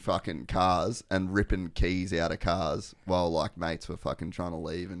 jumping in fucking cars and ripping keys out of cars while, like, mates were fucking trying to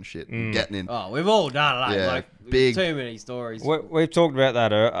leave and shit. And getting in. Oh, we've all done it. Yeah, Like, big- too many stories. We've talked about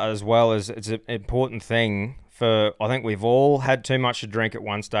that as well as it's an important thing for, I think we've all had too much to drink at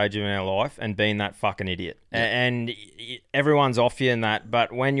one stage in our life and been that fucking idiot. And everyone's off you in that,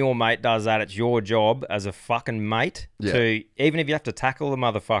 but when your mate does that, it's your job as a fucking mate to, even if you have to tackle the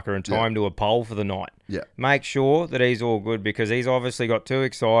motherfucker and tie him to a pole for the night, make sure that he's all good, because he's obviously got too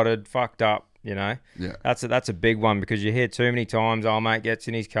excited, fucked up. You know, that's a big one, because you hear too many times, oh, mate gets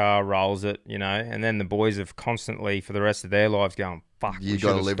in his car, rolls it, you know, and then the boys have constantly for the rest of their lives going, fuck, You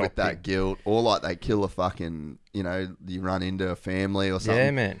got to live with that guilt, or like they kill a fucking, you know, you run into a family or something. Yeah,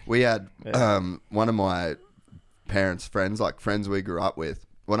 man. We had one of my parents' friends, like friends we grew up with,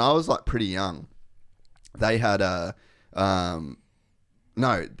 when I was like pretty young. They had a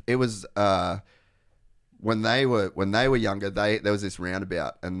when they were younger, there was this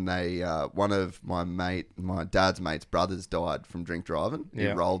roundabout, and they one of my dad's mate's brothers died from drink driving. He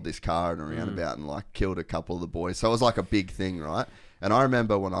rolled this car in a roundabout and like killed a couple of the boys. So it was like a big thing, right? And I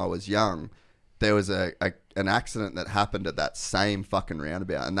remember when I was young, there was an accident that happened at that same fucking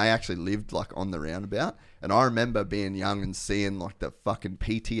roundabout, and they actually lived like on the roundabout. And I remember being young and seeing like the fucking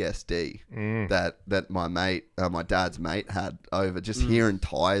PTSD that my dad's mate had over just hearing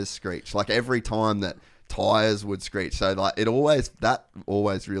tires screech. Like every time that tires would screech. So like that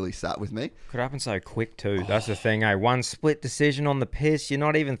always really sat with me. Could happen so quick too. That's the thing, eh? One split decision on the piss, you're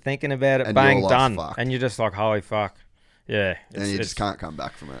not even thinking about it, And bang, your life's done. fucked. And you're just like, holy fuck. Yeah. And you just can't come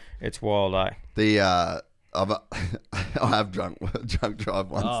back from it. It's wild, eh? I have drunk drive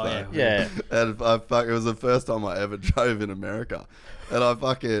once though. Yeah. And it was the first time I ever drove in America. And I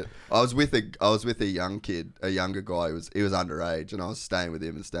was with a young kid, a younger guy. He was underage, and I was staying with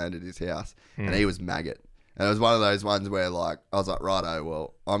him and staying at his house, and he was maggot. And it was one of those ones where like I was like, righto,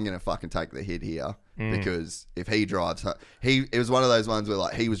 well, I'm gonna fucking take the hit here, because if he drives, it was one of those ones where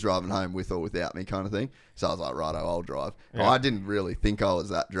like he was driving home with or without me kind of thing. So I was like, righto, I'll drive. Yeah. I didn't really think I was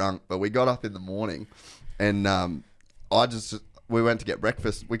that drunk, but we got up in the morning, and we went to get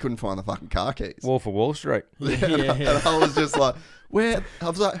breakfast. We couldn't find the fucking car keys. Wolf of Wall Street. And I was just like, I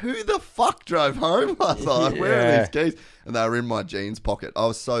was like, who the fuck drove home last night? Where are these keys? And they were in my jeans pocket. I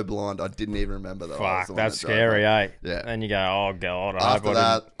was so blind, I didn't even remember that. I was Fuck, the one that's that drove scary, home. eh? Yeah. And you go, oh, God. After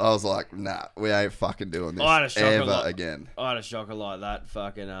that, I was like, nah, we ain't fucking doing this I had a shocker ever again. I had a shocker like that.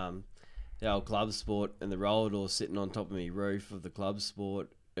 Fucking the old club sport, and the roller door sitting on top of me roof of the club sport,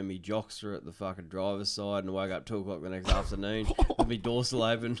 and me jocks are at the fucking driver's side, and I woke up 2 o'clock the next afternoon with me door still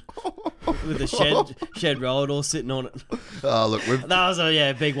open, with the shed roller door sitting on it. Oh, look, That was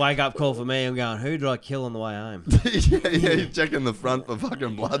a big wake up call for me. I'm going, who did I kill on the way home? you're checking the front for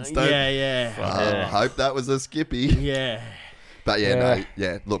fucking bloodstone. Yeah. I hope that was a Skippy. Yeah. But yeah, no,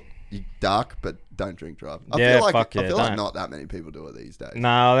 yeah. Look, you duck, but don't drink drive. I Yeah, feel like fuck I yeah, feel like don't. not that many people do it these days.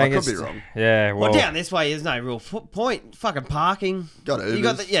 No, I think could be wrong. Yeah, Well, well, down this way, there's no real point. Fucking parking. Got Ubers. You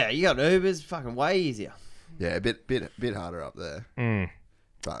got you got Ubers. Fucking way easier. Yeah, a bit harder up there.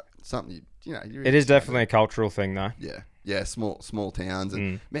 But something you know. it is definitely a cultural thing, though. Yeah, small towns.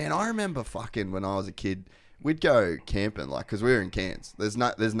 And man, I remember fucking when I was a kid, we'd go camping because we were in Cairns. There's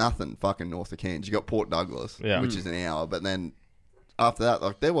nothing fucking north of Cairns. You got Port Douglas, which is an hour, but then after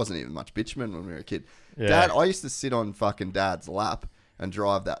that, there wasn't even much bitumen when we were a kid. Yeah. Dad, I used to sit on fucking Dad's lap and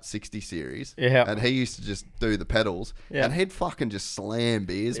drive that 60 series. Yeah. And he used to just do the pedals. Yeah. And he'd fucking just slam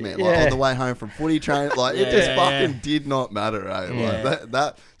beers, man. Yeah. On the way home from footy train. It just fucking did not matter, eh?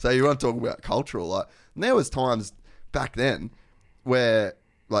 Yeah. So you want to talk about cultural. And there was times back then where,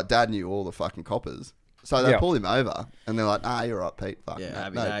 Dad knew all the fucking coppers. So they pull him over and they're like, you're right, Pete. Fuck,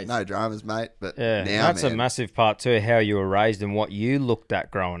 no dramas, mate. But now, that's man, a massive part too, how you were raised and what you looked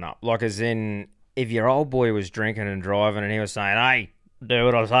at growing up. As in, if your old boy was drinking and driving and he was saying, hey, do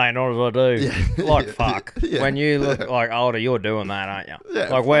what I'm saying, not what I do. Yeah. Fuck. Yeah. When you look older, you're doing that, aren't you?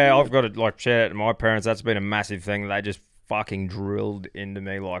 Yeah, where I've got to shout out to my parents, that's been a massive thing. They just fucking drilled into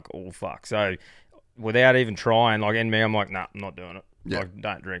me fuck. So without even trying, in me, I'm like, nah, I'm not doing it. Yeah.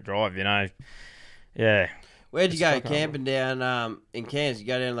 Don't drink, drive, you know. Yeah. Where'd you go camping down in Cairns? You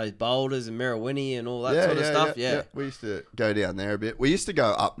go down those boulders and Merriwinny and all that sort of stuff? Yeah. We used to go down there a bit. We used to go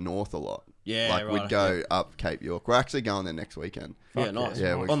up north a lot. Yeah, we'd go up Cape York. We're actually going there next weekend. Yeah, nice.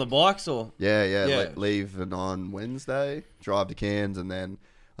 Yeah, on the bikes or? Yeah. Leave on Wednesday, drive to Cairns, and then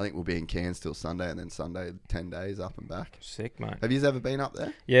I think we'll be in Cairns till Sunday, and then Sunday 10 days up and back. Sick, mate. Have you ever been up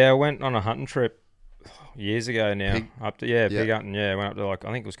there? Yeah, I went on a hunting trip years ago now. Pig? Up to pig hunting. Yeah, went up to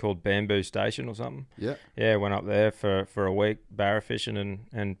I think it was called Bamboo Station or something. Yeah. Yeah, went up there for a week, barra fishing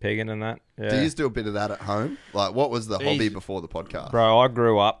and pigging and that. Yeah. Do you do a bit of that at home? What was the hobby before the podcast? Bro, I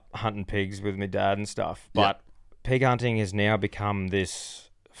grew up hunting pigs with my dad and stuff, but pig hunting has now become this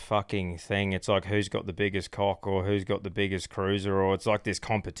fucking thing. It's like who's got the biggest cock or who's got the biggest cruiser, or it's like this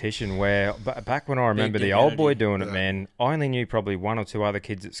competition where back when I remember the old boy doing it, man, I only knew probably one or two other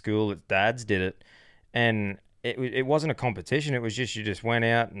kids at school that dads did it. And it wasn't a competition. It was just you just went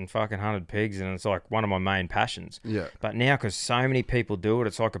out and fucking hunted pigs, and it's like one of my main passions. Yeah. But now, because so many people do it,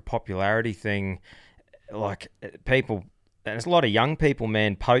 it's like a popularity thing. People, and it's a lot of young people,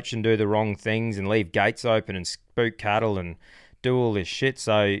 man, poach and do the wrong things and leave gates open and spook cattle and do all this shit.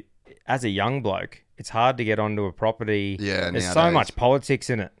 So as a young bloke, it's hard to get onto a property. Yeah, there's nowadays. so much politics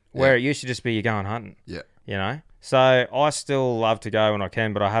in it, where it used to just be you going hunting. Yeah. You know? So I still love to go when I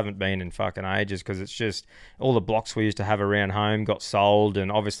can, but I haven't been in fucking ages because it's just all the blocks we used to have around home got sold,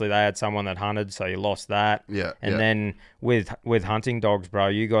 and obviously they had someone that hunted, so you lost that. Yeah. And then with hunting dogs, bro,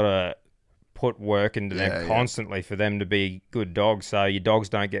 you got to put work into them constantly for them to be good dogs, so your dogs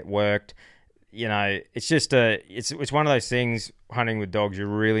don't get worked. You know, it's just it's one of those things. Hunting with dogs, you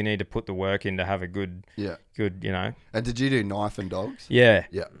really need to put the work in to have a good, you know. And did you do knife and dogs? Yeah,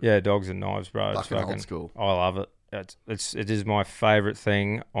 yeah, dogs and knives, bro. Fucking old school. I love it. It is my favourite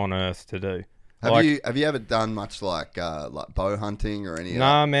thing on earth to do. Have you ever done much like bow hunting or any?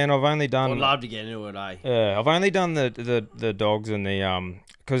 Nah, man. I've only done. I'd love to get into it, eh? Yeah, I've only done the dogs and the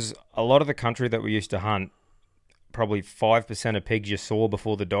because a lot of the country that we used to hunt, probably 5% of pigs you saw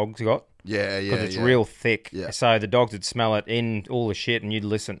before the dogs got. Yeah. Because it's real thick. Yeah. So the dogs would smell it in all the shit, and you'd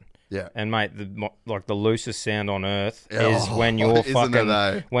listen. Yeah. And mate, the loosest sound on earth is when you're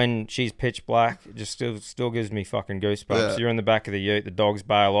fucking when she's pitch black. It just still gives me fucking goosebumps. Yeah. You're in the back of the ute, the dogs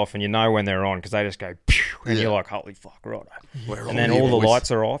bail off, and you know when they're on because they just go pew, and you're like, holy fuck, right. And then all the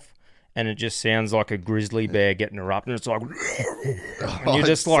lights are off, and it just sounds like a grizzly bear getting erupted. It's like, and you're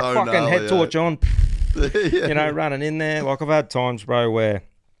just like so fucking gnarly, head torch on, you know, running in there. Like I've had times, bro, where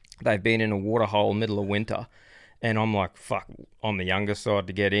they've been in a water hole middle of winter. And I'm like, fuck, on the younger side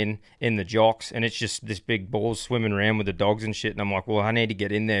to get in the jocks. And it's just this big ball swimming around with the dogs and shit. And I'm like, well, I need to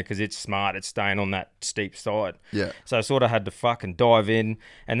get in there because it's smart. It's staying on that steep side. Yeah. So I sort of had to fucking dive in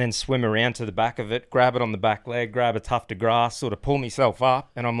and then swim around to the back of it, grab it on the back leg, grab a tuft of grass, sort of pull myself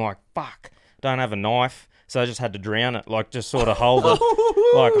up. And I'm like, fuck, don't have a knife. So I just had to drown it, like just sort of hold it,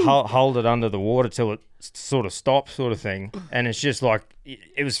 like hold it under the water till it sort of stops, sort of thing. And it's just like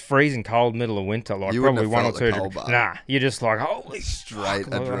it was freezing cold, middle of winter, like you probably have 1 or 2 degrees. Nah, you're just like holy straight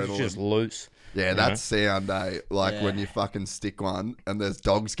fuck, adrenaline, it's just loose. Yeah, that sound, like when you fucking stick one and there's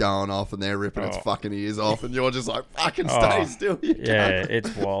dogs going off and they're ripping its fucking ears off, and you're just like fucking stay still. Yeah,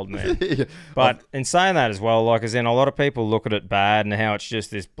 it's wild, man. But in saying that as well, like as in a lot of people look at it bad and how it's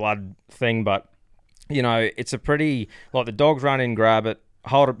just this blood thing, but. You know, it's a pretty, like the dogs run in, grab it,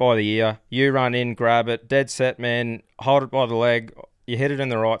 hold it by the ear, you run in, grab it, dead set, man, hold it by the leg, you hit it in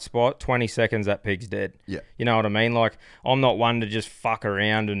the right spot, 20 seconds, that pig's dead. Yeah. You know what I mean? Like, I'm not one to just fuck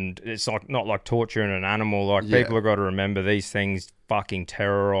around, and it's like not like torturing an animal. Like, people have got to remember these things fucking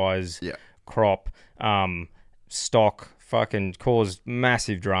terrorize crop, stock, fucking cause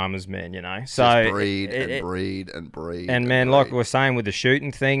massive dramas, man, you know? So just breed and breed and breed. And man, like we were saying with the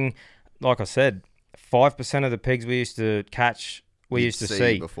shooting thing, like I said, 5% of the pigs we used to catch, we used to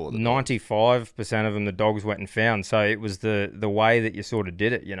see. 95% of them, the dogs went and found. So it was the way that you sort of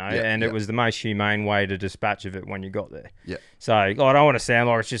did it, you know, and it was the most humane way to dispatch of it when you got there. Yeah. So I don't want to sound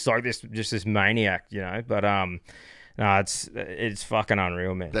like it's just like this maniac, you know, but no, it's fucking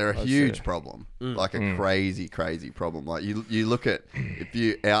unreal, man. They're a huge problem, like a crazy problem. Like you look at, if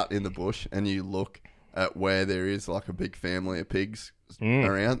you're out in the bush and you look at where there is like a big family of pigs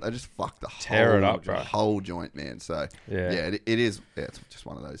around, they just fuck the whole joint, man. So it is. Yeah, it's just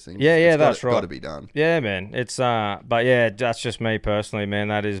one of those things. Yeah, that's right. Got to be done. Yeah, man. It's but yeah, that's just me personally, man.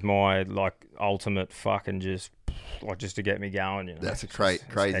 That is my like ultimate fucking just to get me going. You know, that's a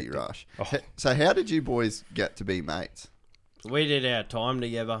crazy rush. Oh. So how did you boys get to be mates? We did our time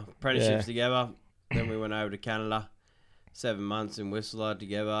together, apprenticeships together. Then we went over to Canada, 7 months in Whistler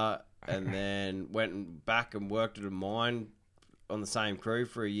together, and then went back and worked at a mine on the same crew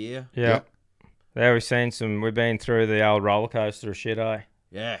for a year. Yeah. There we've been through the old roller coaster of shit, eh?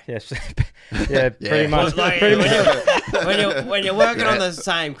 Yeah. Yes. Yeah, pretty much. Like, when you're working on the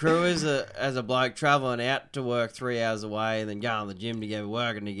same crew as a bloke, travelling out to work 3 hours away and then going to the gym together,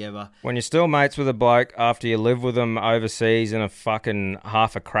 working together. When you're still mates with a bloke after you live with them overseas in a fucking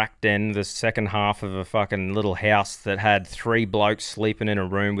half a crack den, the second half of a fucking little house that had 3 blokes sleeping in a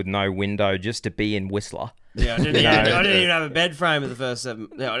room with no window just to be in Whistler. Yeah, I didn't even have a bed frame at the first 7.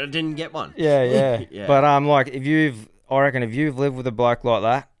 No, I didn't get one. Yeah. But like I reckon if you've lived with a bloke like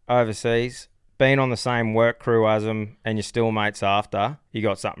that overseas, been on the same work crew as them, and you're still mates after, you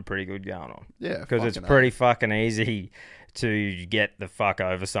got something pretty good going on. Yeah, because it's pretty fucking easy to get the fuck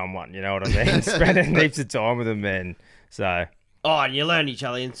over someone. You know what I mean? Spending heaps of time with them, man. So. Oh, and you learn each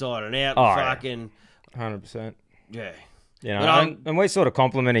other inside and out. Fucking 100%. Yeah. You know, and we sort of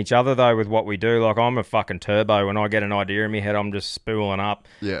complement each other though with what we do. Like, I'm a fucking turbo. When I get an idea in my head, I'm just spooling up.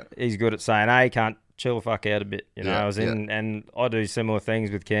 Yeah. He's good at saying, "Hey, can't chill the fuck out a bit." You know, and I do similar things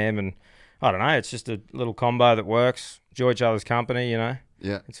with Cam, and I don't know. It's just a little combo that works. Enjoy each other's company. You know.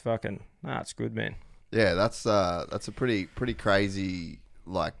 Yeah. It's fucking. It's good, man. Yeah, that's a pretty crazy,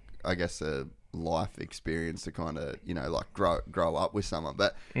 like, I guess a life experience to kind of, you know, like grow up with someone.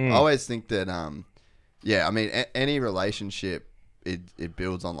 But I always think that yeah, I mean, any relationship, it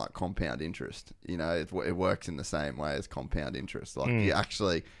builds on like compound interest. You know, it works in the same way as compound interest. Like you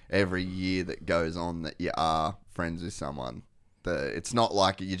actually, every year that goes on that you are friends with someone, it's not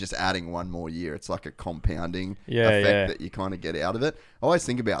like you're just adding one more year. It's like a compounding effect that you kind of get out of it. I always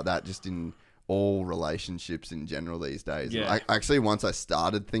think about that just in all relationships in general these days. Yeah. Actually, once I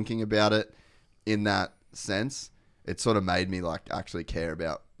started thinking about it in that sense, it sort of made me like actually care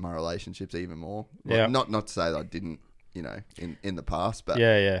about my relationships even more. Like, not to say that I didn't, you know, in the past, but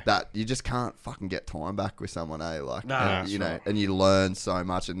that you just can't fucking get time back with someone, eh? Like, you know, and you learn so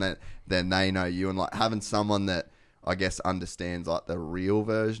much, and then they know you, and like having someone that I guess understands like the real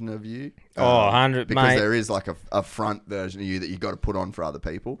version of you. 100, because mate. there is like a front version of you that you got to put on for other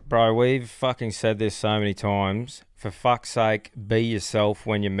people. Bro, we've fucking said this so many times. For fuck's sake, be yourself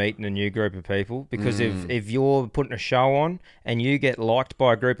when you're meeting a new group of people. Because if you're putting a show on and you get liked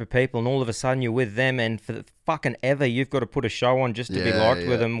by a group of people and all of a sudden you're with them and for fucking ever you've got to put a show on just to be liked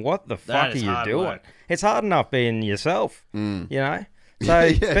with them, what the fuck are you doing? Work. It's hard enough being yourself, you know? So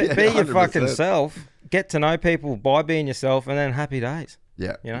be your fucking self. Get to know people by being yourself, and then happy days.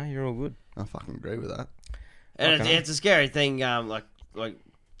 Yeah. You know, you're all good. I fucking agree with that. And it's a scary thing, like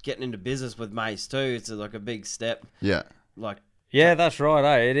getting into business with mates too. It's like a big step. Yeah. Yeah, that's right.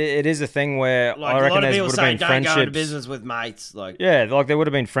 Eh? It is a thing where like, I reckon a lot of there people would say have been don't friendships. go into business with mates. Like there would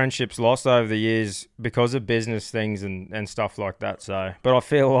have been friendships lost over the years because of business things and stuff like that. So, but I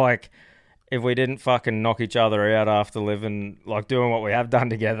feel like if we didn't fucking knock each other out after living, like doing what we have done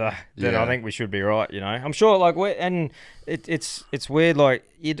together, then I think we should be right, you know? I'm sure, like, it's weird, like,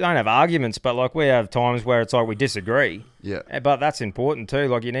 you don't have arguments, but, like, we have times where it's like we disagree. Yeah. But that's important, too.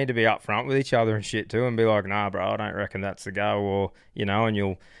 Like, you need to be upfront with each other and shit, too, and be like, nah, bro, I don't reckon that's the go, or, you know, and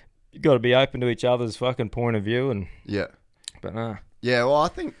you got to be open to each other's fucking point of view, and... Yeah. But, nah. Yeah, well, I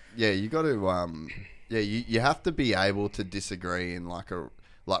think, you got to, you have to be able to disagree in, like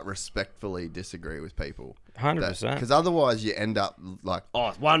respectfully disagree with people. 100%. Because otherwise you end up like...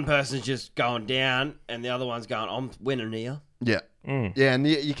 Oh, one person's just going down and the other one's going, I'm winning here. Yeah. Yeah, and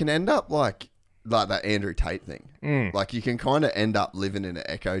you can end up like like that Andrew Tate thing. Like you can kind of end up living in an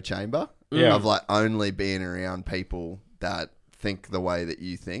echo chamber Yeah. of like only being around people that think the way that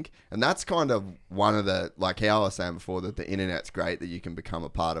you think. And that's kind of one of the, like how I was saying before, that the internet's great that you can become a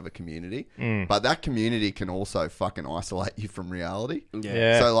part of a community. But that community can also fucking isolate you from reality.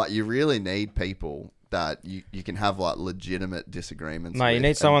 Yeah. So like you really need people that you can have like legitimate disagreements No, you with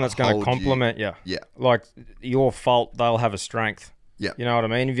need someone and that's going to hold compliment you. Yeah. Like your fault, they'll have a strength. Yeah. You know what I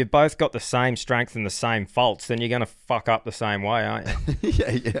mean? If you've both got the same strength and the same faults, then you're going to fuck up the same way, aren't you?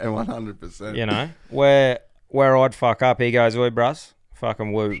 yeah, 100%. You know? Where I'd fuck up, he goes, oi, bruss,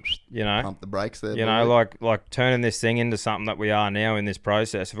 fucking woo. You know? Pump the brakes there. You know, like turning this thing into something that we are now in this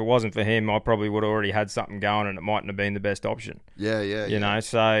process. If it wasn't for him, I probably would have already had something going and it mightn't have been the best option. Yeah. You know,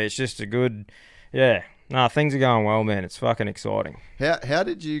 so it's just a good, yeah. No, things are going well, man. It's fucking exciting. How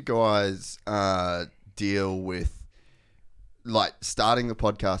did you guys deal with like starting the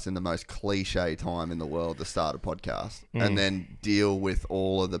podcast in the most cliche time in the world to start a podcast, and then deal with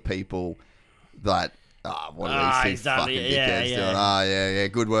all of the people that what are these two fucking dickheads doing? Yeah,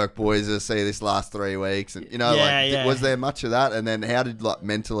 good work, boys. I'll see you this last 3 weeks, and you know, was there much of that? And then how did like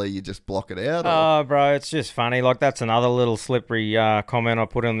mentally you just block it out? Oh, bro, it's just funny. Like that's another little slippery comment I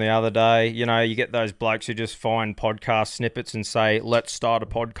put in the other day. You know, you get those blokes who just find podcast snippets and say, "Let's start a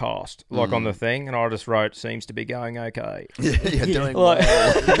podcast," like on the thing, and I just wrote, "Seems to be going okay." You're doing well.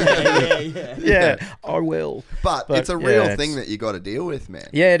 Yeah, I will. But it's a real thing that you got to deal with, man.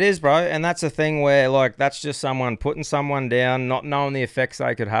 Yeah, it is, bro. And that's a thing where, like, that's just someone putting someone down, not knowing the effects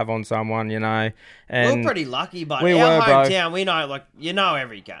they could have on someone, you know. And we're pretty lucky, but we our were, bro. hometown, we know, like, you know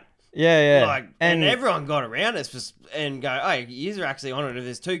every cunt. Yeah. Like, and everyone got around us and go, oh, you are actually on it. If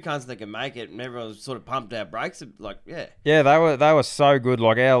there's 2 cunts that can make it, and everyone sort of pumped our brakes, like, yeah. Yeah, they were so good,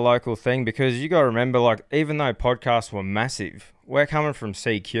 like our local thing, because you got to remember, like, even though podcasts were massive, we're coming from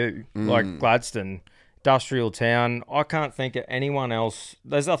CQ, like Gladstone, industrial town. I can't think of anyone else.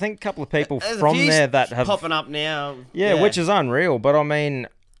 There's, I think, a couple of people There's from a few there that have popping up now. Yeah, which is unreal. But I mean,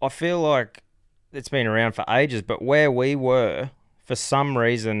 I feel like it's been around for ages. But where we were, for some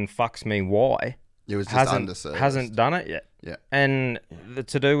reason, fucks me why It was just underserved. hasn't done it yet. Yeah, and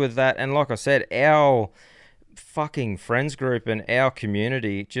to do with that, and like I said, our fucking friends group and our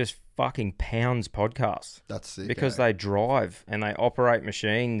community just fucking pounds podcasts. That's sick. Because they drive and they operate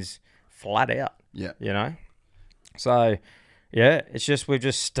machines flat out. Yeah. You know? So, yeah, it's just, we've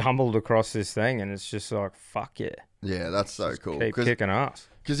just stumbled across this thing and it's just like, fuck yeah. Yeah, that's so cool. Keep kicking ass.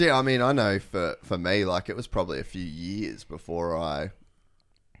 Because, yeah, I mean, I know for me, like, it was probably a few years before I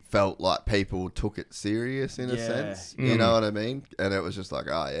felt like people took it serious in a sense. You know what I mean? And it was just like,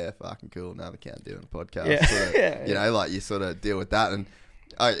 oh, yeah, fucking cool. Another count doing a podcast. Yeah. Sort of, you know, like, you sort of deal with that. And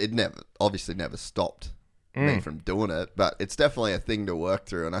it obviously never stopped me from doing it. But it's definitely a thing to work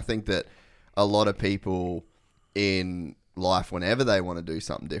through. And I think that a lot of people in life, whenever they want to do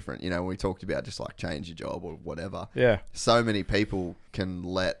something different, you know, when we talked about just like change your job or whatever, so many people can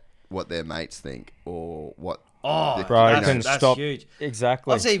let what their mates think or what that's stop. huge.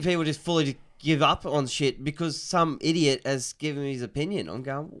 Exactly. I've seen people just fully give up on shit because some idiot has given his opinion. I'm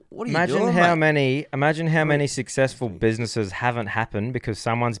going, what are you doing, Imagine how many successful businesses haven't happened because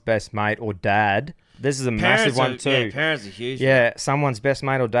someone's best mate or dad. This is a massive one too. Yeah, parents are huge. Yeah, someone's best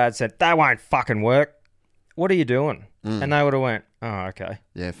mate or dad said, that won't fucking work. What are you doing? And they would have went, oh, okay.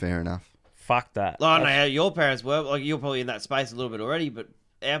 Yeah, fair enough. Fuck that. I don't know how your parents were. Like, you're probably in that space a little bit already, but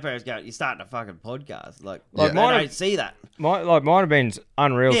our parents go, you're starting a fucking podcast. Like they don't see that. Mine have been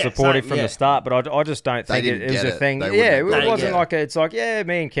unreal supportive from the start, but I just don't think it was a thing. It wasn't like it's like, yeah,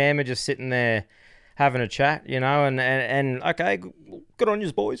 me and Cam are just sitting there having a chat, you know, and okay, good on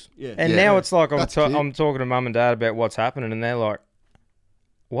you boys. Yeah. And now it's like I'm talking to mum and dad about what's happening, and they're like,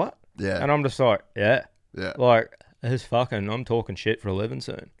 what? Yeah. And I'm just like, yeah. Like, I'm talking shit for a living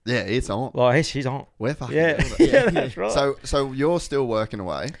soon. Yeah, it's on. Like, she's on. We're fucking yeah, that's right. So you're still working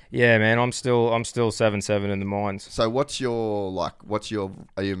away? Yeah, man, I'm still 7/7 in the mines. So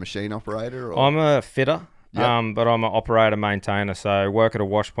are you a machine operator? Or? I'm a fitter, but I'm an operator maintainer. So I work at a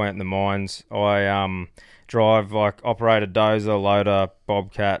wash plant in the mines. I drive, like, operate a dozer, loader,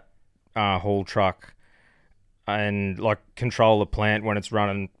 bobcat, haul truck, and, like, control the plant when it's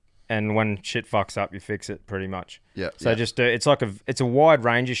running. And when shit fucks up, you fix it pretty much. Yeah. So just it's a wide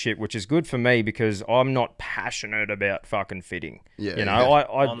range of shit, which is good for me because I'm not passionate about fucking fitting. Yeah. You know,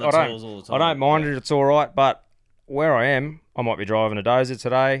 I don't mind it. It's all right. But where I am, I might be driving a dozer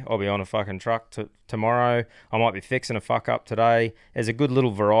today. I'll be on a fucking truck tomorrow. I might be fixing a fuck up today. There's a good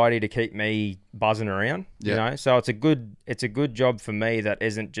little variety to keep me buzzing around, you know. So it's a good job for me that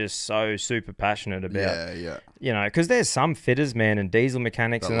isn't just so super passionate about, you know, because there's some fitters, man, and diesel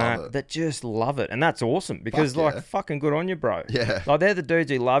mechanics that just love it, and that's awesome because fucking good on you, bro. Yeah, like they're the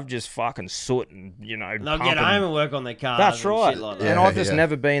dudes who love just fucking soot and you know. They'll get home and work on their cars. That's right. Shit like that. And I've just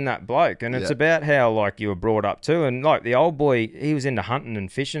never been that bloke, and it's about how like you were brought up too, and like the old boy, he was into hunting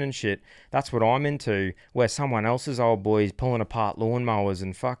and fishing and shit. That's what I'm into, where someone else's old boy's pulling apart lawnmowers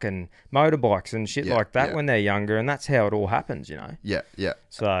and fucking motorbikes and shit like that when they're younger, and that's how it all happens, you know. Yeah.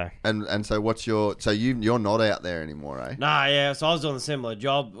 So and so what's your you're not out there anymore, eh? Nah, yeah. So I was doing a similar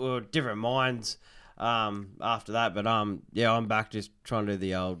job, we were different mines after that, but I'm back just trying to do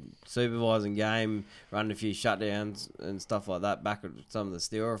the old supervising game, running a few shutdowns and stuff like that back at some of the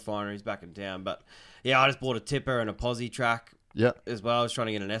steel refineries back in town. But yeah, I just bought a tipper and a posi track. Yeah. As well. I was trying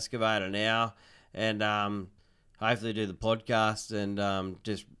to get an excavator now, and hopefully do the podcast and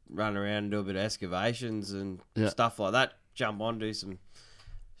just run around and do a bit of excavations and stuff like that. Jump on, do some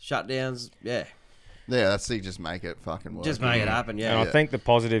shutdowns. Yeah. Yeah, that's it. Just make it fucking work. Just make it happen, yeah. And I think the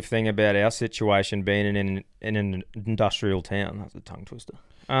positive thing about our situation being in an industrial town, that's a tongue twister.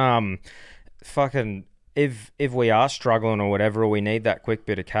 Fucking if we are struggling or whatever, or we need that quick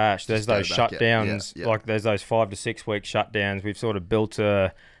bit of cash, there's those shutdowns. Like there's those 5 to 6 week shutdowns. We've sort of built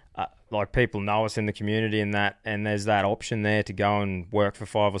like people know us in the community and that, and there's that option there to go and work for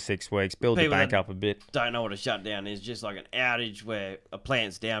 5 or 6 weeks, build the bank up a bit. Don't know what a shutdown is, just like an outage where a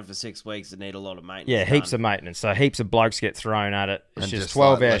plant's down for 6 weeks and need a lot of maintenance. Yeah, heaps of maintenance. So heaps of blokes get thrown at it. It's just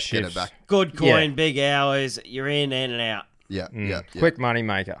 12-hour shifts. Good coin, big hours. You're in and out. Yeah. Quick money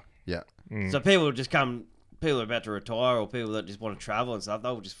maker. Yeah. So people just come. People are about to retire, or people that just want to travel and stuff.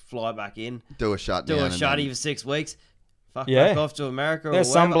 They'll just fly back in, do a shutdown, do a shutty for 6 weeks. Back off to America. There's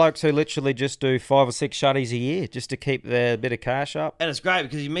some blokes who literally just do 5 or 6 shutties a year just to keep their bit of cash up. And it's great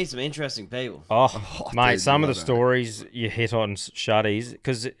because you meet some interesting people. Mate, dude, some of the stories you hit on shutties,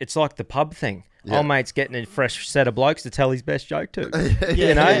 because it's like the pub thing. Yeah. Old mate's getting a fresh set of blokes to tell his best joke to.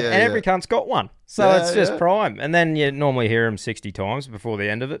 And every cunt's got one. So it's just prime. And then you normally hear them 60 times before the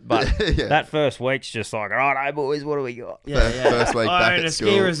end of it. But that first week's just like, all right, hey boys, what do we got? First week back at school.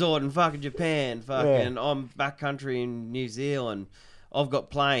 I own a ski resort in fucking Japan. Fucking, I'm backcountry in New Zealand. I've got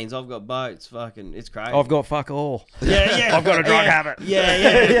planes. I've got boats. Fucking, it's crazy. I've got fuck all. Yeah. I've got a drug habit.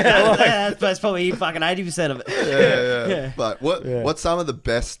 That's probably fucking 80% of it. Yeah. But what's some of the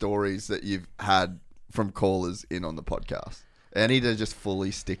best stories that you've had from callers in on the podcast? Any to just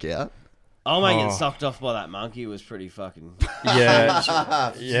fully stick out? Getting sucked off by that monkey was pretty fucking.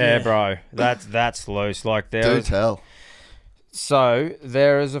 Yeah, bro. That's loose. Like Do tell. So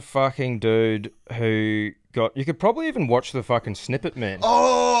there is a fucking dude who got. You could probably even watch the fucking snippet, man.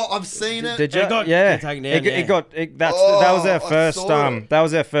 Oh, I've seen it. Did you? That was our first. That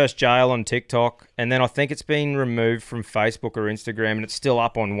was our first jail on TikTok, and then I think it's been removed from Facebook or Instagram, and it's still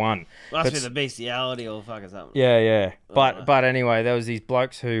up on one. Must be the bestiality or fucking something. Yeah. But anyway, there was these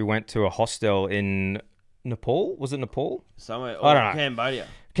blokes who went to a hostel in Nepal. Was it Nepal? Somewhere. I don't know.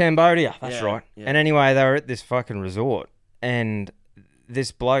 Cambodia. That's right. Yeah. And anyway, they were at this fucking resort. And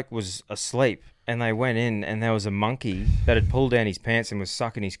this bloke was asleep, and they went in, and there was a monkey that had pulled down his pants and was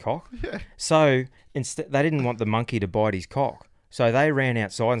sucking his cock. Yeah. So instead, they didn't want the monkey to bite his cock. So they ran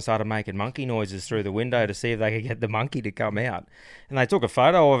outside and started making monkey noises through the window to see if they could get the monkey to come out. And they took a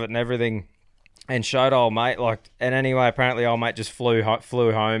photo of it and everything and showed old mate. And anyway, apparently old mate just flew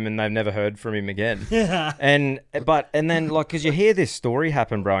home and they've never heard from him again. Yeah. And then because you hear this story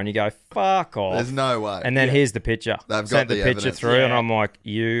happen, bro, and you go, fuck off. There's no way. And then here's the picture. They've sent got the picture through, and I'm like,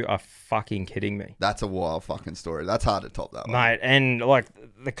 you are fucking kidding me. That's a wild fucking story. That's hard to top that one. Mate, and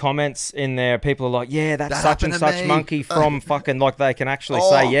the comments in there, people are like, yeah, that's such and such monkey from fucking, they can actually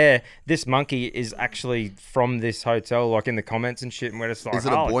say, yeah, this monkey is actually from this hotel, in the comments and shit, and we're just like, is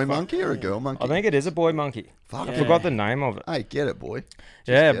it a boy monkey or a girl monkey? I think it is a boy monkey. Fuck. I forgot the name of it. Hey, get it, boy.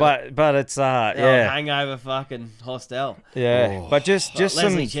 But it's hangover fucking hostel. Yeah, but just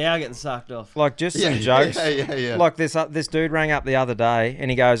Leslie some Chow getting sucked off. Some jokes. Yeah. Like this dude rang up the other day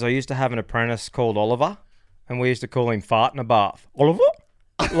and he goes, I used to have an apprentice called Oliver, and we used to call him Fart in a Bath. Oliver?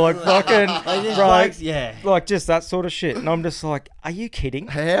 Just that sort of shit. And I'm just like, are you kidding?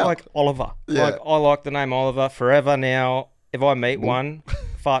 How? Oliver. Yeah. I like the name Oliver forever now. If I meet one,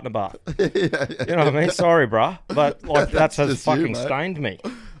 fart in a bath. You know what I mean? Sorry, bruh. But that's has fucking stained me.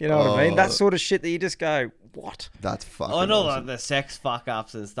 You know what I mean? That sort of shit that you just go, what? That's fucking I know awesome. the sex fuck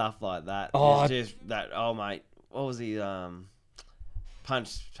ups and stuff like that. Oh, it's just that, mate, what was he,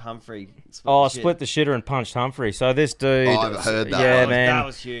 punched Humphrey. Split the shitter and punched Humphrey. So this dude... I've heard that. Yeah, man. That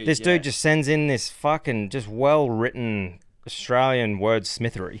was huge. This dude just sends in this fucking just well-written Australian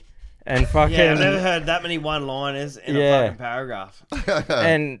wordsmithery. and fucking Yeah, I've never heard that many one-liners in a fucking paragraph.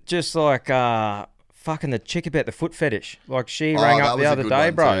 and just like fucking the chick about the foot fetish. Like she rang up the other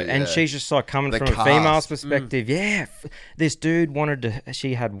day, bro, and she's just like coming from a female's perspective. Yeah, this dude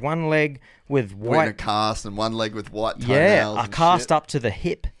she had one leg with white a cast and one leg with white toenails. Yeah, a cast up to the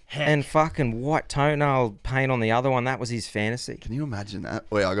hip. And fucking white toenail paint on the other one. That was his fantasy. Can you imagine that?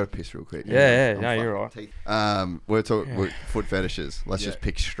 Wait, I got to piss real quick. Yeah. No, you're right. We're talking foot fetishes. Let's just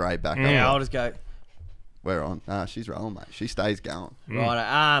pick straight back up. Yeah, I'll just go. We're on. She's rolling, mate. She stays going.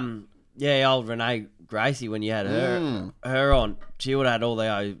 Right. Yeah, old Renee Gracie, when you had her on, she would have had all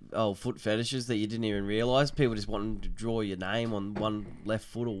the old foot fetishes that you didn't even realise. People just wanting to draw your name on one left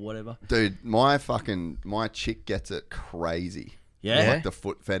foot or whatever. Dude, my chick gets it crazy. Yeah. Like the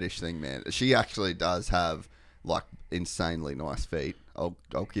foot fetish thing, man. She actually does have like insanely nice feet. I'll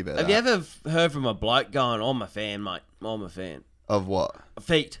give her that. Have you ever heard from a bloke going, I'm a fan, mate. I'm a fan. Of what?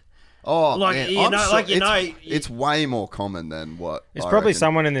 Feet. Oh, like, man. It's way more common than what. It's probably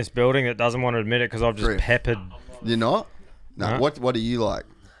someone in this building that doesn't want to admit it because I've just peppered. You're not? No. No. What do you like?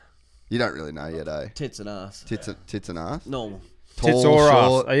 You don't really know yet, eh? Tits and ass. Tits and ass? Normal. Tits or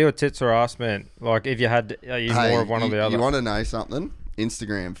ass? Are you a tits or ass man? Like, if you had, are you more of one or the other? You want to know something?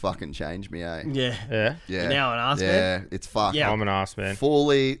 Instagram fucking changed me, eh? Yeah. You're now an ass man? Yeah, it's fucked. Yeah. I'm an ass man.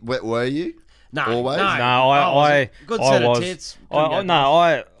 Fully, were you? No. Always? No, I good set of tits.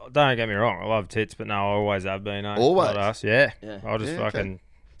 Don't get me wrong. I love tits, but no, I always have been. Always? Not us. Yeah. I'll just fucking... Okay.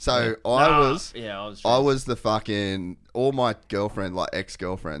 So I was the fucking... All my girlfriend, like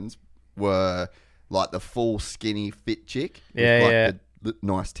ex-girlfriends, were like the full skinny fit chick. With the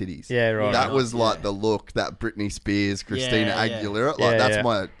nice titties. Yeah, right. That was like the look that Britney Spears, Christina Aguilera. Like that's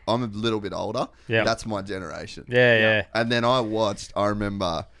my... I'm a little bit older. Yeah. That's my generation. Yeah. And then I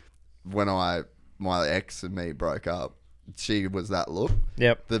remember when my ex and me broke up, she was that look.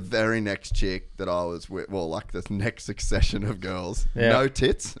 Yep. The very next chick that I was with, well, like this next succession of girls, no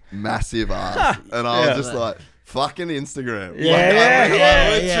tits, massive ass. And I was just like, fucking Instagram.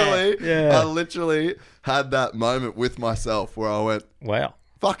 I literally had that moment with myself where I went, wow.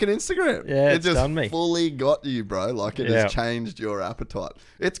 Fucking Instagram. Yeah, it it's just done me. fully got you, bro. Like it has changed your appetite.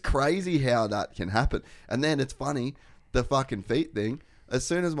 It's crazy how that can happen. And then it's funny, the fucking feet thing. As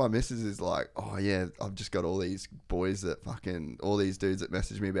soon as my missus is like, oh yeah, I've just got all these dudes that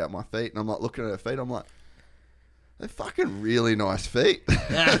message me about my feet. And I'm like looking at her feet. I'm like, they're fucking really nice feet. So,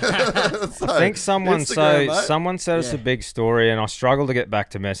 I think someone said it's a big story and I struggle to get back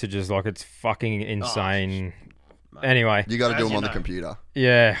to messages. Like it's fucking insane. Anyway. You got to do them on the computer.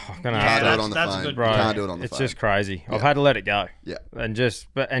 Yeah. I'm going to have to do it on the phone. You can't do it on the phone. It's just crazy. I've had to let it go. Yeah. And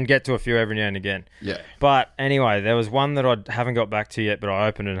get to a few every now and again. Yeah. But anyway, there was one that I haven't got back to yet, but I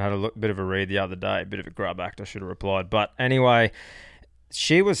opened it and had a bit of a read the other day. A bit of a grub act. I should have replied. But anyway,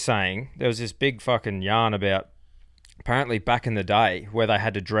 she was saying there was this big fucking yarn about apparently back in the day where they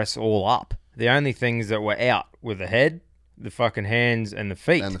had to dress all up. The only things that were out were the head, the fucking hands, and the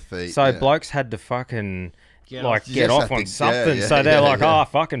feet. So blokes had to fucking... get off on something. So they're like,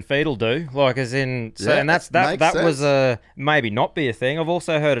 fucking feet'll do. Like, as in, and that was maybe not be a thing. I've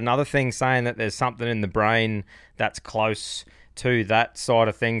also heard another thing saying that there's something in the brain that's close to that side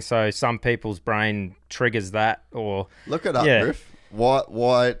of things. So some people's brain triggers that, or look it up, Griff.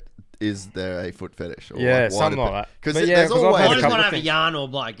 Why is there a foot fetish? Or something like that. Because there's always... I just want to have a yarn or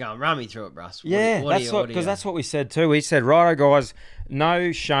like, run me through it, Russ. That's what we said too. We said, righto, guys,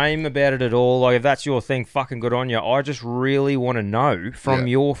 no shame about it at all. Like, if that's your thing, fucking good on you. I just really want to know from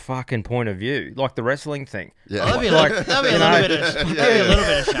your fucking point of view, like the wrestling thing. Yeah. That'd be a little bit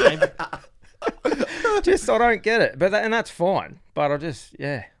of shame. Just, I don't get it. And that's fine. But I'd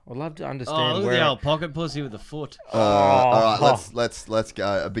love to understand. Look at the old pocket pussy with the foot. All right, let's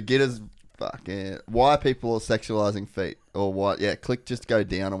go. A beginner's fucking... Why people are sexualizing feet? Or what? Yeah, just go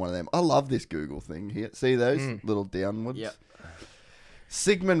down on one of them. I love this Google thing here. See those little downwards? Yep.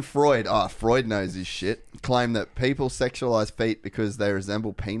 Sigmund Freud, Freud knows his shit, claimed that people sexualize feet because they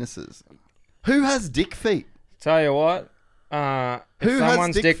resemble penises. Who has dick feet? Tell you what, if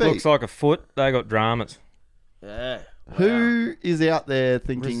someone's dick looks like a foot, they got dramas. Yeah. Wow. Who is out there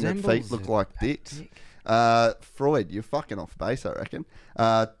thinking that feet look like dicks? Freud, you're fucking off base, I reckon.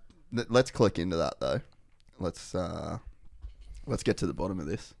 Let's click into that though. Let's get to the bottom of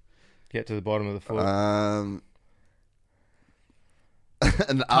this. Get to the bottom of the foot.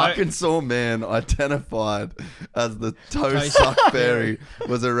 An Arkansas man identified as the toe suck fairy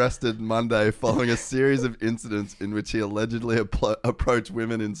was arrested Monday following a series of incidents in which he allegedly approached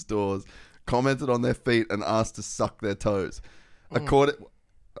women in stores, commented on their feet, and asked to suck their toes.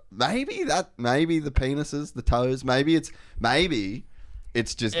 Maybe the penises, the toes. Maybe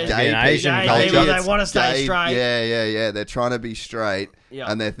It's just It's gay an Asian people. culture. People, they want to stay Gay- straight. Yeah. They're trying to be straight,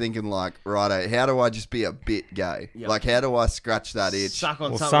 Yeah. and they're thinking like, righto, how do I just be a bit gay? Yeah. Like, how do I scratch that itch? Suck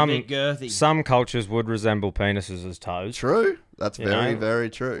on Well, something a bit girthy. some cultures would resemble penises as toes. True. That's You very, know, very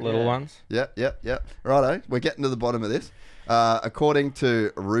true. Little ones. Yep. Righto, we're getting to the bottom of this. According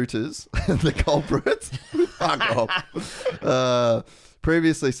to Reuters, the culprits, fuck off,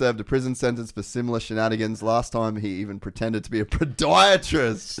 previously served a prison sentence for similar shenanigans. Last time he even pretended to be a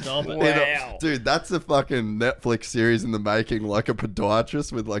podiatrist. Stop it. Wow. Dude, that's a fucking Netflix series in the making, like a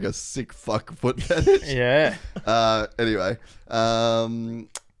podiatrist with like a sick fuck foot fetish. Yeah. Anyway,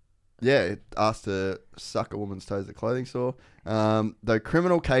 asked to suck a woman's toes at a clothing store. Though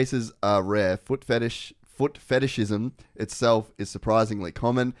criminal cases are rare, foot fetishism itself is surprisingly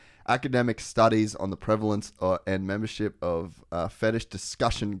common. Academic studies on the prevalence and membership of fetish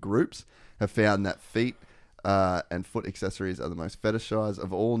discussion groups have found that feet and foot accessories are the most fetishized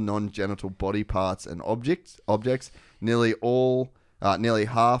of all non-genital body parts and objects. Nearly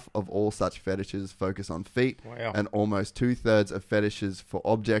half of all such fetishes focus on feet, Wow. and almost 2/3 of fetishes for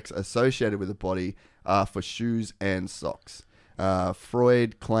objects associated with the body are for shoes and socks.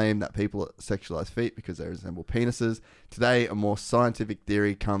 Freud claimed that people sexualize feet because they resemble penises. Today, a more scientific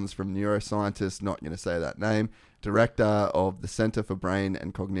theory comes from neuroscientist, not going to say that name, director of the Center for Brain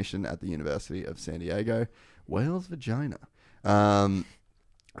and Cognition at the University of San Diego. Whale's vagina.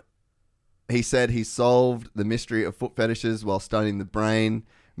 He said he solved the mystery of foot fetishes while studying the brain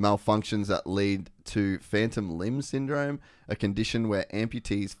malfunctions that lead to phantom limb syndrome, a condition where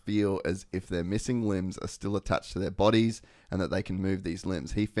amputees feel as if their missing limbs are still attached to their bodies and that they can move these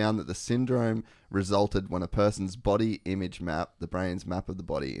limbs. He found that the syndrome resulted when a person's body image map, the brain's map of the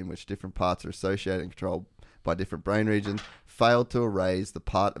body in which different parts are associated and controlled by different brain regions, failed to erase the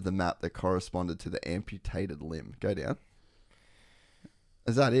part of the map that corresponded to the amputated limb. Go down.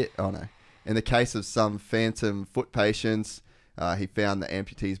 Is that it? Oh, no. In the case of some phantom foot patients, he found the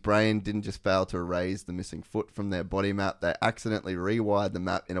amputee's brain didn't just fail to erase the missing foot from their body map, they accidentally rewired the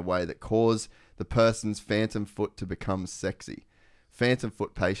map in a way that caused the person's phantom foot to become sexy. Phantom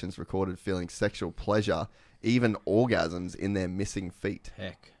foot patients recorded feeling sexual pleasure, even orgasms, in their missing feet.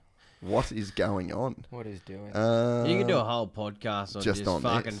 Heck. What is going on? What is doing? You can do a whole podcast on just just on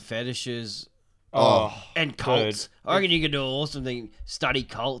fucking this. fetishes Oh, and cults. I reckon you could do an awesome thing. Study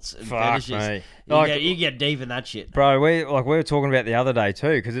cults and Fuck fetishes. me. You get deep in that shit. Bro, we were talking about the other day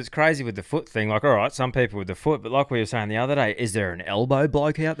too, because it's crazy with the foot thing. Like, all right, some people with the foot, but like we were saying the other day, is there an elbow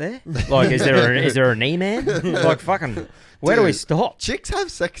bloke out there? Like, is there a knee man? Like, fucking, where do we Dude, stop? Chicks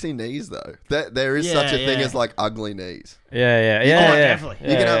have sexy knees, though. There is Yeah, such a thing yeah. as, like, ugly knees. Yeah. Definitely.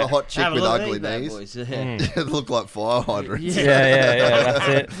 You can have a hot chick Have a with look at ugly these bad knees. boys. Yeah. It look like fire hydrants. Yeah, that's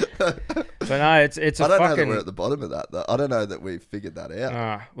it. But no, it's a I don't know fucking. that we're at the bottom of that, though. I don't know that we've figured that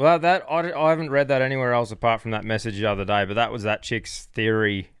out. Well, that I haven't read that anywhere else apart from that message the other day. But that was that chick's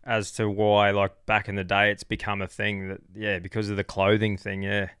theory as to why, like back in the day, it's become a thing that because of the clothing thing.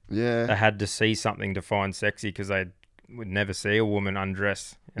 Yeah, they had to see something to find sexy because they would never see a woman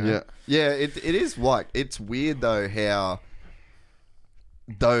undress. You know? Yeah. It is like, it's weird though how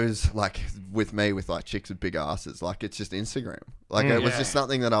those, like, with me, with like chicks with big asses, like, it's just Instagram. Like, it was just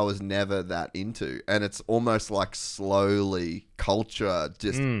something that I was never that into, and it's almost like slowly culture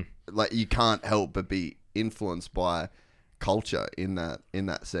just like, you can't help but be influenced by culture in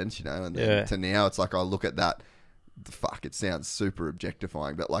that sense, you know. And then to now, it's like I look at that. Fuck, it sounds super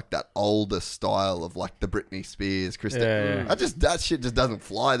objectifying, but like that older style of like the Britney Spears, Kristen, that shit just doesn't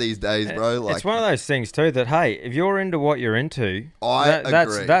fly these days, bro. Like, it's one of those things too that hey, if you're into what you're into,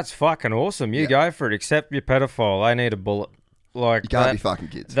 agree. that's fucking awesome. You go for it. Except you're pedophile. They need a bullet. Like, you can't be fucking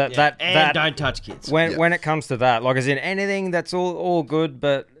kids. And don't touch kids. When it comes to that, like, as in anything, that's all good,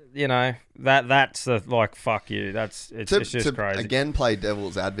 but you know that's like, fuck you. It's just crazy. Again, play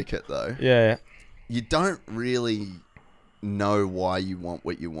devil's advocate though. Yeah. You don't really know why you want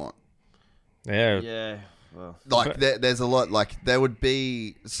what you want. Yeah. Well, like there's a lot. Like there would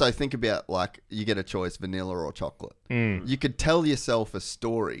be. So think about, like, you get a choice, vanilla or chocolate. You could tell yourself a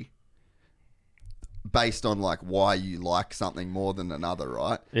story based on like why you like something more than another,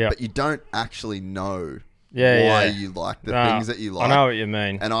 right? Yeah. But you don't actually know why you like the things that you like. I know what you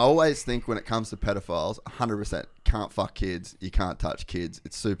mean. And I always think when it comes to pedophiles, 100% can't fuck kids. You can't touch kids.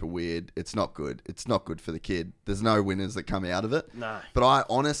 It's super weird. It's not good. It's not good for the kid. There's no winners that come out of it. No. But I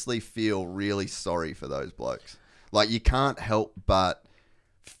honestly feel really sorry for those blokes. Like, you can't help but...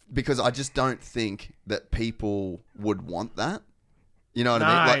 Because I just don't think that people would want that. You know what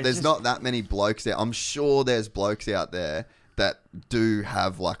I mean? Like, there's not that many blokes out. I'm sure there's blokes out there that do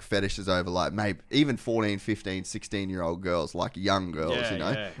have like fetishes over like maybe even 14, 15, 16-year-old girls, like young girls, you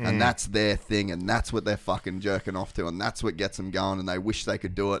know, and that's their thing, and that's what they're fucking jerking off to, and that's what gets them going, and they wish they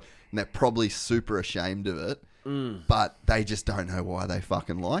could do it, and they're probably super ashamed of it, but they just don't know why they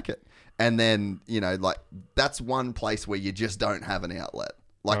fucking like it. And then, you know, like that's one place where you just don't have an outlet.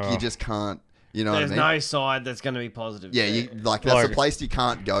 Like you just can't. You know There's what I mean? no side that's going to be positive. Yeah, you, like that's a place you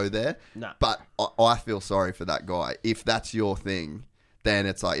can't go there. No. But I feel sorry for that guy. If that's your thing, then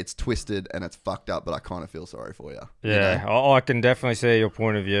it's like it's twisted and it's fucked up. But I kind of feel sorry for you. Yeah, you know? I can definitely see your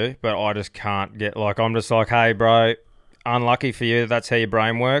point of view, but I just can't get like I'm just like, hey, bro. Unlucky for you, that's how your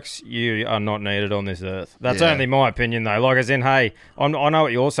brain works. You are not needed on this earth. That's only my opinion, though. Like, as in, hey, I know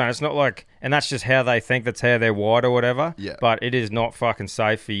what you're saying. It's not like, and that's just how they think. That's how they're wired or whatever. Yeah. But it is not fucking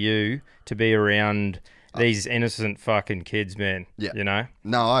safe for you to be around these innocent fucking kids, man. Yeah. You know?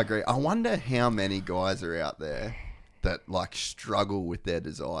 No, I agree. I wonder how many guys are out there that like struggle with their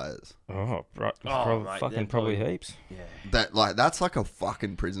desires. Oh, bro, mate, probably heaps. Yeah. That like that's like a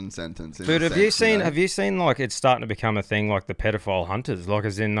fucking prison sentence. Dude, have you seen like it's starting to become a thing like the pedophile hunters, like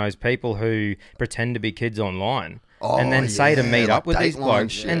as in those people who pretend to be kids online and then say to meet up with these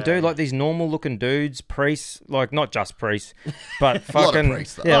blokes and do like these normal looking dudes, priests, like not just priests, but fucking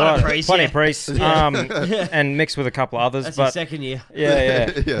priests, though. plenty of priests, and mixed with a couple others. That's but your second year.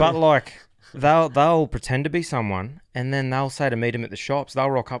 yeah. Yeah. But like they'll pretend to be someone and then they'll say to meet them at the shops. They'll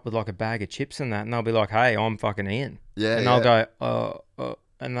rock up with like a bag of chips and that, and they'll be like, "Hey, I'm fucking Ian." Yeah, and they'll go,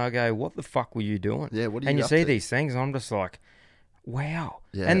 and they'll go, "What the fuck were you doing?" Yeah, what are and you you up see to? these things, and I'm just like, wow.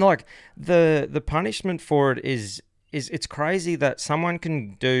 Yeah. And like the punishment for it is it's crazy that someone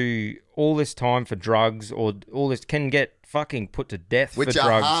can do all this time for drugs or all this can get fucking put to death which for are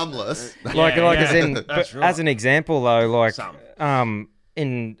drugs. harmless. As in, That's right. as an example though, like Some.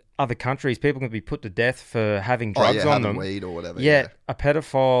 in other countries, people can be put to death for having drugs on having them. weed or whatever. Yet a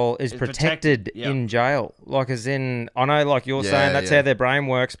pedophile is It's protected protected, yeah. in jail. Like as in, I know, like you're Yeah, saying, that's yeah. how their brain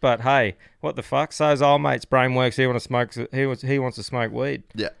works. But hey, what the fuck? So's old mate's brain works. He wants to smoke. He wants to smoke weed.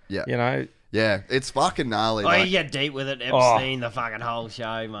 Yeah, yeah. You know. Yeah, it's fucking gnarly. Oh, like- you get deep with it. Epstein, the fucking whole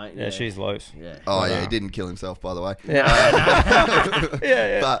show, mate. Yeah, she's loose. Yeah. Oh yeah, he didn't kill himself, by the way. Yeah.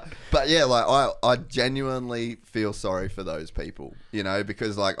 But yeah, like I genuinely feel sorry for those people, you know,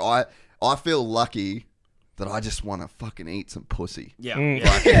 because like I feel lucky that I just want to fucking eat some pussy. Yeah. Mm.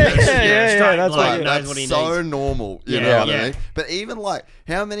 Yeah. Yeah, that's bloke what knows That's what he so needs. normal, you Yeah, know what yeah. I mean? But even like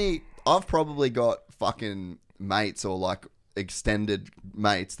how many I've probably got fucking mates or like extended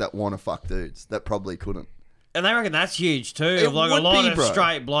mates that want to fuck dudes that probably couldn't. And they reckon that's huge too. It Like a would lot be, of bro.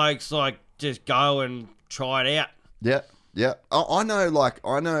 straight blokes like just go and try it out. Yeah, yeah. I know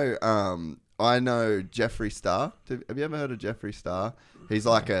Jeffree Star. Have you ever heard of Jeffree Star? He's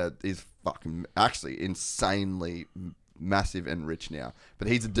like he's fucking actually insanely massive and rich now. But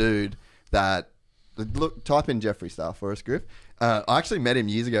he's a dude that look. Type in Jeffree Star for us, Griff. I actually met him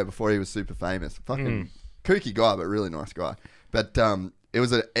years ago before he was super famous. Fucking kooky guy, but really nice guy. But it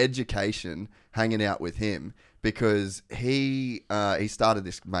was an education hanging out with him. Because he started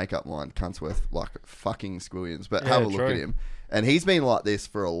this makeup line, cunts worth like fucking squillions, but have a look true. at him. And he's been like this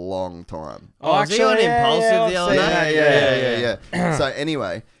for a long time. Oh, was he on Impulsive the other day? Yeah. So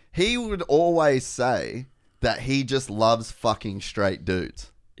anyway, he would always say that he just loves fucking straight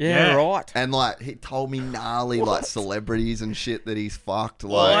dudes. Yeah, Yeah. right. And like he told me gnarly like celebrities and shit that he's fucked.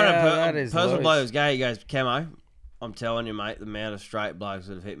 Well, I Like had that a is personal loose. bloke was gay. He goes, Camo, I'm telling you, mate, the amount of straight blokes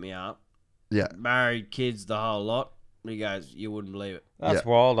that have hit me up, yeah, married, kids, the whole lot. He goes, you wouldn't believe it. That's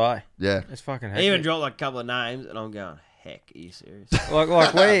Yeah. wild, eh? yeah. It's fucking He hectic. even dropped like a couple of names, and I'm going, heck, are you serious?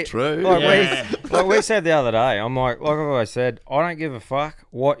 like we True. Yeah. like we said the other day, I'm like I've always said, I don't give a fuck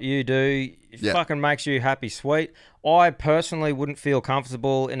what you do. It Yeah. fucking makes you happy, sweet. I personally wouldn't feel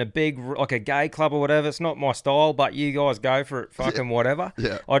comfortable in a big, like a gay club or whatever. It's not my style, but you guys go for it, fucking whatever.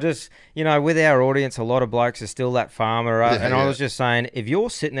 Yeah. I just, with our audience, a lot of blokes are still that farmer, right? Yeah, and I yeah. was just saying, if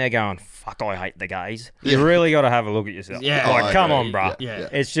you're sitting there going, fuck, I hate the gays, you really got to have a look at yourself. Yeah. Like, I come agree. on, bruh. Yeah.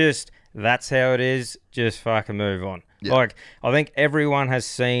 It's just, that's how it is. Just fucking move on. Yeah. Like, I think everyone has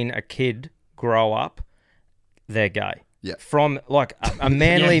seen a kid grow up, they're gay. Yeah. From like a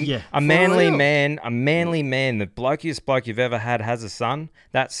manly, Yeah. a manly real. man, the blokiest bloke you've ever had has a son.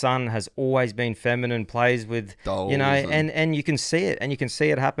 That son has always been feminine, plays with, Dolls and you can see it, and you can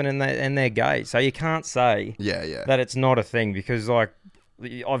see it happen, and they're gay. So you can't say Yeah. that it's not a thing because like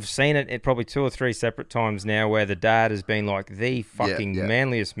I've seen it at probably 2 or 3 separate times now where the dad has been like the fucking yeah.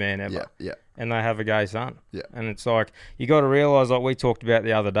 manliest man ever. Yeah. And they have a gay son. Yeah. And it's like, you got to realise, like we talked about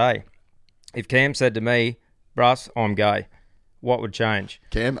the other day, if Cam said to me, Bruss, I'm gay, what would change?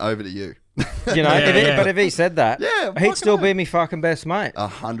 Cam, over to you. You know, but if he said that, Yeah, he'd still be me fucking best mate.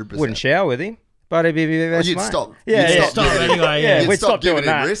 100%. Wouldn't shower with him, but he'd be my best You'd mate. stop. Yeah, You'd yeah. Stop giving him- anyway, Yeah, yeah. we'd stop doing giving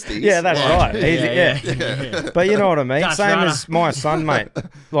him that. wristies. Yeah, that's Like, right. Yeah. But you know what I mean? Dutch Same runner. as my son, mate.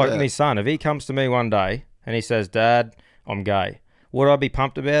 Like my son, if he comes to me one day and he says, Dad, I'm gay, would I be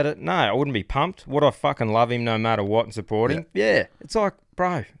pumped about it? No, I wouldn't be pumped. Would I fucking love him no matter what and support him? Yeah. It's like,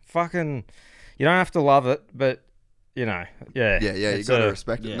 bro, fucking, you don't have to love it, but, you know, yeah. Yeah, you it's got to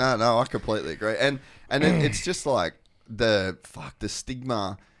respect it. yeah. No, I completely agree. And it's just like the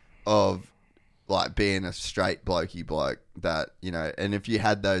stigma of like being a straight blokey bloke that, you know, and if you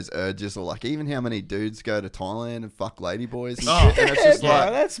had those urges, or like even how many dudes go to Thailand and fuck ladyboys and shit, and it's just bro,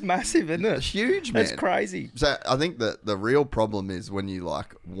 like that's massive, isn't it? huge, man. That's crazy. So I think that the real problem is when you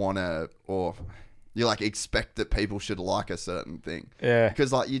like want to, or you like expect that people should like a certain thing. Yeah.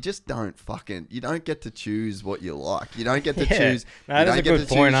 Because like you just don't you don't get to choose what you like. You don't get to Yeah. choose. No, you that's a don't get good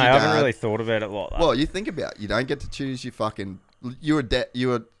to point. choose Hey, your I haven't dad. really thought about it like that. Well, you think about it. You don't get to choose your fucking. You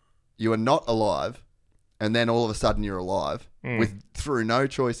are not alive, and then all of a sudden you're alive through no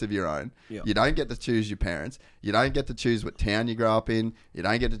choice of your own. Yeah. You don't get to choose your parents. You don't get to choose what town you grow up in. You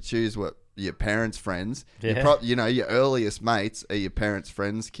don't get to choose what your parents' friends. Yeah. Your earliest mates are your parents'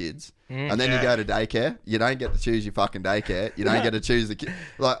 friends' kids. And then you go to daycare. You don't get to choose your fucking daycare. You don't get to choose the kid.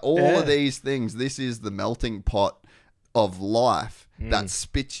 Like all of these things, this is the melting pot of life that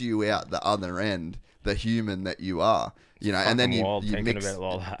spits you out the other end, the human that you are. You know, and then you thinking mix about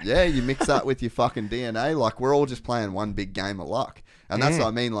it like that. Yeah, you mix that with your fucking DNA. Like we're all just playing one big game of luck. And that's what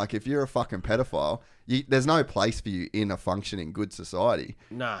I mean. Like if you're a fucking pedophile, there's no place for you in a functioning good society.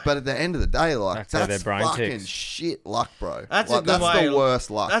 No. But at the end of the day, like That's how their that's brain fucking ticks. shit luck, bro. That's like, a good that's way. the worst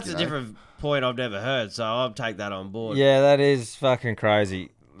luck. That's you a know? different point I've never heard, so I'll take that on board. Yeah, that is fucking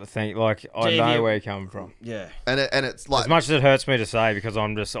crazy. I think, like, I Gee, know you- where you're coming from. Yeah. And it's like As much as it hurts me to say, because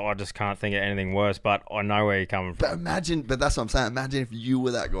I just can't think of anything worse, but I know where you're coming But from. imagine, but that's what I'm saying. Imagine if you were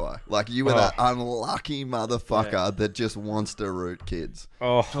that guy. Like, you were that unlucky motherfucker that just wants to root kids.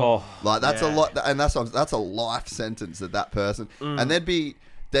 Oh, Like, that's a Yeah. lot, and that's a life sentence that person. And there'd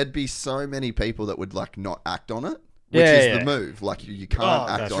be so many people that would, like, not act on it, which is the move. Like, you can't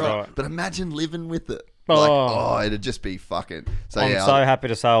act that's on right. it. But imagine living with it. Oh. Like, it'd just be fucking. So, I'm yeah. so happy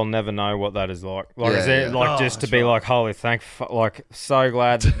to say I'll never know what that is like. Like, Yeah, is it, yeah. like Oh, just to that's be right. like, holy like, so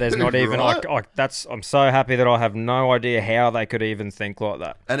glad that there's not even, Right. I'm so happy that I have no idea how they could even think like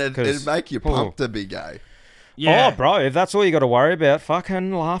that. And it'd 'Cause- make you pumped to be gay. Yeah. Oh, bro, if that's all you got to worry about,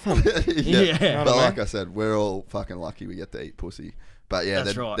 fucking laughing. Yeah. But like I said, we're all fucking lucky we get to eat pussy. But yeah,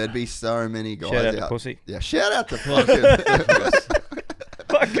 That's right. there'd be so many guys Shout out to out. pussy. Yeah, shout out to fucking.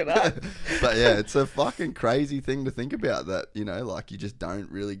 Fucking up. But yeah, it's a fucking crazy thing to think about that, you know, like you just don't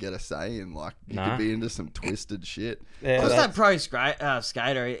really get a say in, like you Nah. could be into some twisted shit. Yeah, What's that's- that pro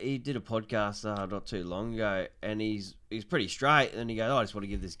skater? He did a podcast not too long ago, and he's pretty straight. And he goes, "Oh, I just want to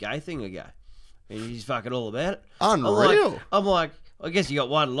give this gay thing a go," and he's fucking all about it. Unreal. I'm like, I guess you got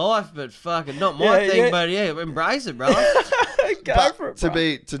one life, but fucking not my Yeah, thing. yeah. But yeah, embrace it, brother. Go But for it, to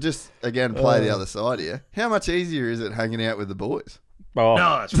bro. to just again play the other side here, how much easier is it hanging out with the boys? Oh.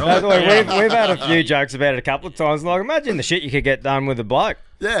 No, that's right. Like, Yeah. we've had a few jokes about it a couple of times. Like, imagine the shit you could get done with a bloke.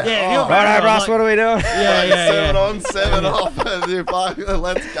 Yeah. Yeah, you're Right, right. Russ, what are we doing? Yeah, Seven yeah. on, 7 off, and you fucking,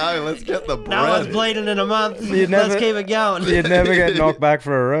 let's go, let's get the bread. No one's bleeding in a month. You'd never- Let's keep it going. You'd never get knocked back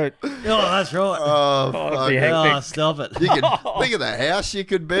for a root. Oh, that's right. Oh, it'd fuck. be hectic. Oh, stop it. You could think of the house you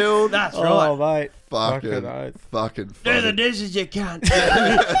could build. That's Oh, right. mate. Fucking oath. fucking Do funny. the dishes, you can't.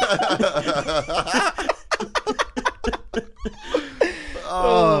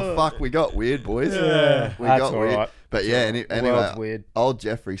 Oh, fuck, we got weird, boys. Yeah, we that's got all weird. right. But yeah, anyway, World's weird. old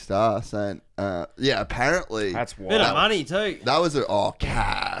Jeffree Star saying, yeah, apparently That's Bit wild. of money too. that was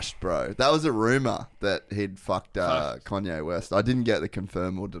cash, bro. That was a rumor that he'd fucked Kanye West. I didn't get the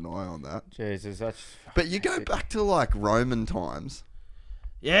confirm or deny on that. Jesus, that's... But you go back to like Roman times.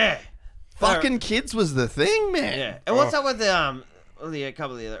 Yeah. Fucking kids was the thing, man. Yeah. And what's up with the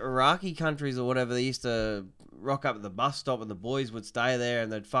couple of the Iraqi countries or whatever? They used to rock up at the bus stop and the boys would stay there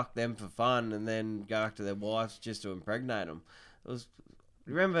and they'd fuck them for fun and then go back to their wives just to impregnate them. It was.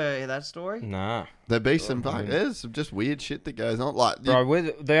 You remember that story? Nah. There'd be some there's some just weird shit that goes on. Like, Bro,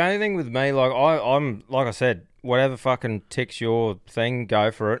 the only thing with me, like, I'm like I said, whatever fucking ticks your thing, go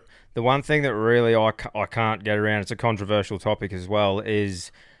for it. The one thing that really I can't get around, it's a controversial topic as well,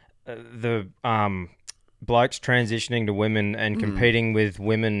 is the blokes transitioning to women and competing with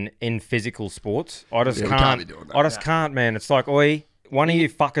women in physical sports. I just Yeah, we can't. can't be doing that. I just can't, man. It's like, oi, one of you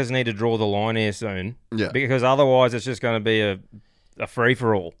fuckers need to draw the line here soon. Yeah. Because otherwise, it's just going to be a free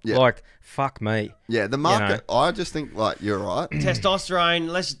for all. Yeah. Like, fuck me. Yeah, the market. I just think like you're right. Testosterone.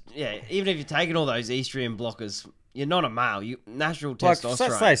 Even if you're taking all those estrogen blockers, you're not a male. You natural Like, testosterone.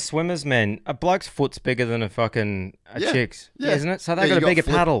 let's say swimmers, man. A bloke's foot's bigger than a chick's, Yeah. isn't it? So they Yeah, got you a bigger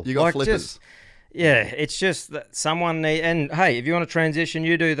paddle. You got like, flippers. It's just that someone need. And hey, if you want to transition,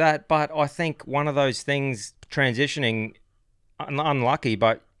 you do that. But I think one of those things, transitioning, unlucky,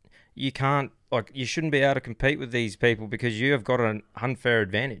 but you can't. Like, you shouldn't be able to compete with these people because you have got an unfair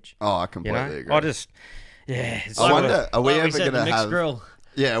advantage. Oh, I completely agree. It's I wonder, are we like ever going to have? grill.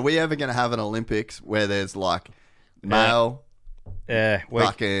 Yeah, are we ever going to have an Olympics where there's like male,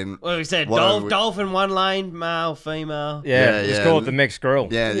 fucking? What we said, what dolphin one lane, male, female. Just call it the mixed grill.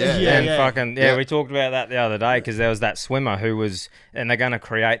 Yeah. We talked about that the other day because there was that swimmer who was, and they're going to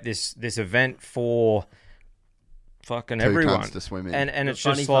create this event for fucking Two everyone cunts to swim in. and it's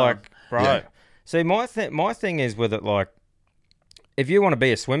funny just farm. like, bro. Yeah. See, my thing is with it, like, if you want to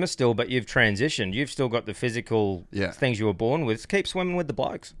be a swimmer still, but you've transitioned, you've still got the physical things you were born with. Keep swimming with the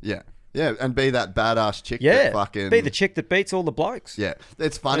blokes. Yeah, and be that badass chick. Yeah, that fucking be the chick that beats all the blokes. Yeah,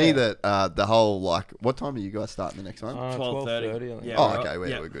 it's funny that the whole like, what time are you guys starting the next one? 12:30. Yeah, oh, okay,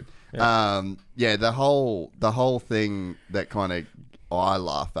 we're good. Yeah. The whole thing that kind of I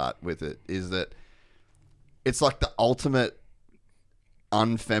laugh at with it is that it's like the ultimate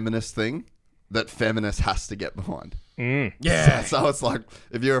unfeminist thing that feminist has to get behind. Yeah. So it's like,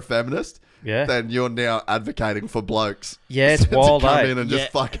 if you're a feminist, then you're now advocating for blokes. Yeah, it's to wild, come eh? in and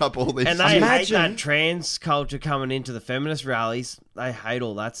just fuck up all these. And they hate that trans culture coming into the feminist rallies. They hate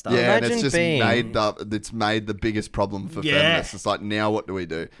all that stuff. Yeah, and Imagine it's just being- made up. It's made the biggest problem for feminists. It's like, now what do we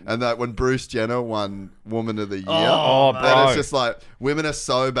do? And that when Bruce Jenner won Woman of the Year, Oh, then bro. it's just like, women are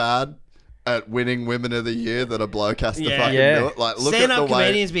so bad at winning Women of the Year that a bloke has to fucking do it. Like, look at Stand-up the way.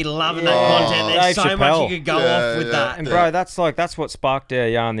 comedians be loving that content. There's Dave so much Chappelle. you could go off with that. And bro, that's what sparked our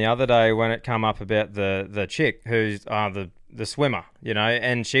yarn the other day when it come up about the chick who's the swimmer, you know,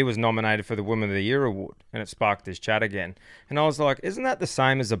 and she was nominated for the Woman of the Year award, and it sparked this chat again. And I was like, isn't that the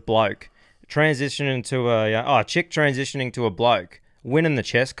same as a bloke transitioning to a chick transitioning to a bloke, winning the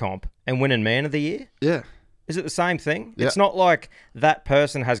chess comp and winning Man of the Year? Yeah. Is it the same thing? Yeah. It's not like that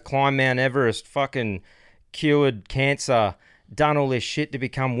person has climbed Mount Everest, fucking cured cancer, done all this shit to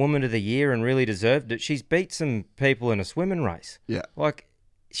become Woman of the Year and really deserved it. She's beat some people in a swimming race. Yeah. Like,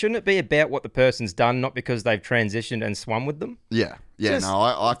 shouldn't it be about what the person's done, not because they've transitioned and swum with them? Yeah. Yeah. Just- No,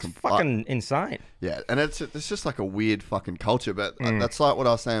 I can Fucking insane. Yeah, and it's just like a weird fucking culture. But that's like what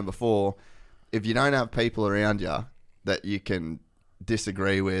I was saying before. If you don't have people around you that you can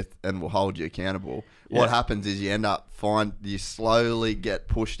disagree with and will hold you accountable, what happens is you end up you slowly get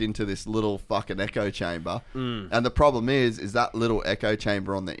pushed into this little fucking echo chamber. And the problem is that little echo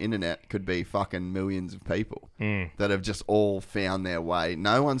chamber on the internet could be fucking millions of people that have just all found their way.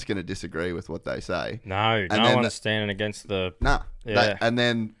 No one's going to disagree with what they say. No, And no then one is standing against the... Nah. Yeah. And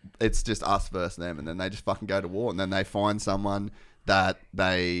then it's just us versus them, and then they just fucking go to war, and then they find someone that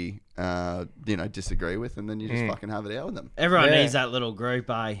they disagree with, and then you just fucking have it out with them. Everyone Yeah. needs that little group,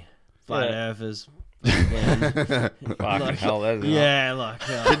 eh? Flat earthers. Fucking hell, that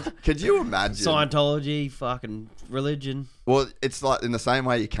is Could you imagine? Scientology, fucking religion. Well, it's like in the same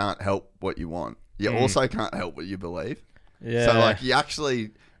way you can't help what you want, you also can't help what you believe. Yeah. So like you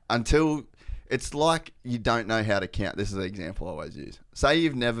actually, until it's like you don't know how to count. This is the example I always use. Say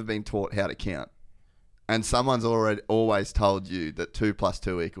you've never been taught how to count, and someone's always told you that 2 +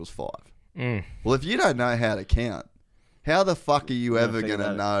 2 = 5. Well, if you don't know how to count, how the fuck are you ever going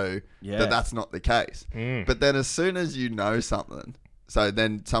to know that that's not the case? But then as soon as you know something, so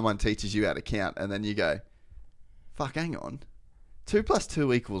then someone teaches you how to count, and then you go, fuck, hang on. 2 +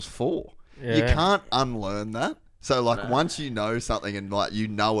 2 = 4. Yeah. You can't unlearn that. So like once you know something and like you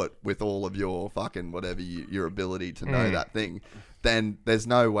know it with all of your fucking whatever your ability to know that thing, then there's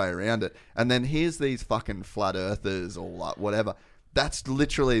no way around it. And then here's these fucking flat earthers or like whatever. That's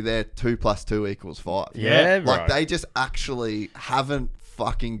literally their 2 + 2 = 5. Yeah, Like right. they just actually haven't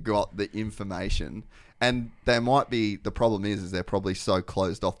fucking got the information. And there might be, the problem is they're probably so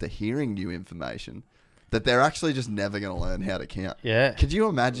closed off to hearing new information that they're actually just never going to learn how to count. Yeah. Could you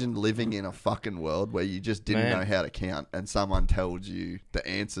imagine living in a fucking world where you just didn't know how to count and someone tells you the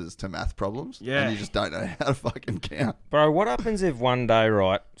answers to math problems? Yeah. And you just don't know how to fucking count. Bro, what happens if one day,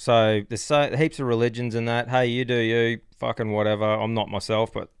 right, so there's heaps of religions and that, hey, you do you, fucking whatever, I'm not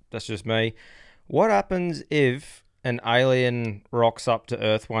myself, but that's just me. What happens if an alien rocks up to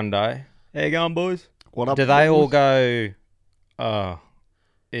Earth one day? How you going, boys? What up, Do they all boys? go,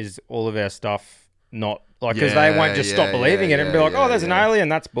 is all of our stuff not Like, because they won't just stop believing it and be like, oh, there's an alien.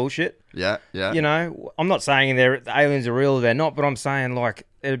 That's bullshit. Yeah, yeah. You know, I'm not saying the aliens are real or they're not, but I'm saying, like,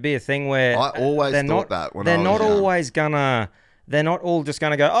 it'd be a thing where I always they're thought not, that when they're I was not young. always gonna. They're not all just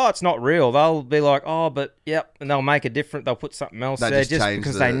going to go, oh, it's not real. They'll be like, oh, but yep, and they'll make a different. They'll put something else They there just change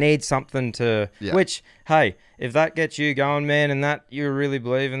because the- they need something to. Yeah. Which, hey, if that gets you going, man, and that you really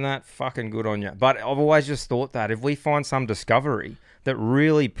believe in that, fucking good on you. But I've always just thought that if we find some discovery that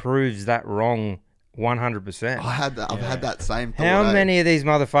really proves that wrong, 100%. I had that. I've had that same thought. How eh? many of these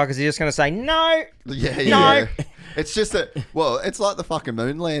motherfuckers are just going to say no? Yeah, No. yeah. It's just it's like the fucking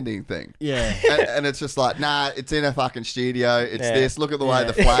moon landing thing. Yeah. And it's just like, nah, it's in a fucking studio. It's Yeah. this. Look at the way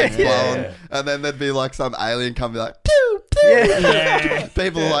the flag's blown. And then there'd be like some alien come be like, pew, pew. Yeah.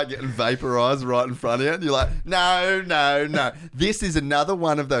 People are like getting vaporized right in front of you. And you're like, no, no, no. This is another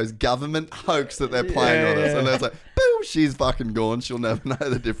one of those government hoax that they're playing on us. And it's like, boo, she's fucking gone. She'll never know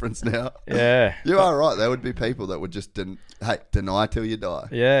the difference now. Yeah. You are right. There would be people that would just deny till you die.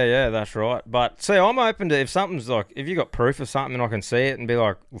 Yeah, that's right. But see, I'm open to if something's like, if you got proof of something and I can see it and be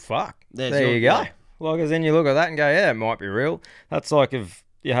like, well, fuck, There's there your- you go. yeah. Like, as then you look at that and go, yeah, it might be real. That's like if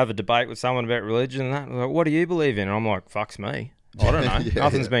you have a debate with someone about religion and that, like, what do you believe in? And I'm like, fuck's me. I don't know. Yeah,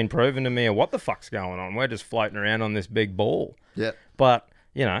 Nothing's yeah. been proven to me or what the fuck's going on. We're just floating around on this big ball. Yeah. But,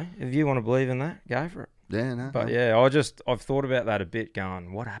 you know, if you want to believe in that, go for it. Yeah, no. But yeah, I've thought about that a bit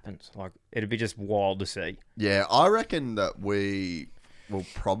going, what happens? Like, it'd be just wild to see. Yeah, I reckon that we will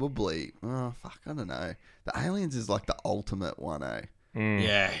probably. Oh fuck, I don't know. The aliens is like the ultimate one, eh?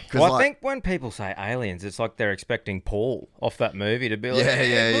 Yeah. 'Cause, Well, I like- think when people say aliens, it's like they're expecting Paul off that movie to be like, Yeah,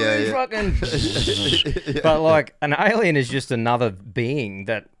 yeah, "Hey, yeah, fucking." But like an alien is just another being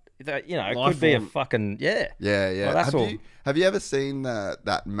that you know, it Life could be a form. fucking yeah. Yeah, yeah. Well, that's all. Have you ever seen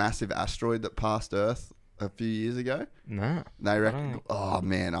that massive asteroid that passed Earth a few years ago? No. They reckon. Oh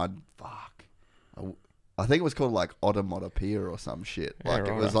man, I think it was called like Otomotopia or some shit. Like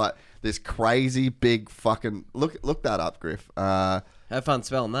it was like this crazy big fucking look that up, Griff. Have fun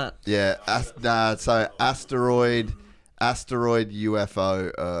spelling that. Yeah, so asteroid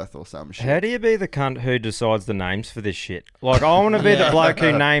UFO Earth or some shit. How do you be the cunt who decides the names for this shit? Like, I want to be the bloke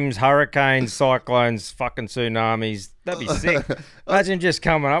who names hurricanes, cyclones, fucking tsunamis. That'd be sick. Imagine just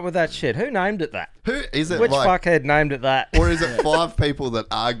coming up with that shit. Who named it that? Who is it? Which like, fuckhead named it that? or is it 5 people that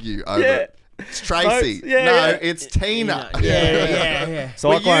argue over Yeah. it? It's Tracy. Folks, yeah, no, yeah. it's Tina. Yeah. We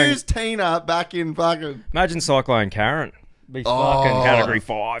Cyclone. used Tina back in fucking Imagine Cyclone Karen. Be Oh. fucking category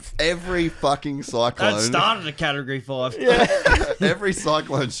 5. every fucking cyclone. That started at category 5. Every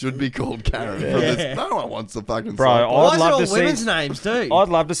cyclone should be called Karen. For this. No one wants a fucking Bro, cyclone. Why I'd is it love all to see. women's names too? I'd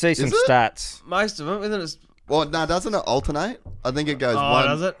love to see some it? stats. Most of them, isn't it? Well, no, doesn't it alternate? I think it goes Oh, one.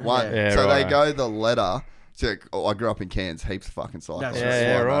 does it? One. Yeah. Yeah, so they righto. go the letter. So, I grew up in Cairns, heaps of fucking cyclones. That's right.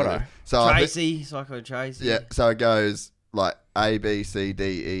 Yeah, Flying righto. over. So I think- Tracy, Psycho Tracy. yeah, so it goes like A, B, C, D,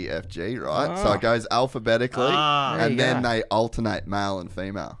 E, F, G, right? So Ah. it goes alphabetically, Ah. There and you then go. they alternate male and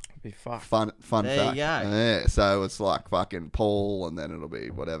female. Be fucked. Fun There you fact. go. Yeah, so it's like fucking Paul, and then it'll be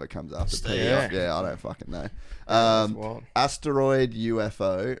whatever comes after P. Yeah. Yeah, I don't fucking know. That's wild. Asteroid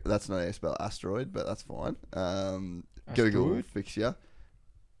UFO. That's not how you spell asteroid, but that's fine. Google will Asteroid? fix you.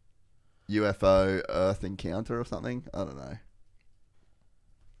 UFO Earth encounter or something. I don't know.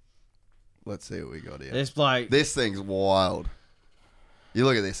 Let's see what we got here. This bloke. This thing's wild. You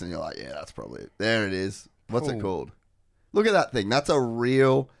look at this and you're like, yeah, that's probably it. There it is. What's it Cool. called? Look at that thing. That's a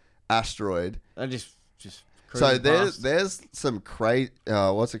real asteroid. I just So cruising past. there's some crazy.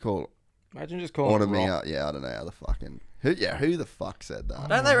 What's it called? Imagine just calling it rock. Ornamia. Yeah, I don't know how the fucking. Who the fuck said that?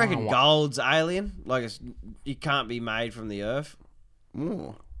 Don't they reckon gold's alien? Like it can't be made from the earth.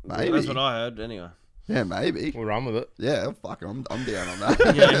 Ooh, maybe. That's what I heard. Anyway. Yeah, maybe. We'll run with it. Yeah, fuck. I'm down on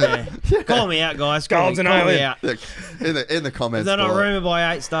that. Yeah. Call me out, guys. Gold's an Call me alien. out. Look, in the comments. If they're not below. rumour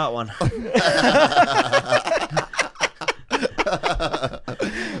by 8, start one.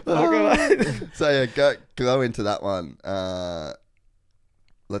 So yeah, go into that one.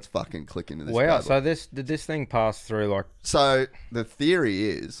 Let's fucking click into this. Wow. bad So boy. did this thing pass through like? So the theory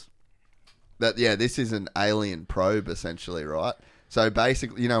is that this is an alien probe essentially, right? So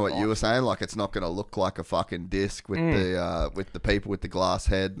basically, you know what you were saying, like it's not going to look like a fucking disc with the people with the glass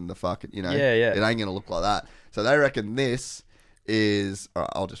head and the fucking, you know, Yeah, yeah. it ain't going to look like that. So they reckon this is, all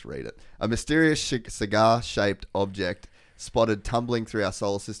right, I'll just read it. A mysterious cigar-shaped object spotted tumbling through our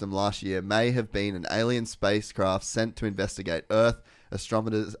solar system last year may have been an alien spacecraft sent to investigate Earth.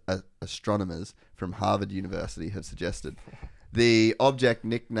 Astronomers from Harvard University have suggested. The object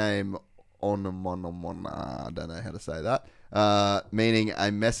nickname Onomona, I don't know how to say that, meaning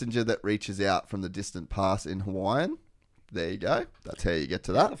a messenger that reaches out from the distant past in Hawaiian. There you go. That's how you get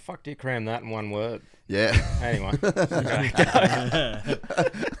to How that. the fuck do you cram that in one word? Yeah. Anyway.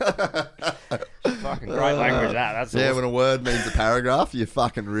 Fucking great language, that. That's Yeah, awesome. when a word means a paragraph, you're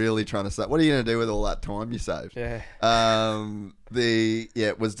fucking really trying to say. What are you going to do with all that time you saved? Yeah.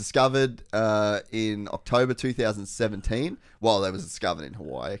 It was discovered in October 2017. Well, it was discovered in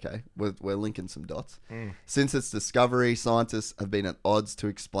Hawaii. Okay, we're linking some dots. Since its discovery, scientists have been at odds to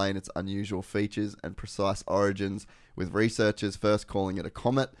explain its unusual features and precise origins, with researchers first calling it a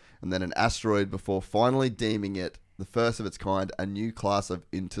comet and then an asteroid before finally deeming it the first of its kind, a new class of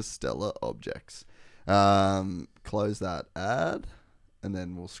interstellar objects. Close that ad, and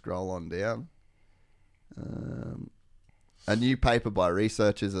then we'll scroll on down. A new paper by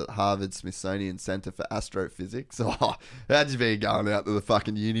researchers at Harvard Smithsonian Center for Astrophysics. Oh, how'd you be going out to the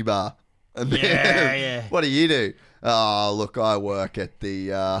fucking uni bar? And then, what do you do? Oh, look, I work at the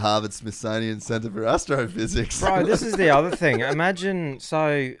Harvard Smithsonian Center for Astrophysics. Bro, this is the other thing. Imagine,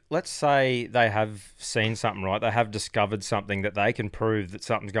 so let's say they have seen something, right? They have discovered something that they can prove that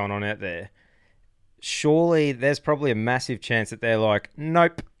something's going on out there. Surely there's probably a massive chance that they're like,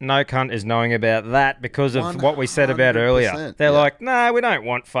 nope, no cunt is knowing about that because of what we said about earlier. They're like, no, we don't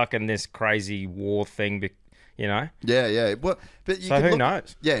want fucking this crazy war thing, you know? Yeah. Well, but you so who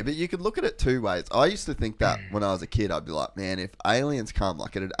knows? Yeah, but you could look at it two ways. I used to think that when I was a kid, I'd be like, man, if aliens come,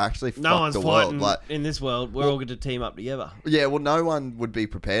 like it'd actually fuck the world. Like in this world, we're all going to team up together. Yeah, well, no one would be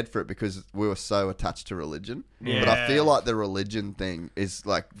prepared for it because we were so attached to religion. Yeah. But I feel like the religion thing is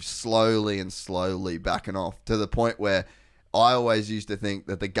like slowly backing off to the point where I always used to think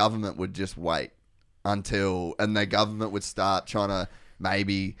that the government would just wait and the government would start trying to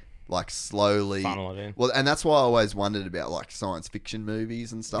maybe like slowly funnel it in. Well, and that's why I always wondered about like science fiction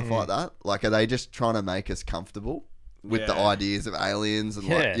movies and stuff like that. Like, are they just trying to make us comfortable with the ideas of aliens and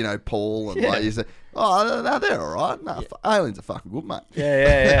like, you know, Paul and like you say, oh, no, they're all right. No, aliens are fucking good, mate.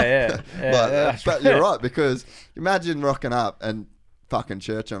 Yeah. But you're right, because imagine rocking up and fucking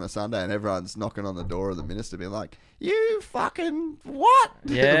church on a Sunday and everyone's knocking on the door of the minister being like, you fucking what?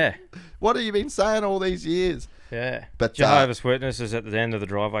 Yeah. What have you been saying all these years? Yeah. But Jehovah's Witnesses at the end of the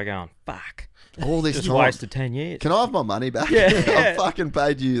driveway going, fuck. All this Just time. wasted 10 years. Can I have my money back? Yeah. I've fucking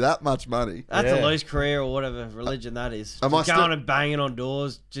paid you that much money. That's a loose career or whatever religion that is. Just going and banging on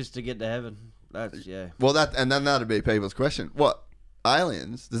doors just to get to heaven. That's, Well, then that'd be people's question. What?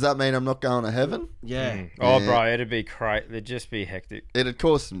 Aliens? Does that mean I'm not going to heaven? Yeah. Oh, bro, it'd be crazy. It'd just be hectic. It'd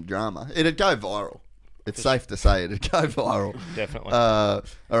cause some drama. It'd go viral. It's safe to say it'd go viral. Definitely. All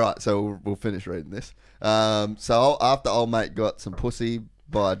right, so we'll finish reading this. So after old mate got some pussy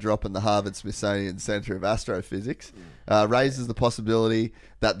by dropping the Harvard Smithsonian Center of Astrophysics, raises the possibility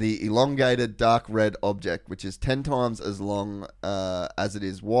that the elongated dark red object, which is 10 times as long as it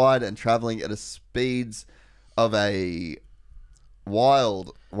is wide and traveling at a speeds of a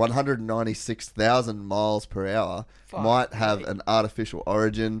wild 196,000 miles per hour, might have an artificial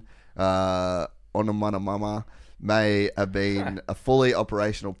origin. Onomanamama may have been a fully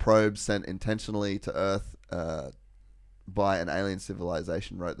operational probe sent intentionally to Earth by an alien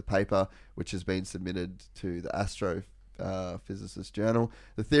civilization, wrote the paper, which has been submitted to the Astrophysicist Journal.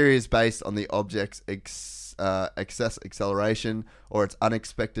 The theory is based on the object's excess acceleration or its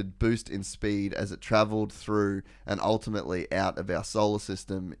unexpected boost in speed as it traveled through and ultimately out of our solar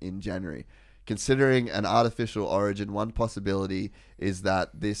system in January. Considering an artificial origin, one possibility is that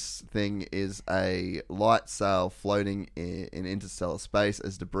this thing is a light sail floating in interstellar space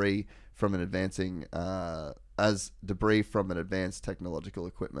as debris from an advanced technological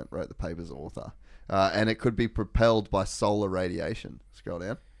equipment, wrote the paper's author. And it could be propelled by solar radiation. Scroll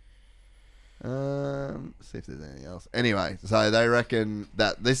down. See if there's anything else. Anyway, so they reckon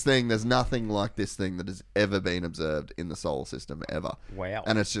that this thing, there's nothing like this thing that has ever been observed in the solar system ever. Wow.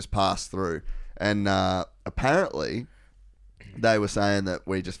 And it's just passed through. And apparently, they were saying that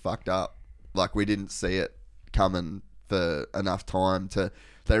we just fucked up. Like, we didn't see it coming for enough time to...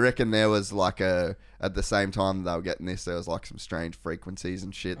 They reckon there was like at the same time they were getting this, there was like some strange frequencies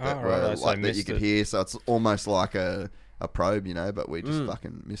and shit that were like that you could hear. So it's almost like a probe, you know, but we just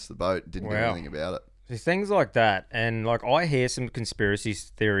fucking missed the boat, didn't do anything about it. There's things like that, and like I hear some conspiracy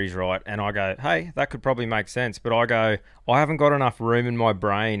theories, right, and I go, hey, that could probably make sense, but I go, I haven't got enough room in my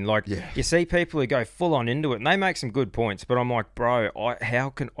brain. Like, you see people who go full on into it, and they make some good points, but I'm like, bro, I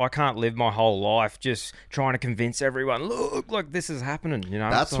can't live my whole life just trying to convince everyone, look, like this is happening, you know?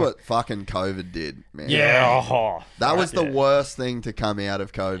 That's what fucking COVID did, man. Yeah. That was the worst thing to come out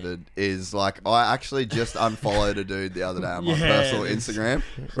of COVID is like, I actually just unfollowed a dude the other day on my personal Instagram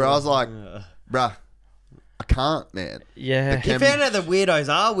where I was like, bruh, I can't, man. Yeah. He found out that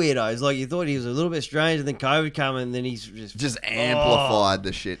weirdos are weirdos. Like, you thought he was a little bit strange, and then COVID come, and then he's just amplified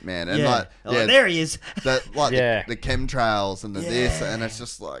the shit, man. And like, there he is. The chemtrails and the this, and it's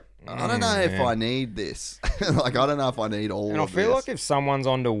just like, I don't know if I need this. Like, I don't know if I need all of this. And I feel like if someone's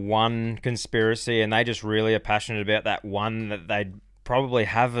onto one conspiracy and they just really are passionate about that one, that they'd probably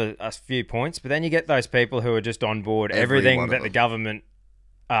have a few points. But then you get those people who are just on board everything that the government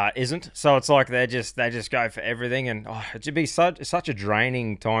isn't. So it's like they just go for everything, and it should be such a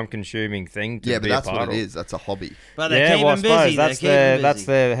draining, time-consuming thing to be a part of. Yeah, but that's what it is. That's a hobby. But they're keeping busy. That's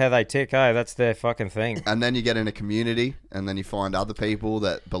how they tick. That's their fucking thing. And then you get in a community, and then you find other people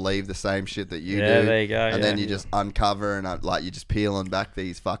that believe the same shit that you do. Yeah, there you go. And then you just uncover, and like you're just peeling back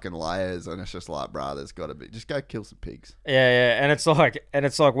these fucking layers, and it's just like, bro, there's got to be. Just go kill some pigs. Yeah, and it's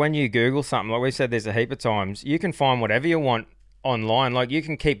like when you Google something, like we said, there's a heap of times you can find whatever you want online. Like, you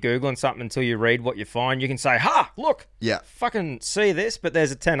can keep Googling something until you read what you find. You can say, look, fucking see this, but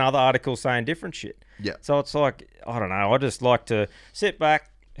there's 10 other articles saying different shit. Yeah. So it's like, I don't know, I just like to sit back,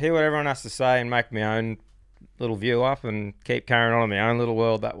 hear what everyone has to say, and make my own little view up and keep carrying on in my own little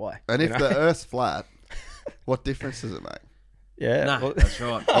world that way. And if the Earth's flat, what difference does it make? Yeah, no, that's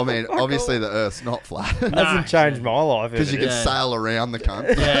right. I mean, obviously the Earth's not flat. Hasn't changed my life because you can sail around the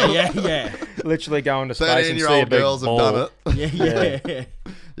cunt. Yeah. Literally go into space and see a big girls have done it.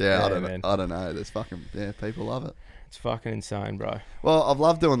 Yeah. I don't know. There's fucking people love it. It's fucking insane, bro. Well, I've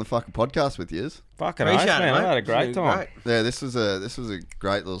loved doing the fucking podcast with you. Fucking oath, man. I had a great time. Great. Yeah, this was a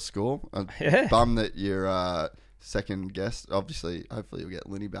great little score. I'm bummed that you're second guest. Obviously, hopefully you'll get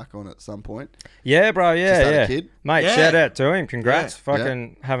Linny back on at some point. Yeah, bro. Yeah, Just had a kid. Mate, shout out to him. Congrats,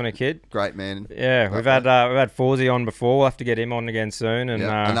 having a kid. Great man. Yeah, we've had Forzy on before. We'll have to get him on again soon. And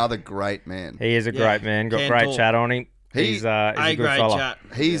another great man. He is a great man. Got great chat on him. He's a good fella. Chat.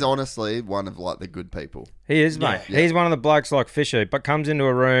 He's honestly one of like the good people. He is, mate. Yeah. He's one of the blokes like Fisher, but comes into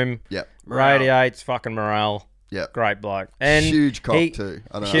a room, radiates fucking morale. Yeah, great bloke, and huge cock too.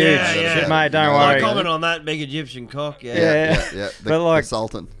 I don't know. Huge, mate. Don't worry. Comment on that big Egyptian cock. Yeah. The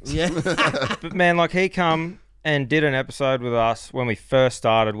Sultan. Yeah, but man, like he come and did an episode with us when we first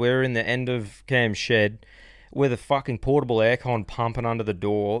started. We were in the end of Cam's shed with a fucking portable aircon pumping under the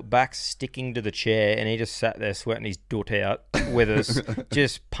door, back sticking to the chair, and he just sat there sweating his doot out with us,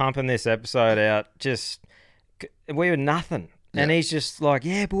 just pumping this episode out. We were nothing, and he's just like,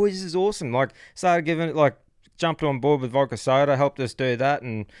 "Yeah, boys, this is awesome." Like, started giving it like. Jumped on board with vodka soda, helped us do that,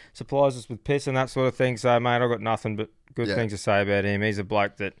 and supplies us with piss and that sort of thing. So, mate, I've got nothing but good things to say about him. He's a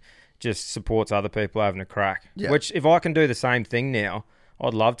bloke that just supports other people having a crack. Yeah. Which, if I can do the same thing now,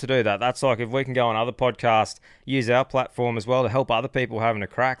 I'd love to do that. That's like if we can go on other podcasts, use our platform as well to help other people having a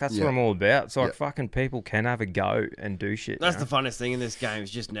crack. That's what I'm all about. It's like fucking people can have a go and do shit. That's the funnest thing in this game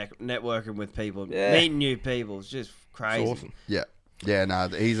is just networking with people, meeting new people. It's just crazy. It's awesome. Yeah. Yeah, no,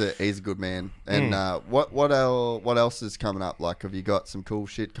 he's a good man. And what else is coming up? Like, have you got some cool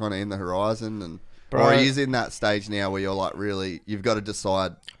shit kind of in the horizon? And or he is in that stage now where you're like, really, you've got to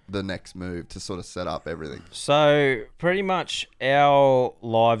decide the next move to sort of set up everything. So pretty much our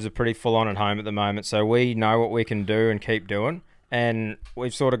lives are pretty full on at home at the moment. So we know what we can do and keep doing. And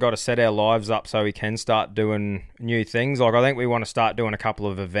we've sort of got to set our lives up so we can start doing new things. Like, I think we want to start doing a couple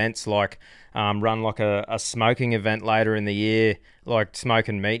of events, like run like a smoking event later in the year, like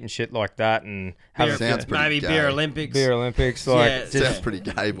smoking meat and shit like that. And sounds pretty maybe gay. Beer Olympics. Beer Olympics, like sounds pretty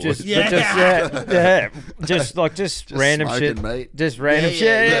gay, boys. Just random shit. Meat. Just random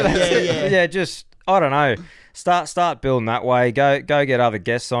shit. Yeah, just I don't know. Start building that way. Go get other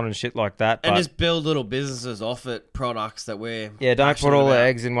guests on and shit like that. And just build little businesses off it, products that we're don't put all the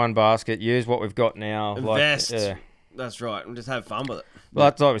eggs in one basket. Use what we've got now. Invest. That's right. And just have fun with it. Well,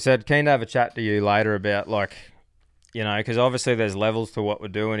 that's like we said. Keen to have a chat to you later about because obviously there's levels to what we're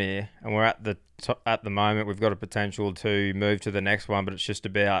doing here, and we're at the moment we've got a potential to move to the next one, but it's just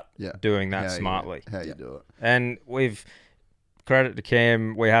about doing that smartly. How you do it. And we've credit to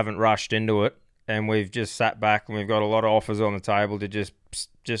Cam, we haven't rushed into it. And we've just sat back and we've got a lot of offers on the table to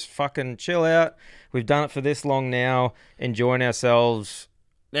just fucking chill out. We've done it for this long now, enjoying ourselves.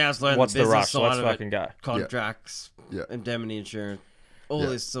 Now it's learning what's the business rush? side Let's of fucking it. go. Contracts, indemnity insurance, all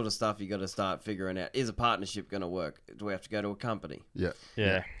this sort of stuff you got to start figuring out. Is a partnership going to work? Do we have to go to a company?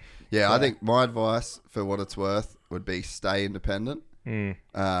 Yeah. I think my advice, for what it's worth, would be stay independent and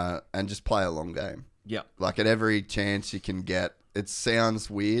just play a long game. Yeah. Like at every chance you can get, it sounds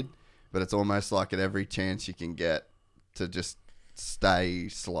weird, but it's almost like at every chance you can get to just stay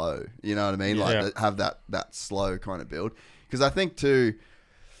slow. You know what I mean? Like have that slow kind of build. Because I think too,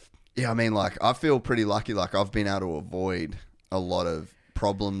 I feel pretty lucky. Like I've been able to avoid a lot of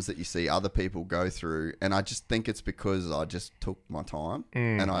problems that you see other people go through, and I just think it's because I just took my time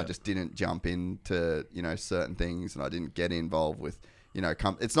and I just didn't jump into, you know, certain things, and I didn't get involved with, you know,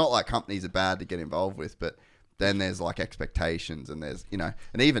 it's not like companies are bad to get involved with, but then there's like expectations, and there's, you know,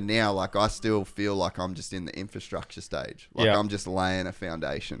 and even now, like I still feel like I'm just in the infrastructure stage. Like I'm just laying a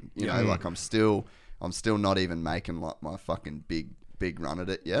foundation, you know, like I'm still not even making like my fucking big run at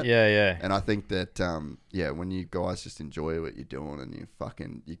it yet. Yeah. And I think that, when you guys just enjoy what you're doing, and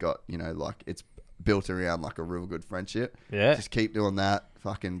you got, you know, like it's built around like a real good friendship. Yeah. Just keep doing that.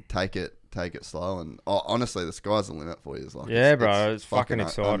 Fucking take it slow, and honestly, the sky's the limit for you. It's like, it's fucking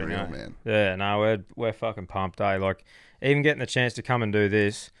exciting, unreal, man. Yeah, no, we're fucking pumped, eh? Like, even getting the chance to come and do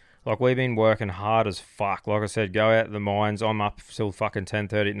this, like, we've been working hard as fuck. Like I said, go out to the mines. I'm up till fucking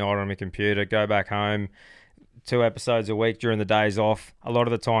 10:30 at night on my computer. Go back home. 2 episodes a week during the days off. A lot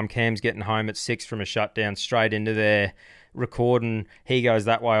of the time, Cam's getting home at 6 from a shutdown, straight into there, recording. He goes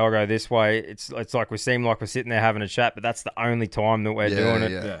that way, I go this way. It's like we seem like we're sitting there having a chat, but that's the only time that we're doing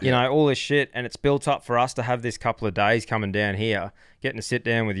it. You know, all this shit, and it's built up for us to have this couple of days coming down here, getting to sit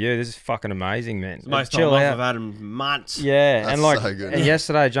down with you. This is fucking amazing, man. It's the most time I've had in months. Yeah, that's and like, so good. And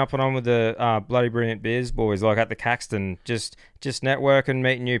yesterday jumping on with the Bloody Brilliant Beers boys, like at the Caxton, just networking,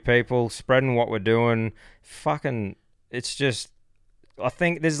 meeting new people, spreading what we're doing. Fucking, it's just, I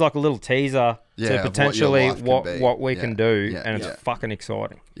think this is like a little teaser to potentially what we can do, and it's fucking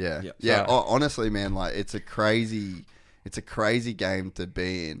exciting. Yeah. Honestly, man, like it's a crazy game to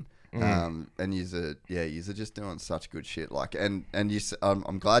be in. And you're just doing such good shit. Like, and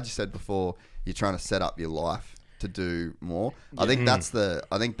I'm glad you said before you're trying to set up your life to do more. I think that's the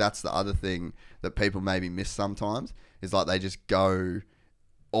other thing that people maybe miss sometimes, is like they just go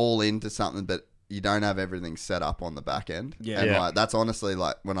all into something, but you don't have everything set up on the back end. Like, that's honestly,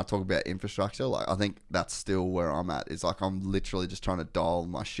 like, when I talk about infrastructure, like, I think that's still where I'm at. Is like, I'm literally just trying to dial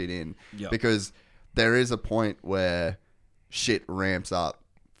my shit in, because there is a point where shit ramps up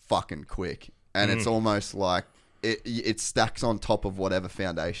fucking quick, and it's almost like it stacks on top of whatever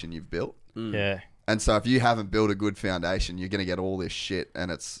foundation you've built. And so if you haven't built a good foundation, you're gonna get all this shit, and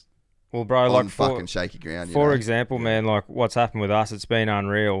it's like fucking shaky ground. For example, man, like what's happened with us, it's been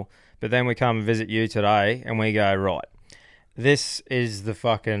unreal. But then we come and visit you today, and we go, right, this is the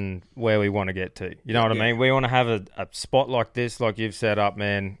fucking where we want to get to. You know what I mean? We want to have a spot like this, like you've set up,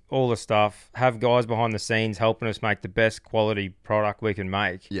 man, all the stuff, have guys behind the scenes helping us make the best quality product we can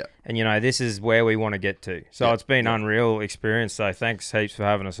make. And, you know, this is where we want to get to. So it's been unreal experience. So thanks heaps for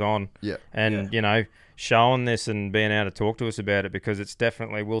having us on. And, you know, showing this and being able to talk to us about it, because it's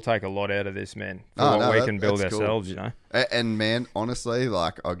definitely, we'll take a lot out of this, man, for what we can build ourselves, you know. And man, honestly,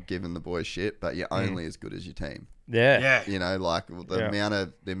 like, I've given the boys shit, but you're only as good as your team. You know, like the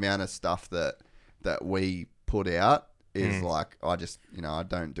amount of stuff that we put out is like, I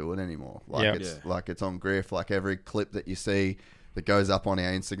don't do it anymore. Like it's on Griff. Like every clip that you see that goes up on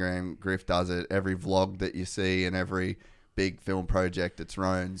our Instagram, Griff does it. Every vlog that you see and every big film project, it's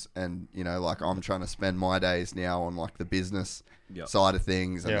Roan's. And, you know, like, I'm trying to spend my days now on like the business side of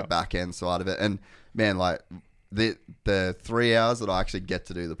things and the back end side of it. And man, like the 3 hours that I actually get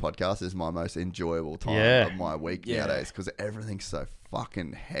to do the podcast is my most enjoyable time of my week nowadays, because everything's so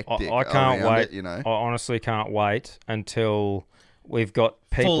fucking hectic. I can't wait. It, you know, I honestly can't wait until we've got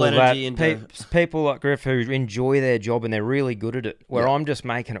people people like Griff who enjoy their job and they're really good at it, where I'm just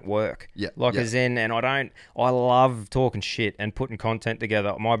making it work. As in, and I love talking shit and putting content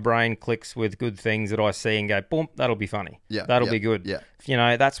together. My brain clicks with good things that I see and go, boom, that'll be funny. That'll be good. You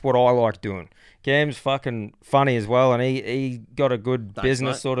know, that's what I like doing. Cam's fucking funny as well, and he got a good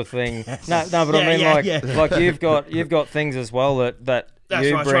business sort of thing. No, but I mean, like you've got things as well that that's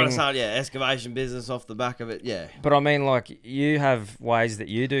right. I'm trying to start excavation business off the back of it. But I mean, like, you have ways that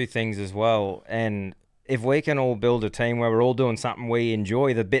you do things as well, and if we can all build a team where we're all doing something we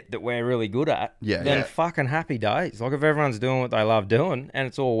enjoy, the bit that we're really good at, then fucking happy days. Like, if everyone's doing what they love doing and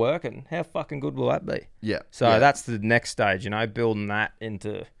it's all working, how fucking good will that be? So that's the next stage, you know, building that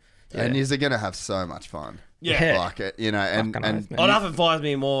into. And you're going to have so much fun. Like it, you know, and nothing fires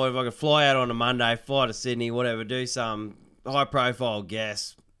me more if I could fly out on a Monday, fly to Sydney, whatever, do some high profile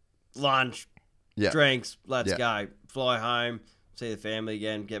guests, lunch, drinks, let's go, fly home, see the family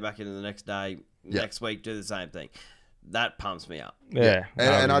again, get back into the next day, next week, do the same thing. That pumps me up.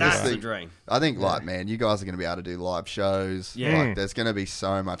 And I just think, the dream. I think like, man, you guys are going to be able to do live shows. Like, there's going to be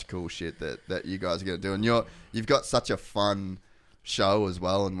so much cool shit that you guys are going to do, and you've got such a fun show as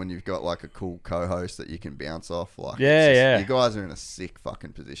well, and when you've got like a cool co-host that you can bounce off, like you guys are in a sick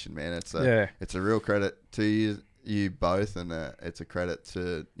fucking position, man. It's a real credit to you both, and it's a credit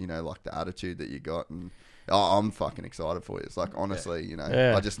to, you know, like the attitude that you got, and I'm fucking excited for you. It's like, honestly, you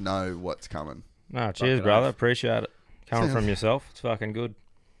know, I just know what's coming. No, cheers, brother. Appreciate it. Coming from yourself, it's fucking good.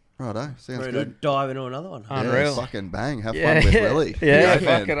 Righto, sounds Ready good. to dive into another one. Unreal. Fucking bang. Have fun with Lily. Yeah,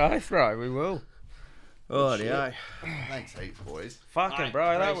 fucking oath, bro. We will. Oh, yeah. Thanks heaps, boys. Fucking,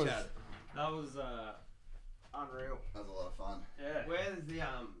 bro. That was unreal. That was a lot of fun. Yeah. Where's the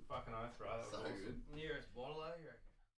fucking oath, bro. That was So awesome. good. nearest bottle? You reckon?